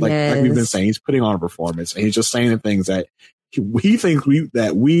he's like we've been saying, he's putting on a performance and he's just saying the things that he thinks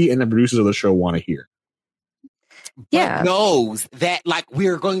that we and the producers of the show want to hear. Yeah, but knows that like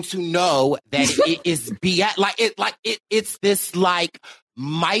we're going to know that it is it's this like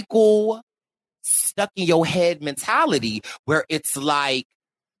Michael stuck in your head mentality where it's like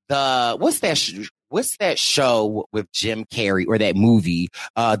what's that show with Jim Carrey or that movie,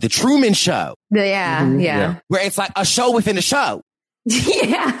 The Truman Show? Yeah. Where it's like a show within a show.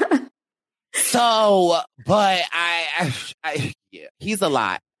 Yeah. So, but yeah, he's a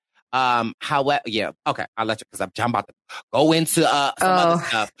lot. However, yeah, okay, I'll let you, because I'm about to go into some other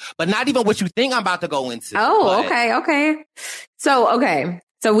stuff, but not even what you think I'm about to go into. Oh, but... okay.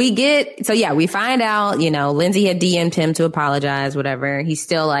 So we find out, Lindsay had DM'd him to apologize, whatever. He's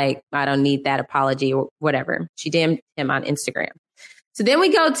still like, I don't need that apology or whatever. She DM'd him on Instagram. So then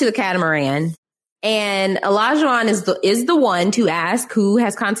we go to the catamaran, and Olajuwon is the one to ask who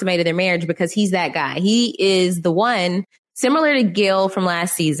has consummated their marriage, because he's that guy. He is the one, similar to Gil from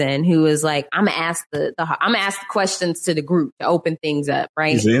last season, who is like, I'm gonna ask the questions to the group to open things up,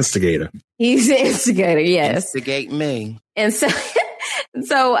 right? He's the instigator. Yes. Instigate me. And so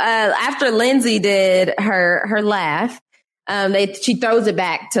after Lindsay did her laugh, she throws it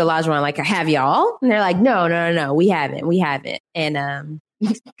back to Olajuwon, like, have y'all? And they're like, no, we haven't. And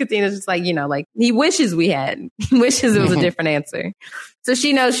Katina's just like, like, he wishes we had. He wishes it was a different answer. So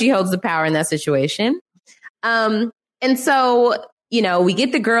she knows she holds the power in that situation. And so, we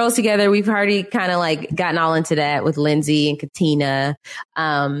get the girls together. We've already kind of like gotten all into that with Lindsay and Katina.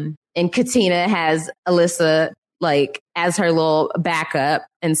 And Katina has Alyssa like as her little backup.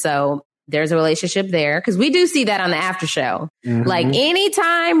 And so there's a relationship there, because we do see that on the after show. Mm-hmm. Like,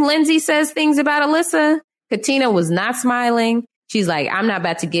 anytime Lindsay says things about Alyssa, Katina was not smiling. She's like, I'm not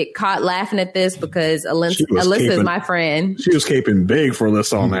about to get caught laughing at this, because Alyssa is my friend. She was caping big for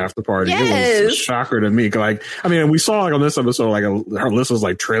Alyssa on the after party. Yes. It was a shocker to me. Like, I mean, we saw like on this episode, like Alyssa's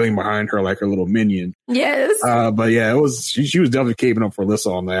like trailing behind her like her little minion. Yes. But yeah, it was she was definitely caping up for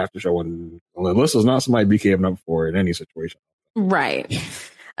Alyssa on the after show, and Alyssa's not somebody to be caping up for in any situation. Right.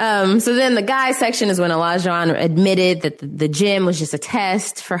 So then the guy section is when Olajuwon admitted that the gym was just a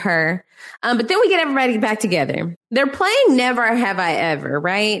test for her. But then we get everybody back together. They're playing Never Have I Ever,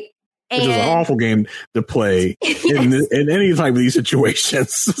 right? Which is an awful game to play in any type of these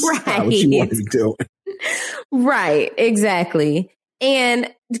situations. Right. What you want to be doing. Right. Exactly.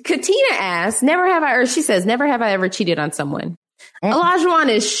 And Katina asks, she says, never have I ever cheated on someone. Olajuwon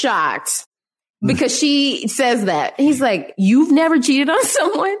is shocked because she says that. He's like, you've never cheated on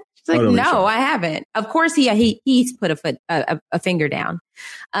someone? She's like, no, I haven't. Of course, he's put a finger down.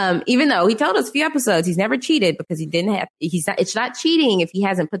 Even though he told us a few episodes he's never cheated, because it's not cheating if he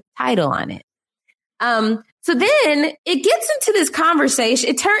hasn't put the title on it. So then it gets into this conversation.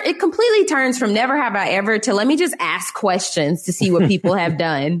 It completely turns from never have I ever to let me just ask questions to see what people have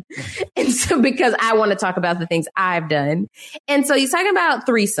done. And so, because I want to talk about the things I've done. And so he's talking about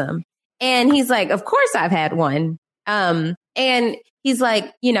threesome, and he's like, of course I've had one. And he's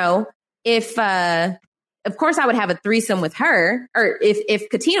like, of course I would have a threesome with her, or if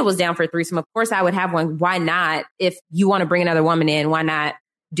Katina was down for a threesome, of course I would have one. Why not? If you want to bring another woman in, why not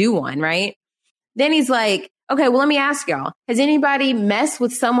do one? Right. Then he's like, okay, well, let me ask y'all, has anybody messed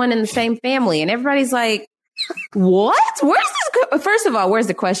with someone in the same family? And everybody's like, what? First of all, where's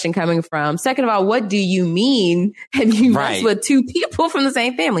the question coming from? Second of all, what do you mean? Have you messed with two people from the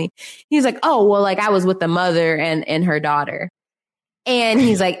same family? He's like, oh, well, like I was with the mother and her daughter. And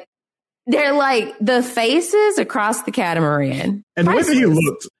he's like, they're like the faces across the catamaran. And the way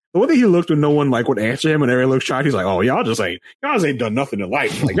that he looked when no one like would answer him and everyone looked shocked, he's like, oh, y'all just ain't done nothing in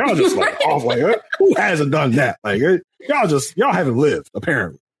life. Like, y'all just like off, like, who hasn't done that? Like, y'all haven't lived,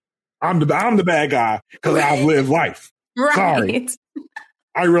 apparently. I'm the bad guy because I've lived life. Right. Sorry.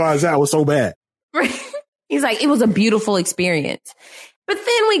 I realized that was so bad. Right. He's like, it was a beautiful experience. But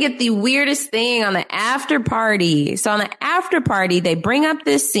then we get the weirdest thing on the after party. So on the after party, they bring up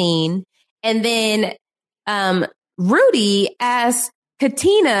this scene, and then Rudy asks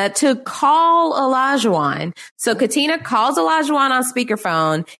Katina to call Olajuwon. So Katina calls Olajuwon on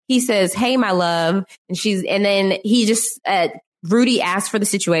speakerphone. He says, hey, my love. And then he just, Rudy asks for the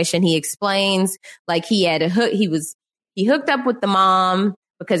situation. He explains like he hooked up with the mom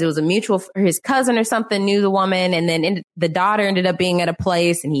because it was a mutual, or his cousin or something knew the woman. And then the daughter ended up being at a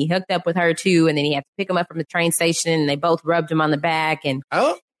place, and he hooked up with her too. And then he had to pick him up from the train station, and they both rubbed him on the back. And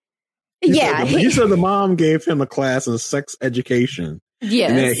he said the mom gave him a class in sex education. Yes.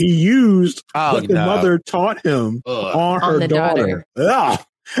 And that he used what the mother taught him on her daughter.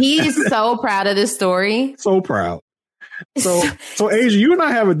 He's so proud of this story. So proud. So Asia, you and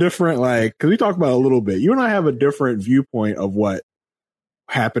I have a different, because we talked about it a little bit. You and I have a different viewpoint of what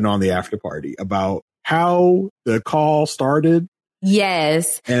happened on the after party, about how the call started.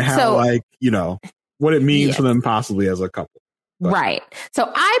 Yes. And how, what it means for them possibly as a couple. Right.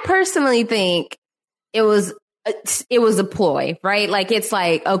 So I personally think it was a ploy, right? Like, it's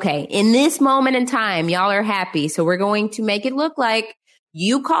like, okay, in this moment in time, y'all are happy, so we're going to make it look like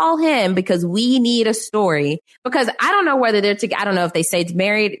You call him because we need a story. Because I don't know whether they're together. I don't know if they say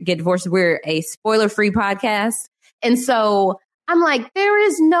married, get divorced. We're a spoiler-free podcast. And so I'm like, there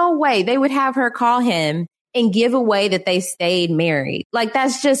is no way they would have her call him and give away that they stayed married. Like,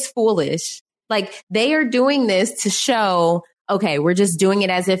 that's just foolish. Like, they are doing this to show, okay, we're just doing it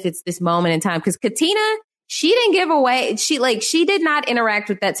as if it's this moment in time. Because Katina, she didn't give away. She did not interact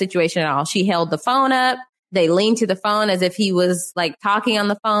with that situation at all. She held the phone up. They leaned to the phone as if he was like talking on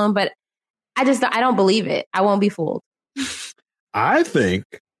the phone. But I don't believe it. I won't be fooled. I think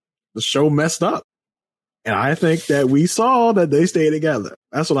the show messed up. And I think that we saw that they stayed together.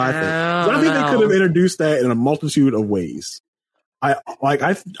 That's what I think. I think they could have introduced that in a multitude of ways.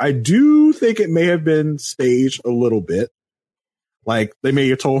 I do think it may have been staged a little bit. Like, they may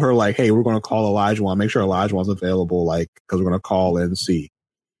have told her, like, hey, we're going to call Olajuwon, make sure Olajuwon's available, like, because we're going to call and see.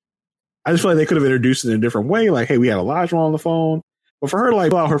 I just feel like they could have introduced it in a different way. Like, hey, we have Olajuwon on the phone. But for her to,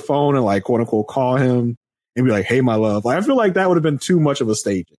 like, pull out her phone and, like, quote unquote, call him and be like, hey, my love. Like, I feel like that would have been too much of a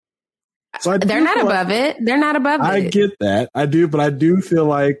staging. So they're not above it. They're not above it. I get that. I do, but I do feel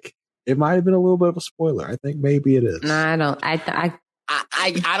like it might have been a little bit of a spoiler. I think maybe it is. No, I don't.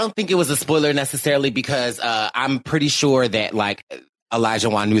 I don't think it was a spoiler necessarily because I'm pretty sure that like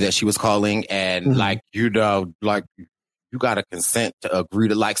Olajuwon knew that she was calling and like, you know, like you got to consent to agree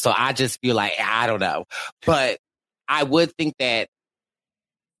to like, so I just feel like, I don't know, but I would think that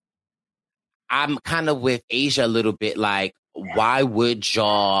I'm kind of with Asia a little bit. Like, why would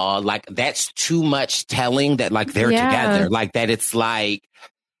y'all like, that's too much telling that like they're together, like that. It's like,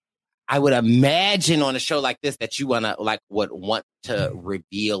 I would imagine on a show like this that you would want to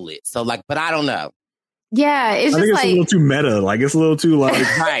reveal it. So like, but I don't know. Yeah, it's just like, a little too meta. Like, it's a little too like,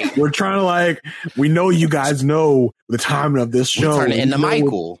 right. We're trying to like, we know you guys know the timing of this show. Turn it into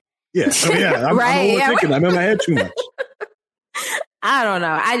Michael. Yeah. So yeah. I'm overthinking. I'm in my head too much. I don't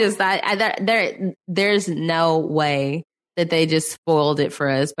know. I just thought there's no way that they just spoiled it for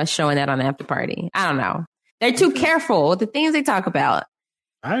us by showing that on the after party. I don't know. They're too careful with the things they talk about.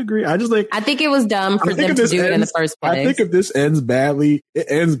 I agree. I think it was dumb for them to do it in the first place. I think if this ends badly, it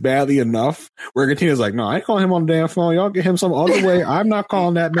ends badly enough where Katina's like, no, I ain't calling him on the damn phone. Y'all get him some other way. I'm not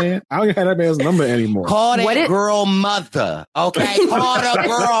calling that man. I don't even have that man's number anymore. Call that girl mother. Okay. Call the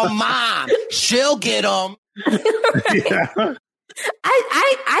girl mom. She'll get him. Yeah.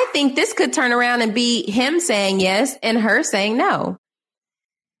 I think this could turn around and be him saying yes and her saying no.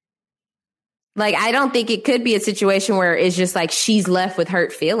 Like, I don't think it could be a situation where it's just like she's left with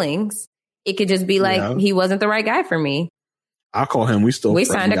hurt feelings. It could just be like, he wasn't the right guy for me. I'll call him. We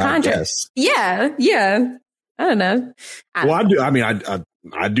signed a contract. Yeah. I don't know. I do. I mean,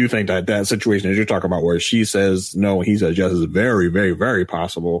 I do think that situation that you're talking about where she says no, he says yes is very, very, very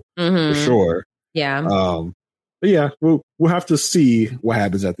possible for sure. Yeah. But yeah, we'll have to see what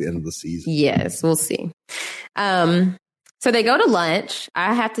happens at the end of the season. Yes, we'll see. So they go to lunch.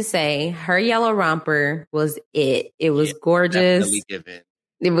 I have to say, her yellow romper was it. It was gorgeous. Definitely given.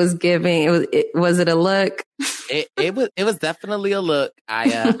 It was giving. Was it a look? It was definitely a look.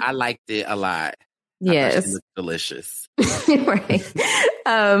 I liked it a lot. Yes, it looked delicious. Right.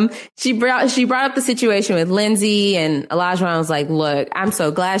 She brought up the situation with Lindsay, and Olajuwon was like, "Look, I'm so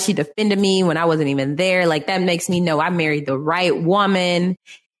glad she defended me when I wasn't even there. Like, that makes me know I married the right woman."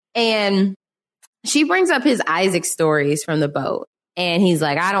 And she brings up his Isaac stories from the boat. And he's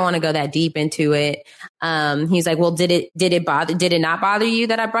like, I don't want to go that deep into it. He's like, well, did it not bother you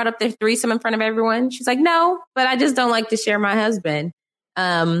that I brought up the threesome in front of everyone? She's like, no, but I just don't like to share my husband.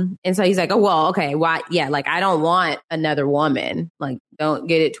 And so he's like, oh, well, okay. Why? Yeah. Like, I don't want another woman. Like, don't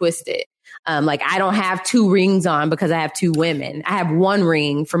get it twisted. Like, I don't have 2 rings on because I have 2 women. I have 1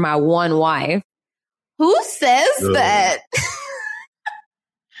 ring for my 1 wife. Who says that?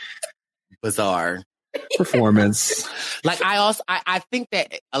 Bizarre performance. Like, I think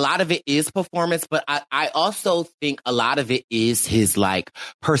that a lot of it is performance, but I also think a lot of it is his like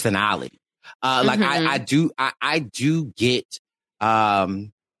personality. Like I do get, I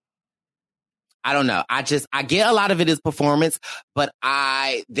don't know. I get a lot of it is performance, but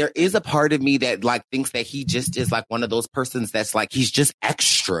there is a part of me that like thinks that he just is like one of those persons that's like, he's just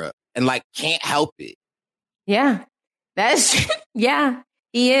extra and like can't help it. Yeah,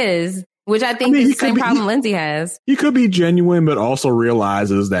 he is. Which I think is the same problem Lindsay has. He could be genuine, but also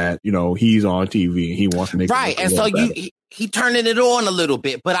realizes that, you know, he's on TV and he wants to make right. And so he turning it on a little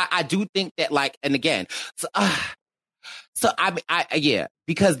bit. But I do think that, like, and again,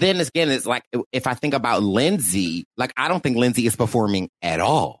 because then again, it's like, if I think about Lindsay, like, I don't think Lindsay is performing at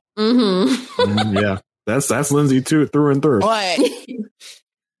all. Mm-hmm. Yeah, that's Lindsay too, through and through. But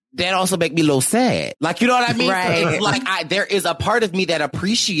that also make me a little sad. Like, you know what I mean? Right. So it's like there is a part of me that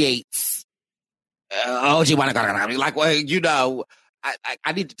appreciates OG Wanna like, well, you know,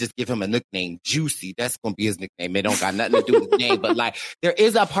 I need to just give him a nickname, Juicy. That's gonna be his nickname. It don't got nothing to do with his name, but like there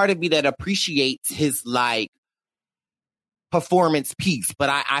is a part of me that appreciates his like performance piece. But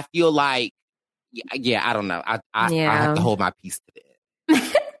I feel like, yeah, I don't know. I have to hold my peace to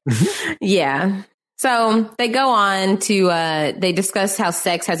that. Yeah. So they go on to, they discuss how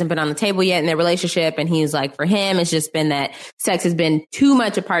sex hasn't been on the table yet in their relationship. And he's like, for him, it's just been that sex has been too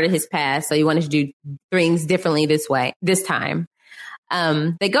much a part of his past. So he wanted to do things differently this time.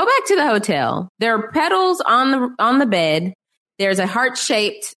 They go back to the hotel. There are petals on the bed. There's a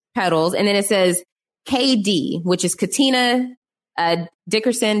heart-shaped petals. And then it says KD, which is Katina,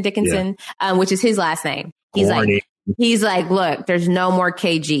 Dickinson, which is his last name. He's like, look, there's no more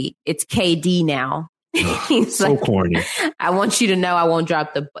KG. It's KD now. He's so like, corny. I want you to know I won't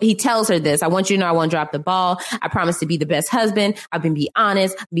drop he tells her this. I want you to know I won't drop the ball. I promise to be the best husband. I've been be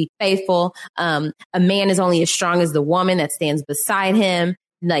honest, be faithful. A man is only as strong as the woman that stands beside him.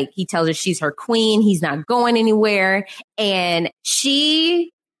 Like he tells her she's her queen. He's not going anywhere. And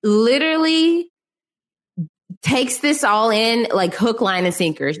she literally takes this all in like hook, line, and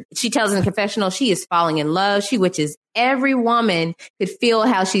sinker. She tells in the confessional she is falling in love. She wishes every woman could feel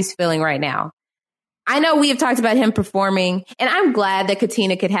how she's feeling right now. I know we have talked about him performing, and I'm glad that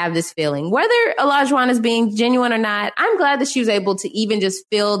Katina could have this feeling. Whether Olajuwon is being genuine or not, I'm glad that she was able to even just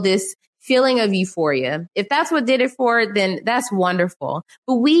feel this feeling of euphoria. If that's what did it for her, then that's wonderful.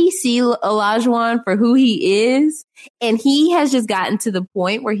 But we see Olajuwon for who he is, and he has just gotten to the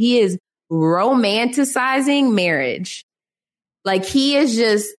point where he is romanticizing marriage. Like he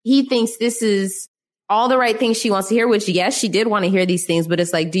thinks this is all the right things she wants to hear, which yes, she did want to hear these things, but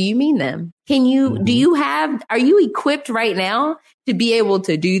it's like, do you mean them? Are you equipped right now to be able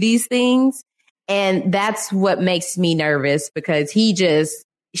to do these things? And that's what makes me nervous because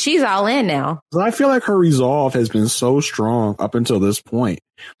she's all in now. I feel like her resolve has been so strong up until this point.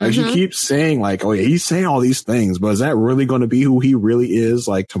 Like she keeps saying like, oh yeah, he's saying all these things, but is that really going to be who he really is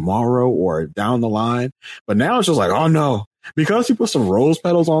like tomorrow or down the line? But now it's just like, oh no, because he put some rose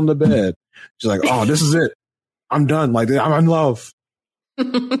petals on the bed. She's like, oh, this is it. I'm done. Like I'm in love.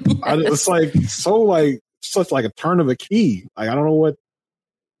 It's like such like a turn of a key. Like I don't know what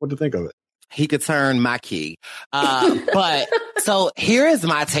to think of it. He could turn my key. But so here is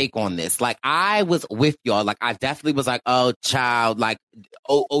my take on this. Like I was with y'all. Like I definitely was like, oh child, like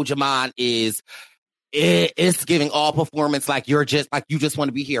Ojaman it's giving all performance. Like you just want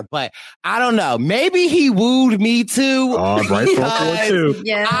to be here. But I don't know. Maybe he wooed me too. Oh, right. Too.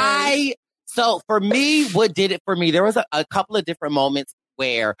 Yeah. So for me, what did it for me? There was a couple of different moments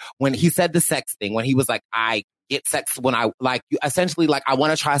where when he said the sex thing, when he was like, I get sex when I like you, essentially like I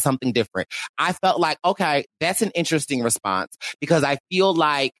want to try something different. I felt like, okay, that's an interesting response because I feel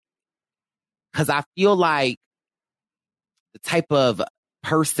like the type of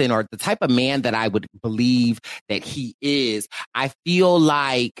person or the type of man that I would believe that he is, I feel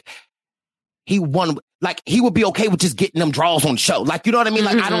like he would be okay with just getting them draws on the show. Like, you know what I mean?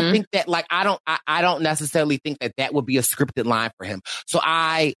 Like, I don't think that, like, I don't necessarily think that would be a scripted line for him. So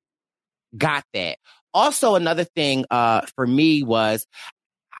I got that. Also, another thing for me was,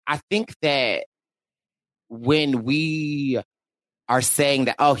 I think that when we are saying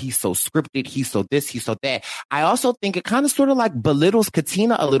that, oh, he's so scripted, he's so this, he's so that, I also think it kind of sort of like belittles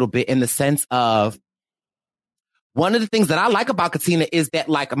Katina a little bit in the sense of, one of the things that I like about Katina is that,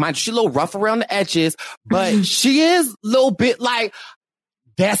 like, she's a little rough around the edges, but she is a little bit like,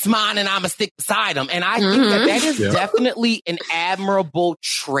 that's mine and I'm going to stick beside him. And I think that is definitely an admirable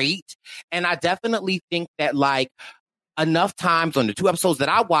trait. And I definitely think that, like, enough times on the 2 episodes that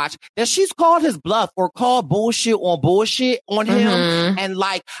I watched that she's called his bluff or called bullshit on him. And,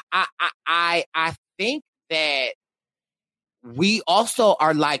 like, I think that we also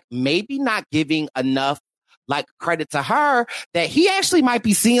are, like, maybe not giving enough like credit to her that he actually might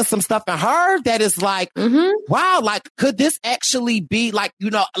be seeing some stuff in her that is like, wow, like could this actually be like, you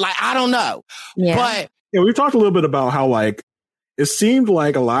know, like, I don't know. Yeah. But yeah, we've talked a little bit about how like it seemed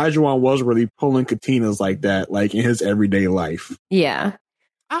like Olajuwon was really pulling Katinas like that, like in his everyday life. Yeah.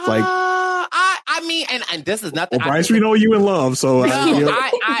 Like I mean, and this is nothing. Well, Bryce, we know you in love, so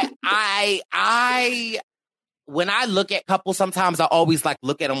when I look at couples, sometimes I always like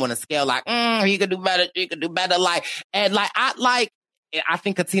look at them on a scale, like, he could do better, she could do better. Like, and like, I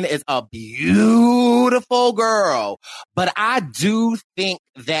think Katina is a beautiful girl, but I do think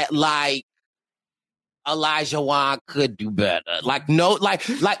that like, Elijah Wan could do better. Like, no,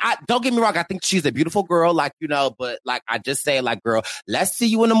 I don't get me wrong. I think she's a beautiful girl, like, you know, but like, I just say, like, girl, let's see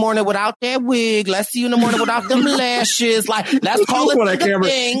you in the morning without that wig. Let's see you in the morning without them lashes. Like, let's call it the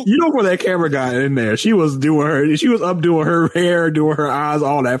thing. You know, before that camera got in there, she was up doing her hair, doing her eyes,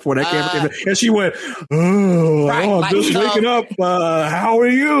 all that before that camera came in. And she went, just waking up. How are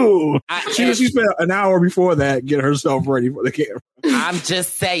you? She spent an hour before that getting herself ready for the camera. I'm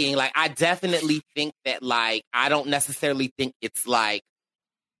just saying, like, I definitely think that, like, I don't necessarily think it's like,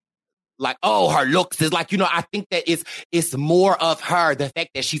 oh, her looks is like, you know, I think that it's more of her, the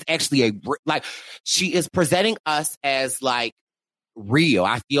fact that she's actually she is presenting us as like real.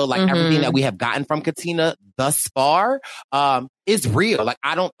 I feel like everything that we have gotten from Katina thus far is real. Like,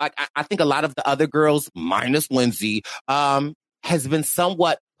 I think a lot of the other girls, minus Lindsay, has been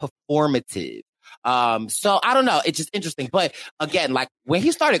somewhat performative. So I don't know. It's just interesting. But again, like when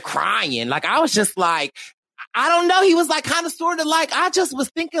he started crying, like I was just like, I don't know. He was like kind of sort of like, I just was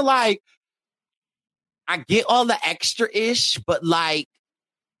thinking like, I get all the extra ish, but like,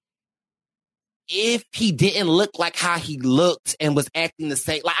 if he didn't look like how he looked and was acting the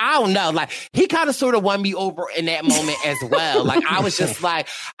same, like, I don't know, like he kind of sort of won me over in that moment as well. Like I was just like,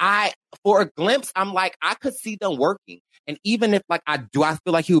 for a glimpse, I'm like, I could see them working. And even if like, do I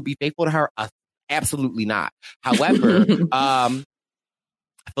feel like he would be faithful to her? Absolutely not. However,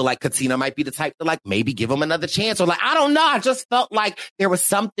 I feel like Katina might be the type to like maybe give him another chance, or like I don't know. I just felt like there was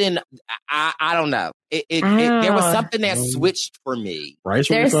something. I don't know. There was something that switched for me. Bryce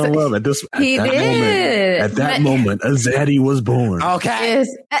really fell in love at that moment. A zaddy was born. Okay,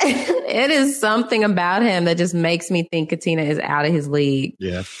 it is something about him that just makes me think Katina is out of his league.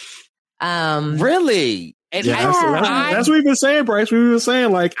 Yeah. Really. And that's what we've been saying, Bryce. We've been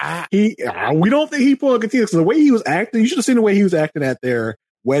saying like we don't think he pulled Katina because the way he was acting. You should have seen the way he was acting at their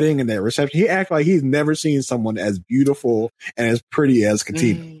wedding and their reception. He acted like he's never seen someone as beautiful and as pretty as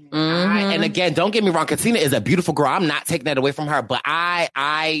Katina. And again, don't get me wrong, Katina is a beautiful girl. I'm not taking that away from her, but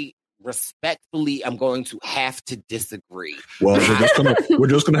I respectfully am going to have to disagree. Well, we're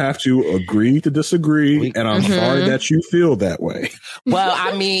just gonna have to agree to disagree, and I'm sorry that you feel that way. Well,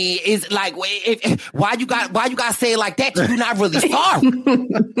 I mean, it's like, why you got say it like that? You're not really sorry.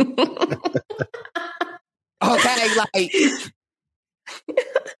 Okay, like.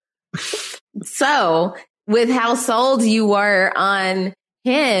 So, with how sold you were on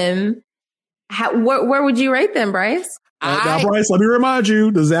him, where would you rate them, Bryce? Now, Bryce, let me remind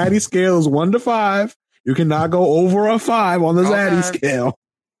you, the Zaddy scale is 1 to 5. You cannot go over a 5 on the Zaddy scale.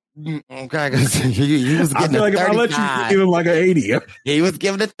 Okay, he was getting I feel like 35. If I let you give him like an 80. He was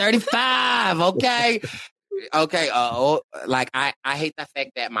giving it 35. Okay. Okay. Like I hate the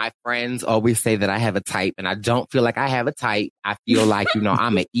fact that my friends always say that I have a type, and I don't feel like I have a type. I feel like, you know,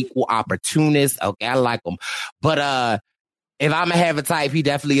 I'm an equal opportunist. Okay. I like them. But, if I'm gonna have a type, he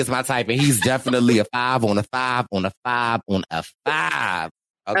definitely is my type, and he's definitely a 5 on a 5 on a 5 on a 5.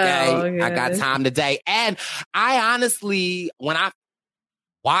 Okay, I got time today, and I honestly, when I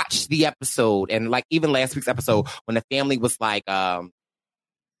watched the episode, and like even last week's episode, when the family was like,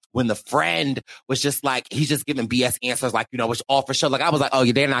 when the friend was just like, he's just giving BS answers, like, you know, which all for sure. Like, I was like, oh,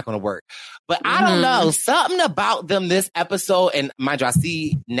 yeah, they're not going to work. But I don't know. Something about them this episode, and mind you, I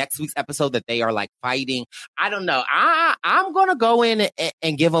see next week's episode that they are like fighting. I don't know. I'm going to go in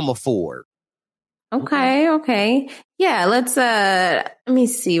and give them a 4. Okay. Yeah, let me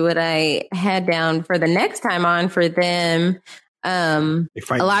see what I had down for the next time on for them.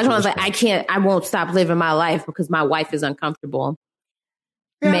 Elijah was like, I won't stop living my life because my wife is uncomfortable.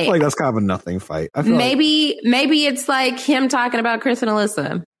 Yeah, I feel like that's kind of a nothing fight. I feel maybe it's like him talking about Chris and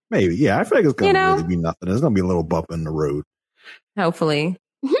Alyssa. Maybe, yeah. I feel like it's going to really be nothing. There's going to be a little bump in the road. Hopefully.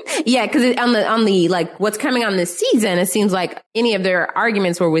 Yeah, because on the like what's coming on this season, it seems like any of their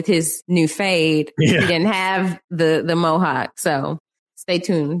arguments were with his new fade. Yeah. He didn't have the mohawk, so stay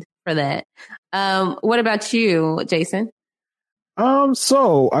tuned for that. What about you, Jason?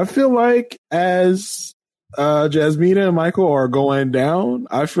 So I feel like as Jasmina and Michael are going down,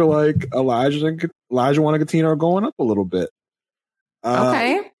 I feel like Elijah and Katina are going up a little bit.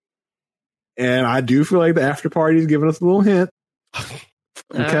 Okay. And I do feel like the after party is giving us a little hint.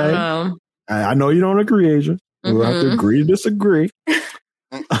 Okay. I know you don't agree, Asia. We'll have to agree to disagree.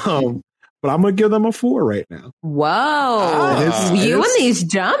 But I'm going to give them a 4 right now. Whoa. You and these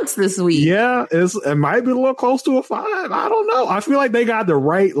jumps this week. Yeah. It might be a little close to a 5. I don't know. I feel like they got the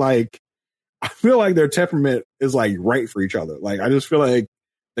right, like, I feel like their temperament is like right for each other. Like, I just feel like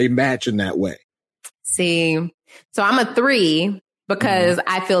they match in that way. See, so I'm a 3 because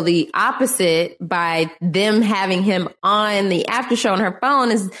I feel the opposite by them having him on the after show on her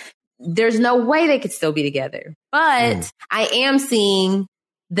phone is there's no way they could still be together. But I am seeing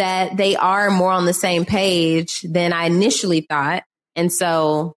that they are more on the same page than I initially thought. And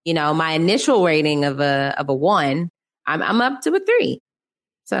so, you know, my initial rating of a 1, I'm up to a 3.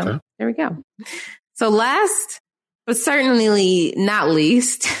 So there we go. So last, but certainly not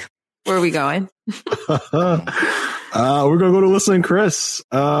least, where are we going? We're going to go to Alyssa and Chris.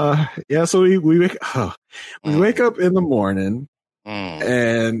 So we wake up in the morning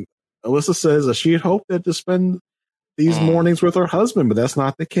and Alyssa says that she had hoped that to spend these mornings with her husband, but that's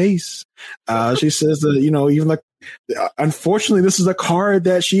not the case. She says that, you know, even unfortunately, this is a card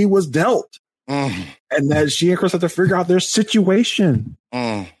that she was dealt and that she and Chris have to figure out their situation.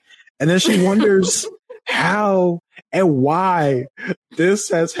 And then she wonders how and why this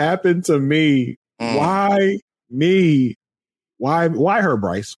has happened to me. Why me? Why her,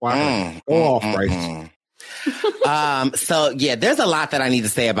 Bryce? Why her? Go off, Bryce. So yeah, there's a lot that I need to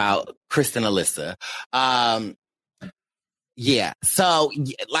say about Chris and Alyssa. Yeah. So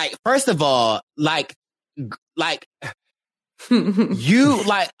like, first of all, Alyssa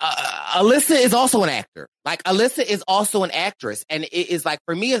is also an actor. Like, Alyssa is also an actress. And it is like,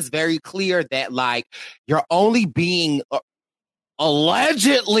 for me, it's very clear that like, you're only being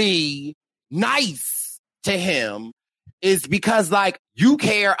allegedly nice to him is because like, you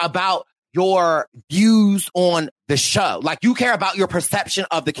care about your views on the show. Like, you care about your perception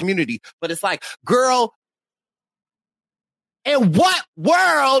of the community. But it's like, girl, in what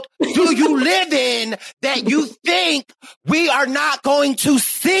world do you live in that you think we are not going to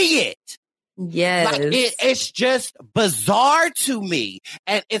see it? Yes. Like, it's just bizarre to me.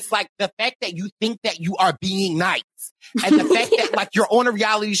 And it's like the fact that you think that you are being nice and the fact that like you're on a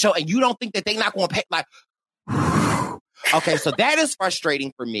reality show and you don't think that they're not going to pay, like, okay, so that is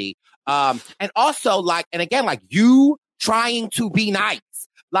frustrating for me. And also like, and again, like you trying to be nice,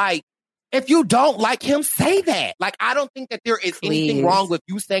 like, if you don't like him, say that. Like, I don't think that there is anything wrong with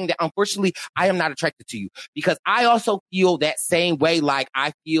you saying that, unfortunately, I am not attracted to you. Because I also feel that same way. Like,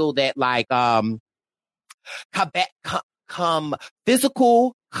 I feel that, like,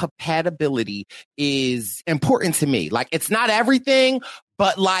 physical compatibility is important to me. Like, it's not everything,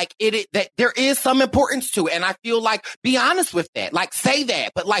 but like that there is some importance to it. And I feel like, be honest with that. Like, say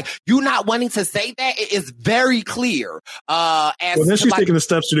that. But like, you not wanting to say that, it is very clear. Then she's taking the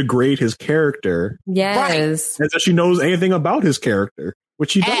steps to degrade his character. Yes. Right. As if she knows anything about his character,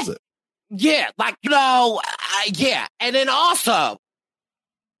 which she doesn't. Yeah. Like, you know, yeah. And then also,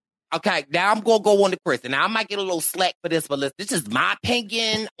 okay, now I'm going to go on to Chris. And I might get a little slack for this, but this is my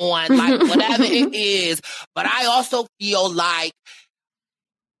opinion on like whatever it is. But I also feel like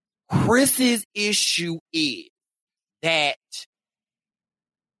Chris's issue is that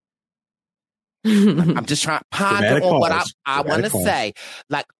I'm just trying to ponder on what I want to say.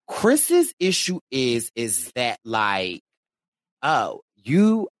 Like, Chris's issue is that like,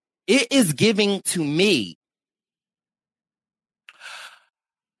 it is giving to me,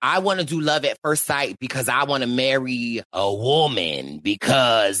 I want to do love at first sight because I want to marry a woman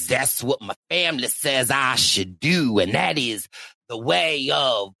because that's what my family says I should do. And that is the way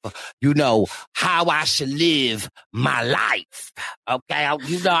of, you know, how I should live my life. Okay. I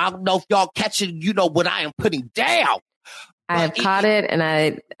don't know if y'all catching, you know, what I am putting down. I have caught it and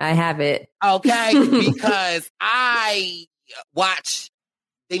I have it. Okay. Because I watch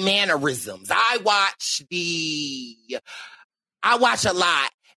the mannerisms. I watch a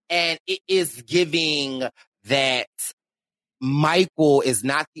lot. And it is giving that Michael is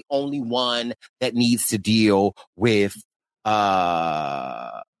not the only one that needs to deal with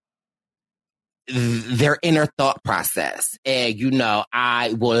their inner thought process. And, you know,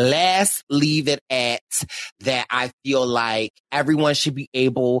 I will leave it at that. I feel like everyone should be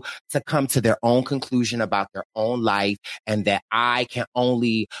able to come to their own conclusion about their own life, and that I can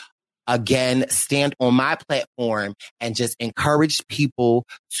only again stand on my platform and just encourage people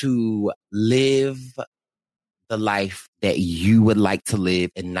to live the life that you would like to live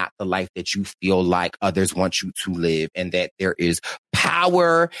and not the life that you feel like others want you to live, and that there is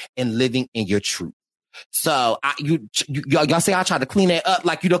power in living in your truth. So y'all say I try to clean that up,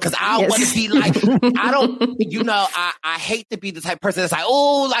 like, you know, because I don't want to be like, I don't, you know, I hate to be the type of person that's like,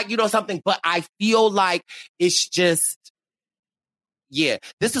 oh, like, you know, something, but I feel like it's just, yeah,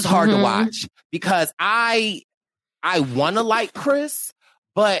 this is hard to watch because I want to like Chris,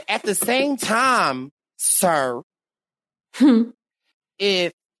 but at the same time, sir,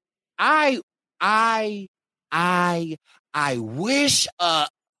 if I wish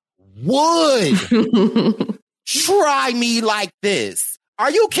would try me like this. Are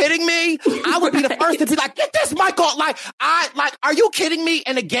you kidding me? I would be the first to be like, get this mic on. Are you kidding me?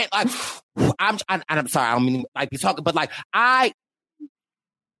 And again, like, I'm sorry, I don't mean like be talking, but the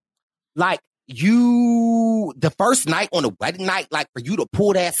first night on the wedding night, like for you to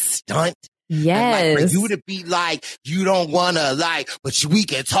pull that stunt. Yes. And, like, for you to be like, you don't want to but we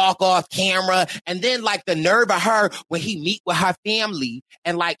can talk off camera. And then like the nerve of her when he meet with her family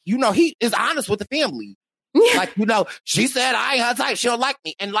and like, he is honest with the family. Like, she said, I ain't her type. She don't like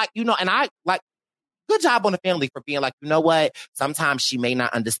me. And like, and I like, good job on the family for being like, you know what? Sometimes she may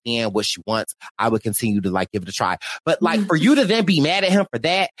not understand what she wants. I would continue to like give it a try. But like for you to then be mad at him for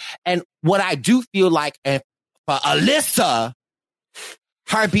that. And what I do feel like, and for Alyssa,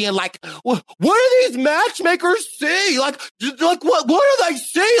 her being like, what do these matchmakers see? Like what do they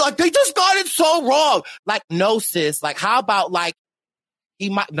see? Like, they just got it so wrong. Like, no, sis. Like, how about like, he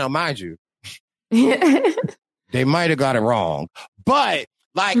might, now mind you, they might have got it wrong. But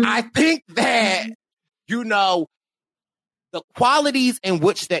like, I think that, the qualities in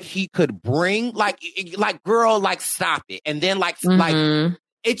which that he could bring, like, girl, like, stop it. And then like,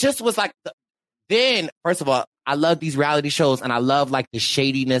 it just was like, then, first of all, I love these reality shows and I love like the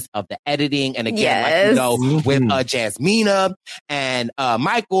shadiness of the editing. And again, with Jasmina and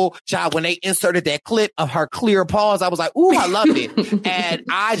Michael, child, when they inserted that clip of her clear pause, I was like, ooh, I loved it. And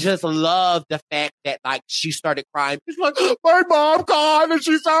I just love the fact that like she started crying. She's like, my mom called and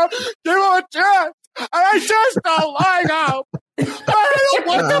she said, give her a chance. And I just don't like her. I don't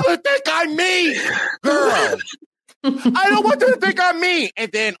want them to think I'm me, girl. I don't want them to think I'm me.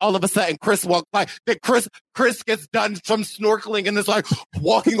 And then all of a sudden, Chris walks by. Then Chris gets done from snorkeling and is like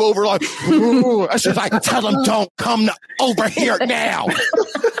walking over like, ooh. And she's like, tell him don't come over here now.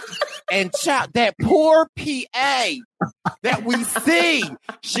 And child, that poor PA that we see,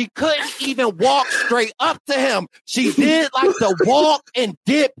 she couldn't even walk straight up to him. She did like the walk and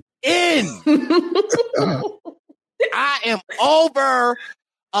dip in. I am over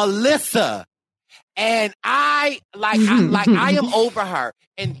Alyssa. And I am over her.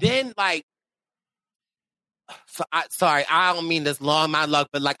 And then like, sorry, I don't mean this long, my luck,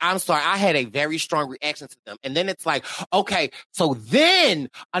 but like, I'm sorry. I had a very strong reaction to them. And then it's like, okay, so then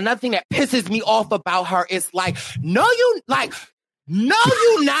another thing that pisses me off about her is like, no, you not on.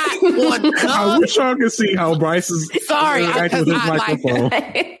 I wish y'all could see how Bryce is. Sorry, with his microphone.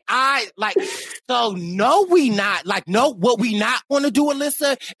 No, we not. Like, no, what we not going to do,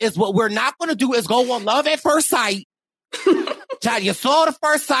 Alyssa, is what we're not going to do is go on Love at First Sight. Child, you saw the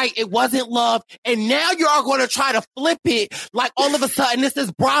first sight, it wasn't love, and now you are going to try to flip it like all of a sudden this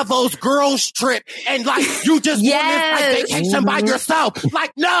is Bravo's girls trip, and like you just want this like vacation by yourself.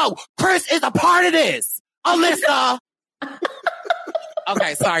 Like, no, Chris is a part of this, Alyssa.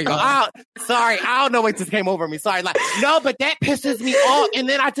 Okay, sorry, y'all. I don't know what just came over me. Sorry, like, no, but that pisses me off. And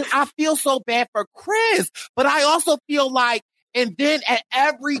then I feel so bad for Chris, but I also feel like, and then at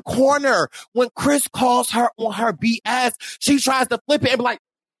every corner, when Chris calls her on her BS, she tries to flip it and be like,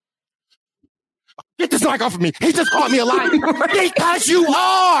 get this mic off of me. He just called me a liar. Because you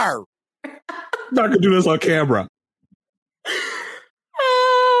are. Not gonna do this on camera.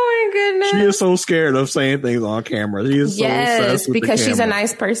 Oh my goodness. She is so scared of saying things on camera. She is so obsessed with because the she's a camera.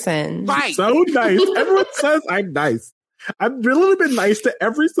 nice person. Right. So nice. Everyone says I'm nice. I've really been nice to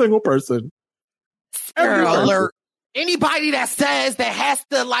every single person. Alert. Anybody that says that has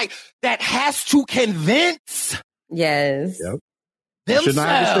to convince. Yes. Yep. Themselves. You should not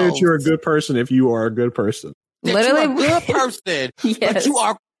have to say that you're a good person if you are a good person. Literally, you're a good person, but you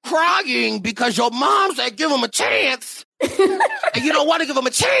are crying because your mom said give him a chance, and you don't want to give him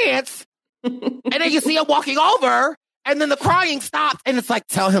a chance, and then you see him walking over, and then the crying stops, and it's like,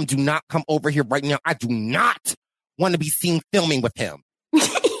 tell him, do not come over here right now. I do not want to be seen filming with him.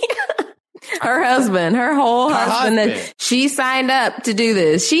 Her husband, her whole husband, that she signed up to do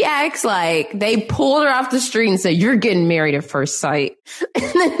this. She acts like they pulled her off the street and said, you're getting married at first sight,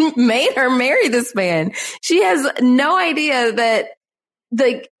 and then made her marry this man. She has no idea that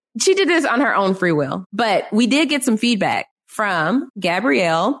she did this on her own free will. But we did get some feedback from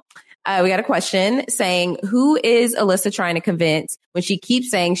Gabrielle. We got a question saying, who is Alyssa trying to convince when she keeps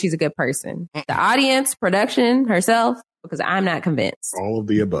saying she's a good person? The audience, production, herself? Because I'm not convinced. All of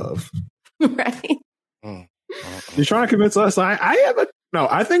the above. Right. She's trying to convince us.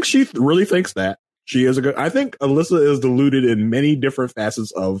 I think she really thinks that she is I think Alyssa is deluded in many different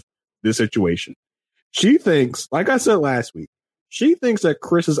facets of this situation. She thinks, like I said last week, she thinks that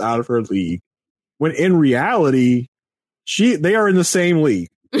Chris is out of her league, when in reality, they are in the same league.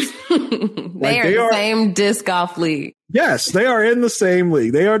 They are in the same disc golf league. Yes, they are in the same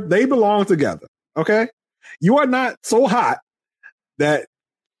league. They belong together. Okay, you are not so hot that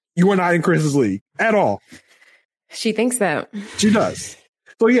you are not in Chris's league at all. She thinks that. She does.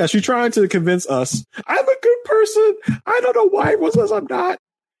 So yeah, she's trying to convince us I'm a good person. I don't know why everyone says I'm not.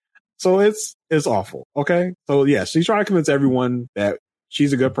 So it's awful. Okay. So yeah, she's trying to convince everyone that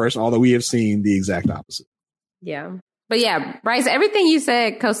she's a good person, although we have seen the exact opposite. Yeah. But yeah, Bryce, everything you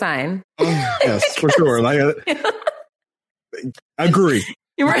said, cosign. Yes, for sure. Like, agree.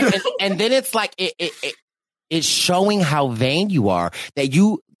 You're right. And then it's like it's showing how vain you are that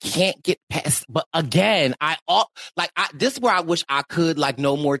you can't get past. But again, this is where I wish I could like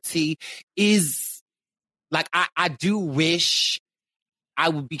know more tea is like I do wish. I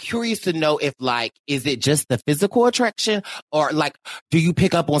would be curious to know if like, is it just the physical attraction or like, do you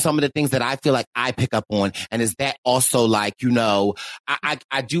pick up on some of the things that I feel like I pick up on? And is that also like,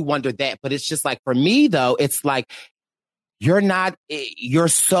 I do wonder that, but it's just like, for me though, it's like, you're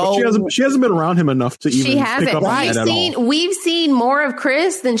so. She hasn't been around him enough to even. She hasn't. Pick up on that at all. We've seen more of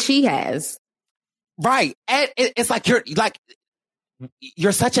Chris than she has. Right. And it's like,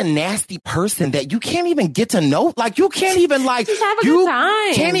 you're such a nasty person that you can't even get to know. Like, you can't even like, just have a good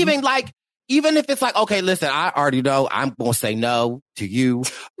time. Can't even like, even if it's like, okay, listen, I already know I'm going to say no to you,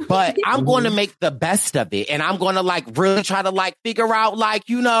 but I'm going to make the best of it. And I'm going to like really try to like figure out like,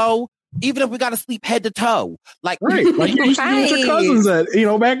 even if we got to sleep head to toe, like, right. Like you used to do with your cousins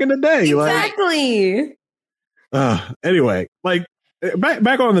back in the day. Exactly. Anyway, like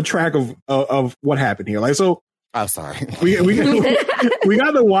back on the track of what happened here. Like, so, I'm sorry. We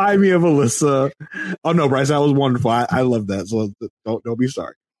got the why me of Alyssa. Oh no, Bryce, that was wonderful. I love that. So don't be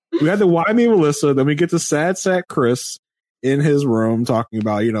sorry. We got the why me of Alyssa. Then we get to sad sack Chris in his room talking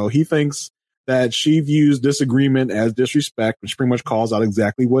about, he thinks that she views disagreement as disrespect, which pretty much calls out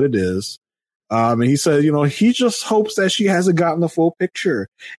exactly what it is. And he said, he just hopes that she hasn't gotten the full picture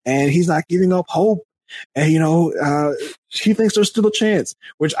and he's not giving up hope. And, she thinks there's still a chance,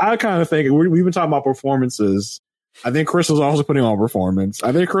 which I kind of think we've been talking about performances. I think Chris is also putting on performance.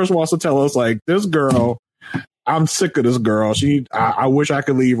 I think Chris wants to tell us like this girl, I'm sick of this girl. I wish I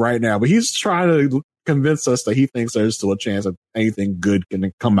could leave right now, but he's trying to convince us that he thinks there's still a chance that anything good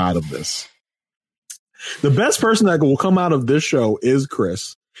can come out of this. The best person that will come out of this show is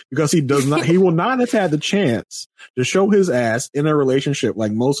Chris. Because he will not have had the chance to show his ass in a relationship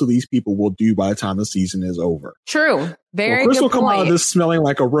like most of these people will do by the time the season is over. True. Very Chris good will come point. out of this smelling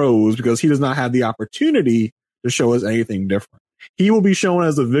like a rose because he does not have the opportunity to show us anything different. He will be shown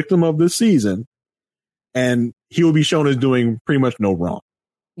as the victim of this season, and he will be shown as doing pretty much no wrong.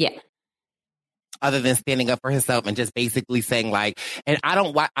 Yeah. Other than standing up for himself and just basically saying like, and I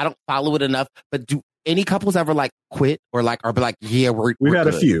don't follow it enough, but do any couples ever like quit or like are like, yeah, we've had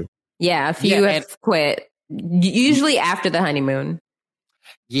good. a few. Yeah, a few have quit. Usually after the honeymoon.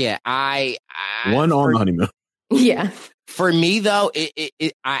 Yeah, one on the honeymoon. Yeah. For me though,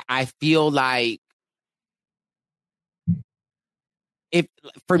 I feel like if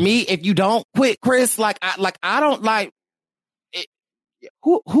you don't quit, Chris, I don't like.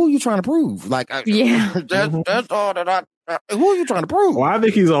 Who are you trying to prove? Like, that's all that who are you trying to prove? Well, I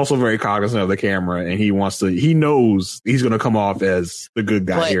think he's also very cognizant of the camera, and he knows he's going to come off as the good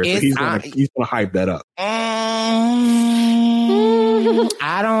guy here, so he's going to hype that up. I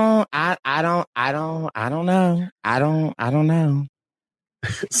don't know.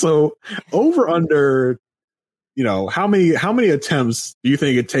 So over under, how many attempts do you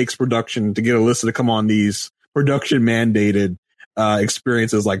think it takes production to get Alyssa to come on these production mandated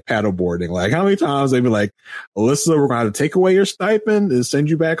experiences like paddleboarding? Like, how many times they'd be like, Alyssa, we're going to take away your stipend and send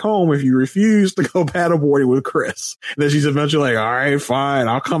you back home if you refuse to go paddleboarding with Chris. And then she's eventually like, all right, fine,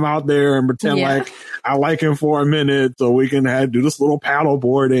 I'll come out there and pretend like I like him for a minute so we can do this little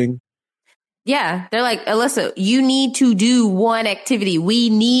paddleboarding. Yeah, they're like, Alyssa, you need to do one activity. We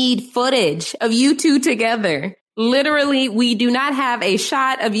need footage of you two together. Literally, we do not have a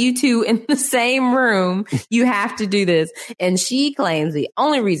shot of you two in the same room. You have to do this. And she claims the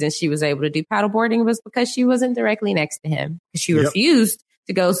only reason she was able to do paddleboarding was because she wasn't directly next to him. She refused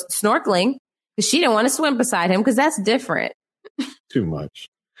to go snorkeling because she didn't want to swim beside him because that's different. Too much.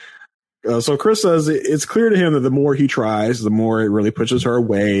 So Chris says it's clear to him that the more he tries, the more it really pushes her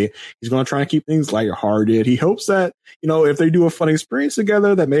away. He's going to try and keep things lighthearted. He hopes that, if they do a fun experience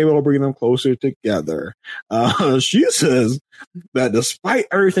together, that maybe it'll bring them closer together. She says that despite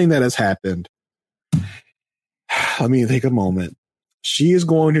everything that has happened, let me take a moment. She is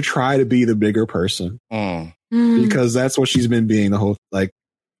going to try to be the bigger person because that's what she's been being the whole,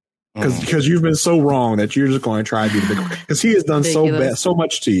 because you've been so wrong that you're just going to try to be the bigger, because he has done so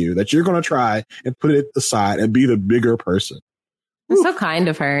much to you that you're going to try and put it aside and be the bigger person. That's so kind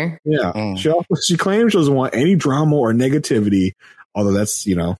of her. Yeah. She claims she doesn't want any drama or negativity, although that's,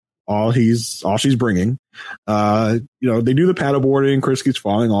 all she's bringing. They do the paddleboarding. Chris keeps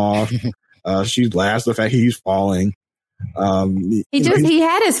falling off. She laughs at the fact he's falling. He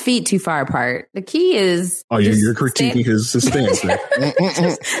had his feet too far apart. The key is you're critiquing his stance.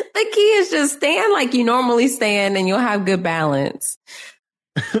 The key is just stand like you normally stand, and you'll have good balance.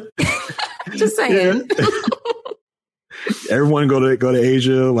 Just saying. Yeah. Everyone go to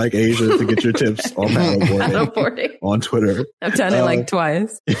Asia to get your tips on paddleboarding on Twitter. I've done it like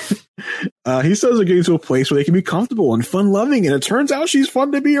twice. He says they're getting to a place where they can be comfortable and fun loving, and it turns out she's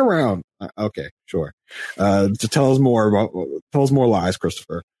fun to be around. Okay, sure. To tell us more lies,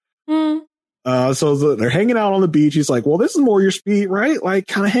 Christopher. So they're hanging out on the beach. He's like, well, this is more your speed, right? Like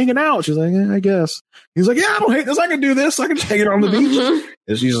kind of hanging out. She's like, I guess. He's like, yeah, I don't hate this. I can do this. I can hang it on the beach.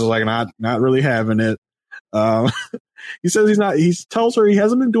 And she's just like, not really having it. He says he tells her he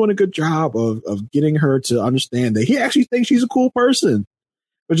hasn't been doing a good job of getting her to understand that he actually thinks she's a cool person,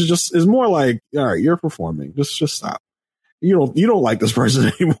 which is more like, all right, you're performing. Just stop. You don't like this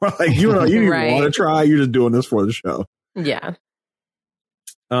person anymore. Like you don't want to try. You're just doing this for the show. Yeah.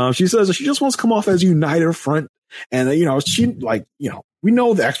 She says that she just wants to come off as a united front. And, we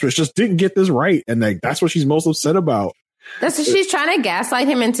know the extras just didn't get this right. And that's what she's most upset about. That's what she's trying to gaslight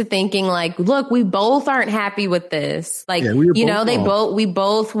him into thinking like, look, we both aren't happy with this. Like, we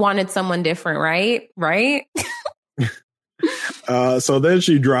both wanted someone different, right? Right. So then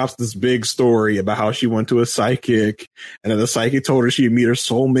she drops this big story about how she went to a psychic, and then the psychic told her she'd meet her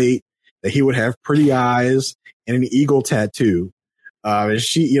soulmate, that he would have pretty eyes and an eagle tattoo. And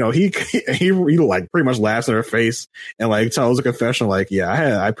she, he like pretty much laughs in her face and like tells a confession like,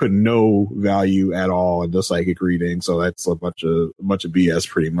 yeah, I put no value at all in the psychic reading, so that's a bunch of BS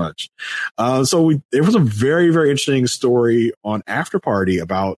pretty much. It was a very, very interesting story on After Party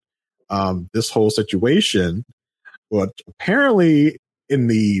about this whole situation. But apparently in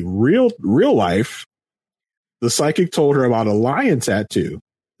the real life, the psychic told her about a lion tattoo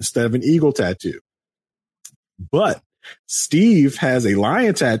instead of an eagle tattoo. But Steve has a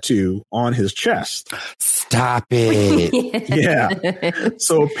lion tattoo on his chest. Stop it. Yeah.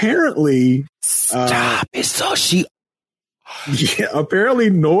 So apparently... Stop it. So apparently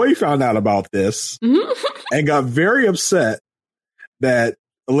Noi found out about this and got very upset that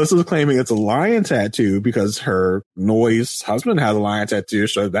Alyssa's claiming it's a lion tattoo because Noi's husband has a lion tattoo.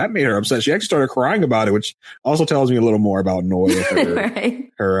 So that made her upset. She actually started crying about it, which also tells me a little more about Noi,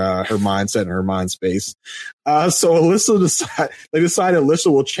 her mindset and her mind space. So Alyssa decided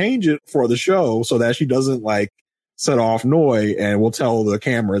Alyssa will change it for the show so that she doesn't like set off Noi, and will tell the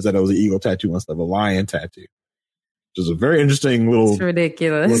cameras that it was an eagle tattoo instead of a lion tattoo. Which is a very interesting little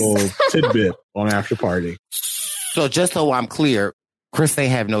tidbit on After Party. So just so I'm clear, Chris, they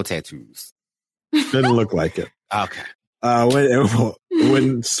have no tattoos. Didn't look like it. Okay.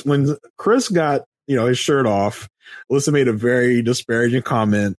 When Chris got, his shirt off, Alyssa made a very disparaging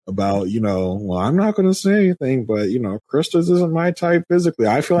comment about, well, I'm not going to say anything, but, Chris isn't my type physically.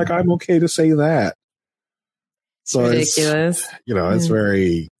 I feel like I'm okay to say that. So ridiculous. It's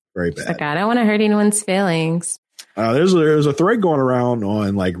very, very bad. Like, I don't want to hurt anyone's feelings. There's a thread going around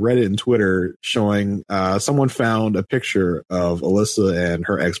on like Reddit and Twitter showing someone found a picture of Alyssa and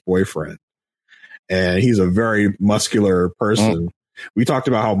her ex-boyfriend, and he's a very muscular person. We talked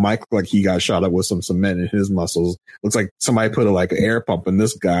about how Mike looked like he got shot up with some cement in his muscles. Looks like somebody put an air pump in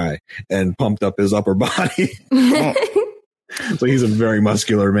this guy and pumped up his upper body. So he's a very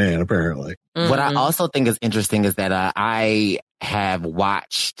muscular man, apparently. What I also think is interesting is that I have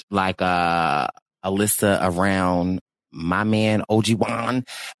watched Alyssa around my man OG Wan,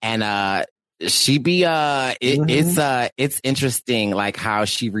 and she be it's interesting like how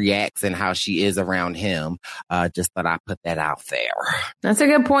she reacts and how she is around him. Just thought I put that out there. That's a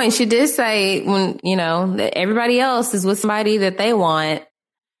good point. She did say when that everybody else is with somebody that they want.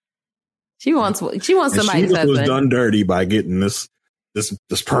 She wants somebody. She was done dirty by getting this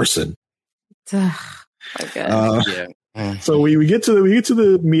person. So we get to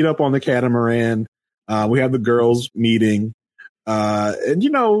the meetup on the catamaran. We have the girls meeting, and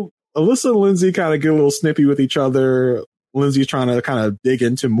Alyssa and Lindsay kind of get a little snippy with each other. Lindsay's trying to kind of dig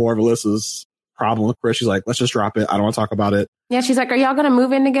into more of Alyssa's problem with Chris. She's like, let's just drop it. I don't want to talk about it. Yeah, she's like, are y'all going to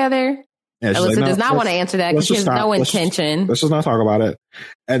move in together? Yeah, Alyssa does not want to answer that because she has no intention. Let's just not talk about it.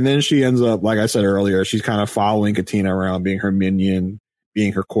 And then she ends up, like I said earlier, she's kind of following Katina around, being her minion,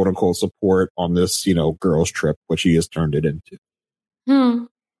 being her quote unquote support on this, girls trip, which she has turned it into.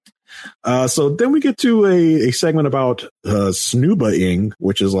 So then we get to a segment about snooba-ing,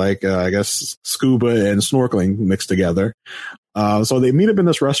 which is like, I guess, scuba and snorkeling mixed together. So they meet up in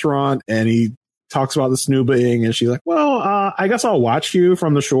this restaurant, and he talks about the snoobing, and she's like, well, I guess I'll watch you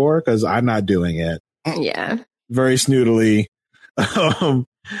from the shore because I'm not doing it. Yeah. Very snoodily.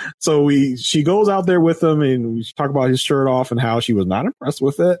 So she goes out there with him, and we talk about his shirt off and how she was not impressed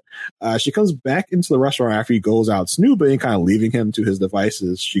with it. She comes back into the restaurant after he goes out snooping, kind of leaving him to his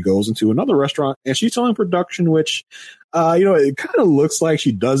devices. She goes into another restaurant, and she's telling production, which, it kind of looks like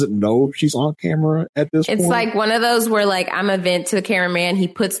she doesn't know she's on camera at this point. It's like one of those where, like, I'm a vent to the cameraman. He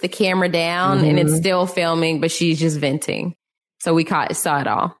puts the camera down and it's still filming, but she's just venting. So we saw it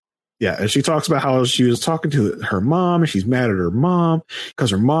all. Yeah, and she talks about how she was talking to her mom, and she's mad at her mom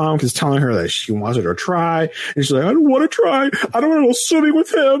because her mom is telling her that she wants her to try. And she's like, I don't want to try. I don't want to go swimming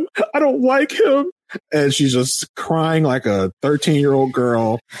with him. I don't like him. And she's just crying like a 13-year-old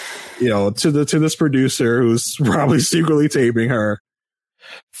girl, to this producer who's probably secretly taping her.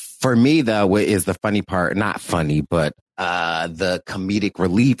 For me, though, what is the funny part? Not funny, but the comedic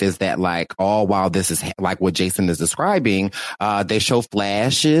relief is that, like, all while this is like what Jason is describing, they show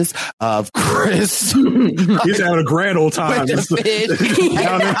flashes of Chris. He's having a grand old time. He wants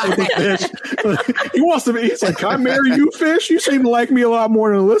to be. He's like, "Can I marry you, fish? You seem to like me a lot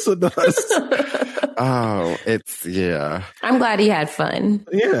more than Alyssa does." Oh, yeah. I'm glad he had fun.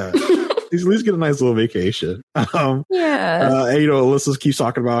 Yeah. He's at least get a nice little vacation. Alyssa keeps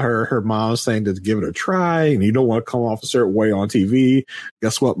talking about her mom saying to give it a try, and you don't want to come off a certain way on TV.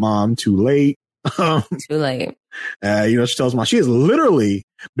 Guess what, Mom? Too late. Too late. She tells Mom she has literally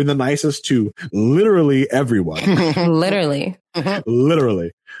been the nicest to literally everyone. Literally.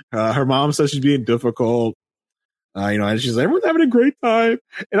 Literally. Her mom says she's being difficult. And she's like, everyone's having a great time,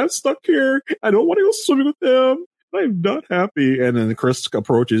 and I'm stuck here. I don't want to go swimming with them. I'm not happy. And then Chris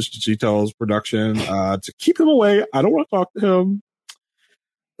approaches. She tells production to keep him away. I don't want to talk to him.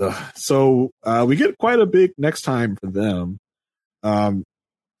 So we get quite a big next time for them.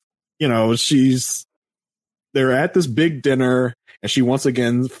 They're at this big dinner, and she once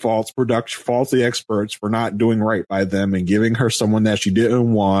again faults the experts for not doing right by them and giving her someone that she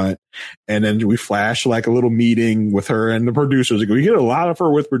didn't want. And then we flash like a little meeting with her and the producers. We get a lot of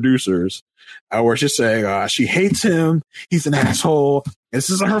her with producers where she's saying she hates him. He's an asshole. This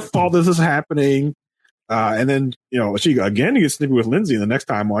isn't her fault. This is happening. And then, she again gets snippy with Lindsay. And the next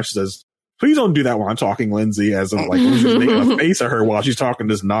time on, she says, please don't do that while I'm talking, Lindsay, as if like she's making a face at her while she's talking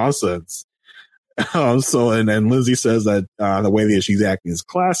this nonsense. And then Lindsay says that the way that she's acting is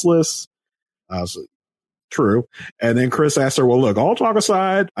classless. True. And then Chris asks her, well, look, all talk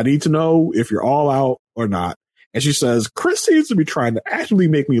aside, I need to know if you're all out or not. And she says, Chris seems to be trying to actually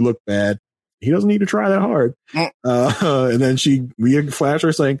make me look bad. He doesn't need to try that hard. And then we flash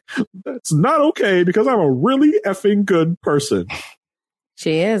her saying, that's not okay because I'm a really effing good person.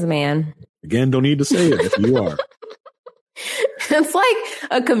 She is, man. Again, don't need to say it if you are. It's like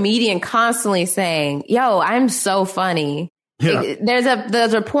a comedian constantly saying, yo, I'm so funny. Yeah.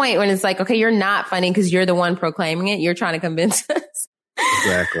 There's a point when it's like, okay, you're not funny because you're the one proclaiming it. You're trying to convince us.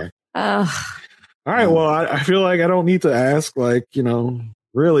 Exactly. All right. Well, I feel like I don't need to ask,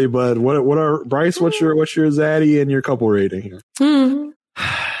 really, but what are Bryce? What's your zaddy and your couple rating here?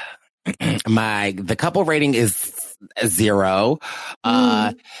 The couple rating is 0.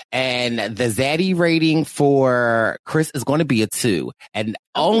 And the zaddy rating for Chris is going to be a 2. And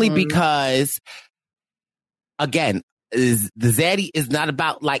only because, again, the zaddy is not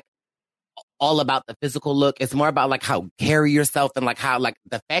about all about the physical look. It's more about how you carry yourself and how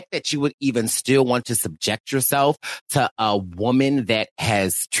the fact that you would even still want to subject yourself to a woman that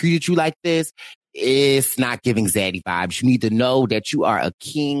has treated you like this. It's not giving zaddy vibes. You need to know that you are a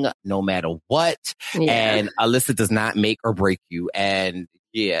king no matter what. Yeah. And Alyssa does not make or break you. And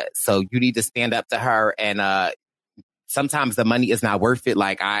so you need to stand up to her. And sometimes the money is not worth it.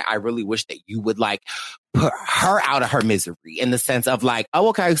 I really wish that you would put her out of her misery in the sense of oh,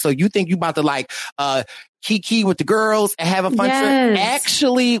 okay, so you think you about to kiki with the girls and have a fun trip.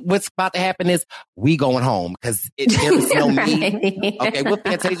 Actually, what's about to happen is we going home because there is no me. Okay, what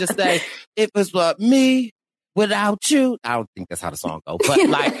Fantasia say? It was me without you. I don't think that's how the song goes, but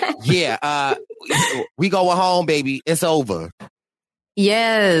we going home, baby. It's over.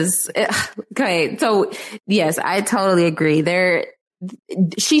 Yes. Okay. So yes, I totally agree.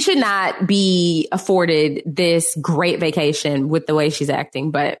 She should not be afforded this great vacation with the way she's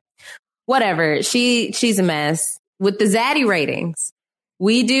acting, but whatever. She's a mess. With the zaddy ratings,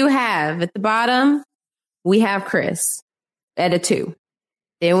 we do have at the bottom, we have Chris at a 2.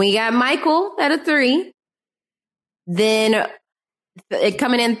 Then we got Michael at a 3. Then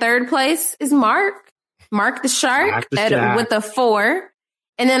coming in third place is Mark the Shark with a 4.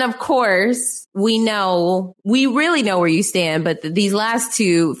 And then, of course, we really know where you stand. But these last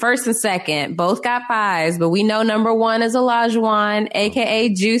two, first and second, both got 5s. But we know number 1 is Olajuwon,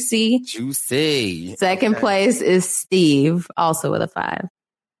 a.k.a. Juicy. Juicy. Second place is Steve, also with a 5.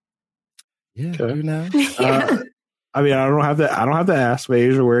 Yeah, you know. I mean, I don't have to ask,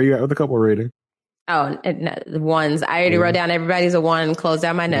 Asia, where are you at with the couple rating? Oh, no, the 1s. I already wrote down everybody's a 1, closed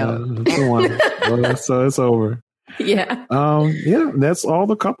out my note. It's a 1. So it's over. Yeah. Yeah, that's all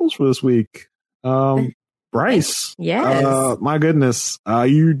the couples for this week. Bryce. Yes. My goodness.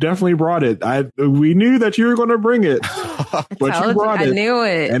 You definitely brought it. We knew that you were going to bring it, but you brought it. I knew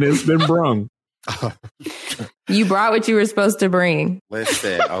it. And it's been brung. You brought what you were supposed to bring.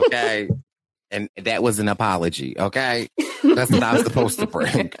 Listen, okay. And that was an apology, okay? That's what I was supposed to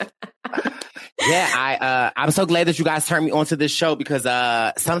bring. Yeah, I'm so glad that you guys turned me onto this show because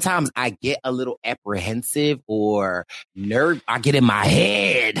sometimes I get a little apprehensive or I get in my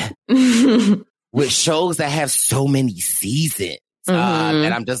head with shows that have so many seasons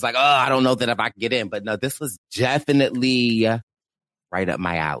that I'm just like, oh, I don't know that if I can get in. But no, this was definitely right up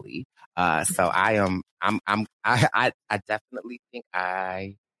my alley. So I definitely think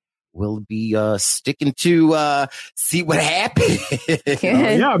I will be sticking to see what happens.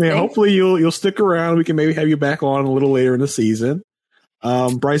 Yeah, I mean, hopefully you'll stick around. We can maybe have you back on a little later in the season.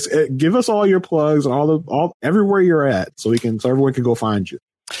 Bryce, give us all your plugs and all everywhere you're at, so everyone can go find you.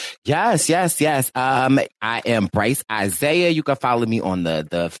 Yes. I am Bryce Isaiah. You can follow me on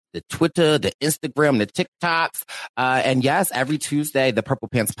the Twitter, the Instagram, the TikToks. And yes, every Tuesday, the Purple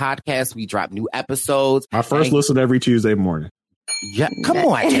Pants Podcast, we drop new episodes. My first listen every Tuesday morning. Yeah, come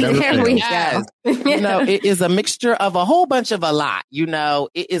on. There we go. You know, it is a mixture of a whole bunch of a lot. You know,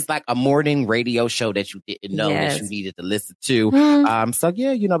 it is like a morning radio show that you didn't know that you needed to listen to. So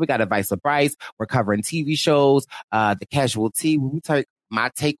yeah, you know, we got Advice with Bryce. We're covering TV shows, The Casual Tea. We take my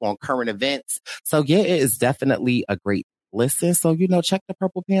take on current events. So yeah, it is definitely a great listen. So, you know, check the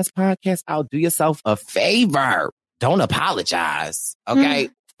Purple Pants Podcast out. Do yourself a favor. Don't apologize. Okay.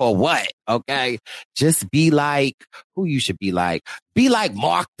 For what? Okay. Just be like who you should be like. Be like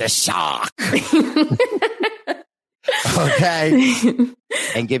Mark the Shark. Okay.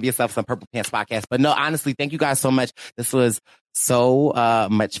 And give yourself some Purple Pants Podcast. But no, honestly, thank you guys so much. This was so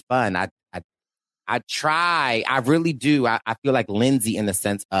much fun. I try. I really do. I feel like Lindsay in the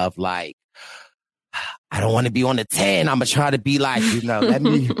sense of like, I don't want to be on the 10. I'm going to try to be like, you know, let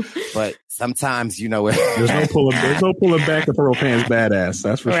me. But sometimes, you know, there's no pulling back the Purple Pants Badass.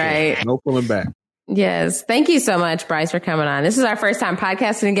 That's for sure. No pulling back. Yes. Thank you so much, Bryce, for coming on. This is our first time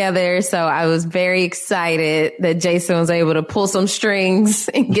podcasting together. So I was very excited that Jason was able to pull some strings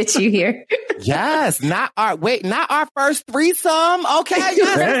and get you here. Yes. Not our first threesome. Okay.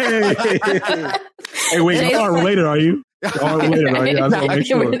 Yes. Hey, wait, y'all aren't related, are you? Y'all aren't related, are you? I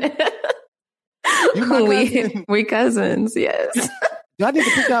just want to make sure. We cousins, yes. Do I need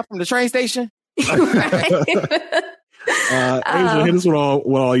to pick you up from the train station? Asia, hit us with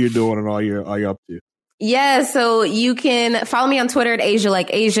all you're doing and all you're up to. Yeah, so you can follow me on Twitter at Asia Like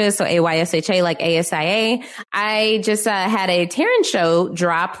Asia, so AYSHA like ASIA. I just had a Taryn show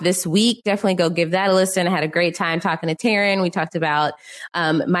drop this week. Definitely go give that a listen. I had a great time talking to Taryn. We talked about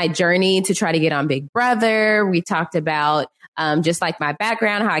my journey to try to get on Big Brother. We talked about just like my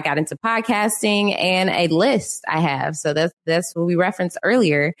background, how I got into podcasting, and a list I have. So that's what we referenced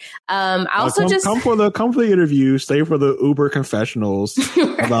earlier. I also come for the interview, stay for the Uber confessionals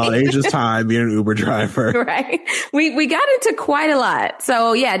about Asia's time being an Uber driver. Right. We got into quite a lot.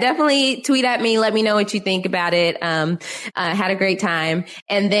 So yeah, definitely tweet at me. Let me know what you think about it. Had a great time.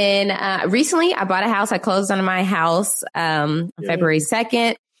 And then recently I bought a house. I closed on my house February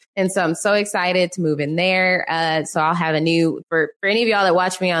 2nd. And so I'm so excited to move in there. So I'll have for any of y'all that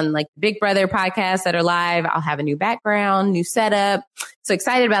watch me on like Big Brother podcasts that are live, I'll have a new background, new setup. So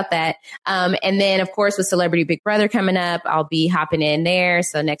excited about that. And then of course with Celebrity Big Brother coming up, I'll be hopping in there.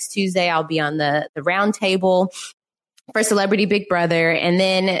 So next Tuesday, I'll be on the round table for Celebrity Big Brother. And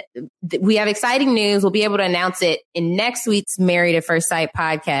then we have exciting news. We'll be able to announce it in next week's Married at First Sight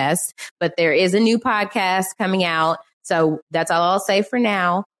podcast, but there is a new podcast coming out. So that's all I'll say for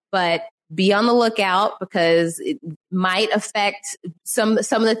now. But be on the lookout because it might affect some of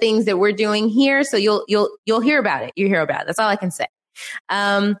the things that we're doing here. So you'll hear about it. You hear about it. That's all I can say.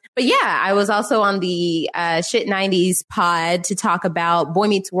 But yeah, I was also on the Shit 90s pod to talk about Boy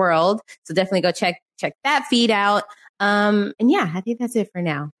Meets World. So definitely go check that feed out. And yeah, I think that's it for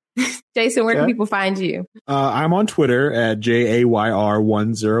now. Jason, where can people find you? I'm on Twitter at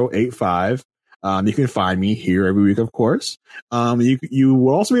JAYR1085. You can find me here every week, of course. You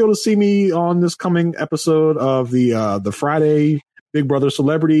will also be able to see me on this coming episode of the Friday Big Brother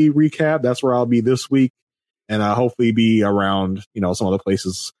Celebrity recap. That's where I'll be this week, and hopefully be around, some other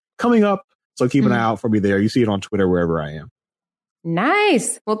places coming up. So keep an eye out for me there. You see it on Twitter wherever I am.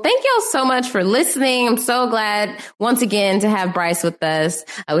 Nice. Well, thank y'all so much for listening. I'm so glad once again to have Bryce with us.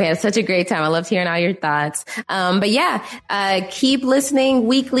 We had such a great time. I loved hearing all your thoughts. But yeah, keep listening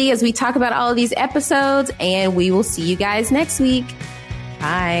weekly as we talk about all of these episodes, and we will see you guys next week.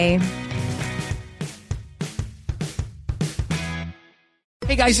 Bye.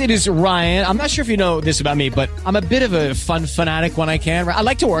 Hey guys, it is Ryan. I'm not sure if you know this about me, but I'm a bit of a fun fanatic when I can. I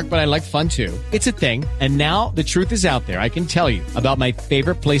like to work, but I like fun too. It's a thing. And now the truth is out there. I can tell you about my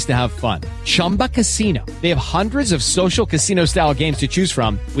favorite place to have fun. Chumba Casino. They have hundreds of social casino style games to choose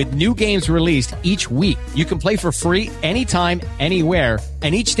from with new games released each week. You can play for free anytime, anywhere.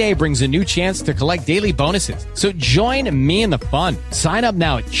 And each day brings a new chance to collect daily bonuses. So join me in the fun. Sign up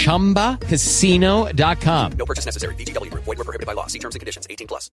now at ChumbaCasino.com. No purchase necessary. VGW Group. Void where prohibited by law. See terms and conditions.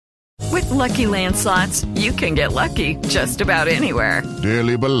 18+. With Lucky Land Slots, you can get lucky just about anywhere.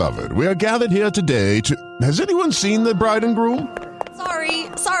 Dearly beloved, we are gathered here today to... Has anyone seen the bride and groom?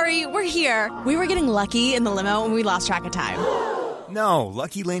 Sorry, we're here. We were getting lucky in the limo and we lost track of time. No,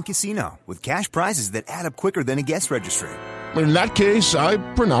 Lucky Land Casino, with cash prizes that add up quicker than a guest registry. In that case, I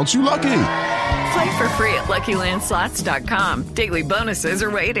pronounce you lucky. Play for free at LuckyLandSlots.com. Daily bonuses are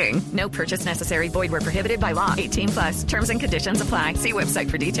waiting. No purchase necessary. Void where prohibited by law. 18+. Terms and conditions apply. See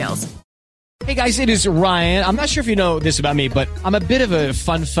website for details. Hey guys, it is Ryan. I'm not sure if you know this about me, but I'm a bit of a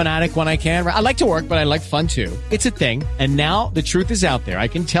fun fanatic when I can. I like to work, but I like fun too. It's a thing. And now the truth is out there. I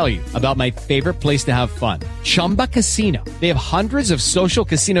can tell you about my favorite place to have fun. Chumba Casino. They have hundreds of social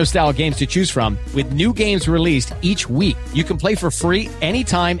casino style games to choose from with new games released each week. You can play for free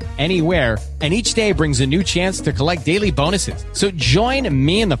anytime, anywhere. And each day brings a new chance to collect daily bonuses. So join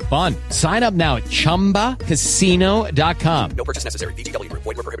me in the fun. Sign up now at ChumbaCasino.com. No purchase necessary. VGW Group.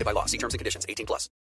 Void where prohibited by law. See terms and conditions. 18+.